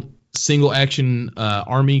single action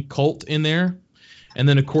Army Colt in there, and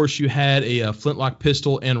then of course you had a flintlock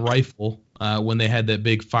pistol and rifle when they had that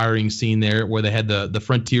big firing scene there where they had the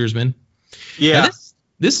frontiersmen. Yeah. Now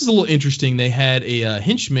this is a little interesting. They had a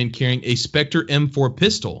henchman carrying a Spectre M4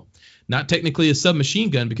 pistol, not technically a submachine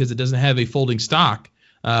gun because it doesn't have a folding stock.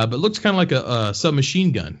 But looks kind of like a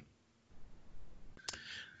submachine gun.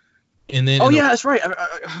 And then, that's right.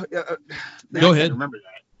 Go ahead. I remember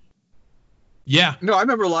that. Yeah. No, I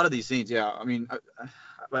remember a lot of these scenes. Yeah, I mean,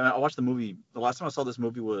 I watched the movie. The last time I saw this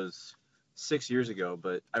movie was 6 years ago,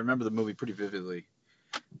 but I remember the movie pretty vividly.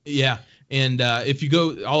 Yeah, and if you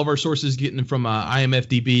go, all of our sources getting them from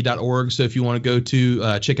imfdb.org. So if you want to go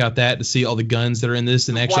to check out that to see all the guns that are in this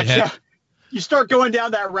and actually You start going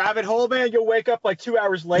down that rabbit hole, man, you'll wake up like 2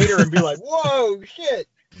 hours later and be like, whoa, shit.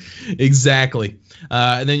 Exactly.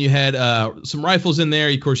 And then you had some rifles in there.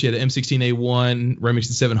 Of course, you had an M16A1,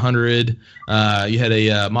 Remington 700. You had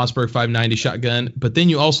a Mossberg 590 shotgun. But then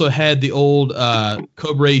you also had the old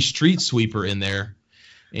Cobra Street Sweeper in there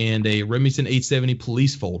and a Remington 870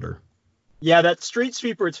 police folder. Yeah, that Street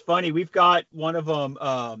Sweeper, it's funny. We've got one of them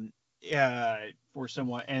for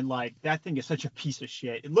someone, and like that thing is such a piece of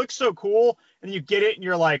shit. It looks so cool, and you get it and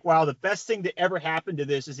you're like, wow, the best thing that ever happened to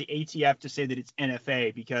this is the ATF to say that it's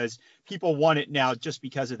NFA, because people want it now just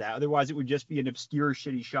because of that. Otherwise it would just be an obscure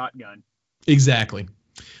shitty shotgun. Exactly.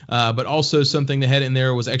 But also something they had in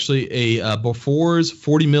there was actually a Bofors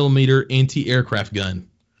 40 millimeter anti-aircraft gun.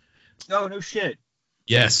 Oh, no shit.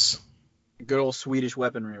 Yes. Good old Swedish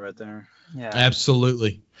weaponry right there. Yeah,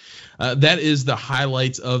 absolutely. That is the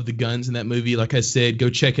highlights of the guns in that movie. Like I said, go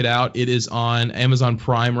check it out. It is on Amazon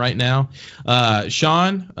Prime right now.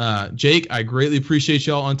 Sean, Jake, I greatly appreciate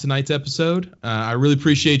y'all on tonight's episode. I really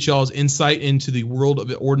appreciate y'all's insight into the world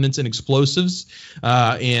of ordnance and explosives,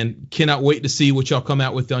 and cannot wait to see what y'all come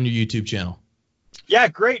out with on your YouTube channel. Yeah,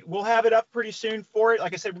 great. We'll have it up pretty soon for it.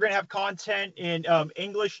 Like I said, we're going to have content in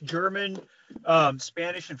English, German,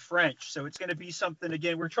 Spanish, and French. So it's going to be something,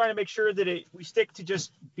 again, we're trying to make sure that we stick to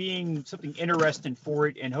just being something interesting for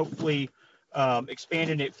it, and hopefully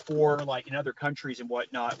expanding it for like in other countries and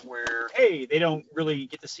whatnot where, hey, they don't really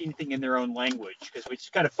get to see anything in their own language. Because it's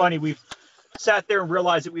kind of funny. sat there and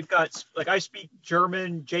realized that we've got, like, I speak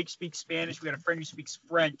German, Jake speaks Spanish, we got a friend who speaks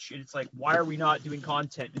French, and it's like, why are we not doing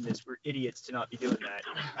content in this? We're idiots to not be doing that.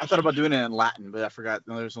 I thought about doing it in Latin, but I forgot.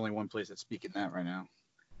 No, there's only one place that's speaking that right now.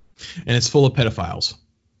 And it's full of pedophiles.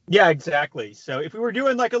 Yeah, exactly. So if we were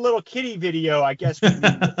doing like a little kitty video, I guess we'd be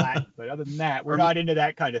into that. But other than that, we're not into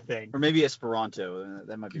that kind of thing. Or maybe Esperanto.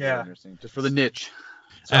 That might be very interesting, just for the niche.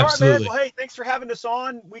 So, absolutely. All right, man. Well, hey, thanks for having us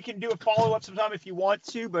on. We can do a follow-up sometime if you want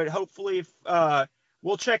to, but hopefully if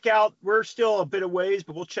we'll check out, we're still a bit of ways,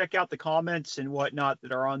 but we'll check out the comments and whatnot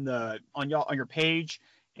that are on your page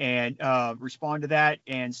and respond to that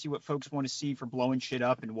and see what folks want to see for blowing shit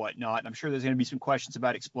up and whatnot. And I'm sure there's going to be some questions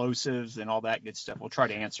about explosives and all that good stuff. We'll try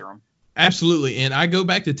to answer them. Absolutely. And I go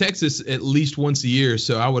back to Texas at least once a year,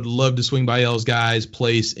 so I would love to swing by y'all's guys'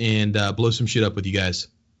 place and blow some shit up with you guys.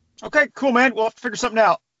 Okay, cool, man. We'll have to figure something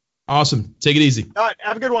out. Awesome. Take it easy. All right.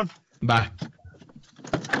 Have a good one. Bye.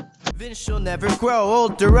 She'll never grow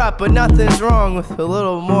older up, but nothing's wrong with a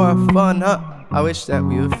little more fun, huh? I wish that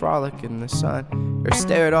we would frolic in the sun or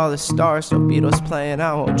stare at all the stars. So Beatles playing,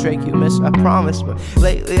 I won't drink you, miss, I promise. But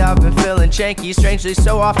lately I've been feeling janky, strangely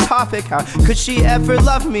so off topic. How could she ever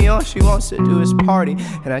love me? All she wants to do is party,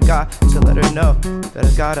 and I got to let her know that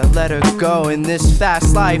I gotta let her go. In this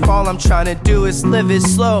fast life, all I'm trying to do is live it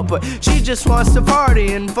slow, but she just wants to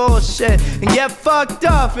party and bullshit and get fucked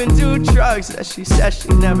up and do drugs that she says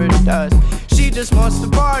she never does. She just wants to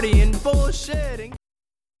party and bullshit and...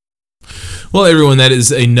 Well, everyone, that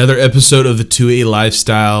is another episode of the 2A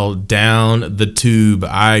Lifestyle Down the Tube.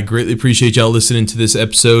 I greatly appreciate y'all listening to this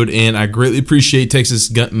episode, and I greatly appreciate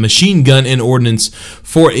Texas Machine Gun and Ordnance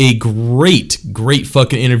for a great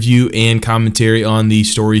fucking interview and commentary on the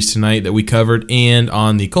stories tonight that we covered, and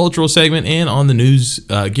on the cultural segment, and on the news,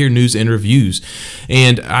 gear news and reviews.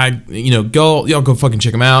 And y'all go fucking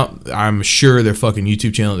check them out. I'm sure their fucking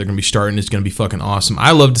YouTube channel they're gonna be starting is gonna be fucking awesome.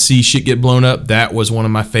 I love to see shit get blown up. That was one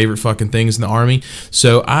of my favorite fucking things in the Army,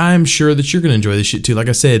 so I'm sure that you're gonna enjoy this shit too. Like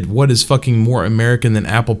I said, what is fucking more American than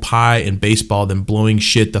apple pie and baseball than blowing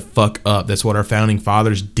shit the fuck up? That's what our founding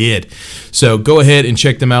fathers did. So go ahead and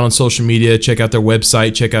check them out on social media, check out their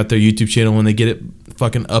website, check out their YouTube channel when they get it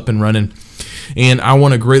fucking up and running. And I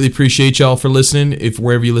want to greatly appreciate y'all for listening. If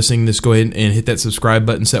wherever you're listening to this, go ahead and hit that subscribe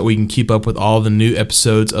button so that we can keep up with all the new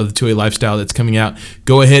episodes of the 2A Lifestyle that's coming out.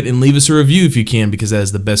 Go ahead and leave us a review if you can, because that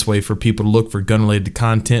is the best way for people to look for gun-related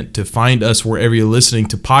content, to find us wherever you're listening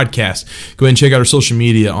to podcasts. Go ahead and check out our social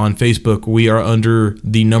media. On Facebook, we are under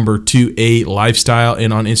the number 2A Lifestyle,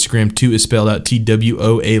 and on Instagram, 2 is spelled out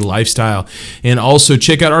TWOA Lifestyle. And also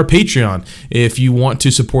check out our Patreon. If you want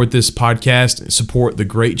to support this podcast, support the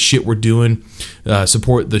great shit we're doing,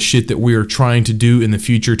 support the shit that we are trying to do in the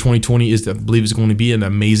future. 2020 I believe is going to be an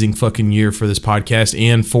amazing fucking year for this podcast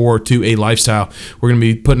and for 2A Lifestyle. We're going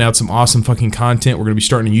to be putting out some awesome fucking content. We're going to be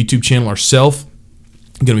starting a YouTube channel ourselves.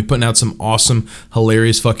 Going to be putting out some awesome,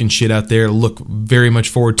 hilarious fucking shit out there. Look very much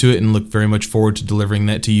forward to it, and look very much forward to delivering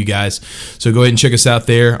that to you guys. So go ahead and check us out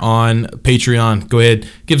there on Patreon. Go ahead,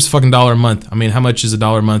 give us a fucking $1 a month. I mean, how much is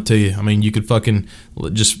 $1 a month to you? I mean, you could fucking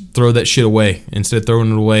just throw that shit away. Instead of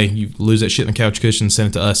throwing it away, you lose that shit in the couch cushion and send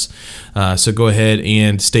it to us. So go ahead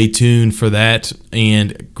and stay tuned for that,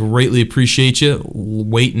 and greatly appreciate you.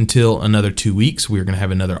 Wait until another 2 weeks. We're going to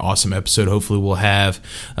have another awesome episode. Hopefully we'll have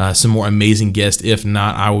some more amazing guests. If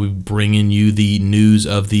not, I will be bringing you the news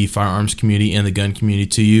of the firearms community and the gun community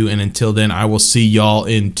to you. And until then, I will see y'all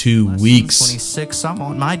in 2 weeks. 26, I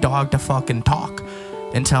want my dog to fucking talk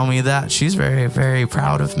and tell me that she's very, very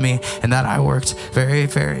proud of me and that I worked very,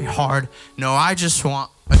 very hard. No, I just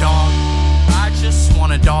want a dog. I just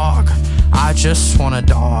want a dog. I just want a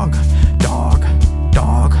dog. Dog.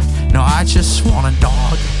 Dog. No, I just want a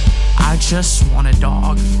dog. I just want a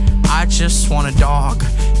dog. I just want a dog.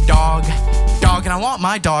 Dog. Dog. And I want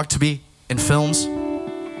my dog to be in films.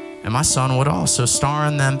 And my son would also star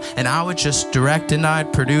in them. And I would just direct and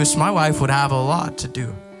I'd produce. My wife would have a lot to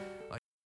do.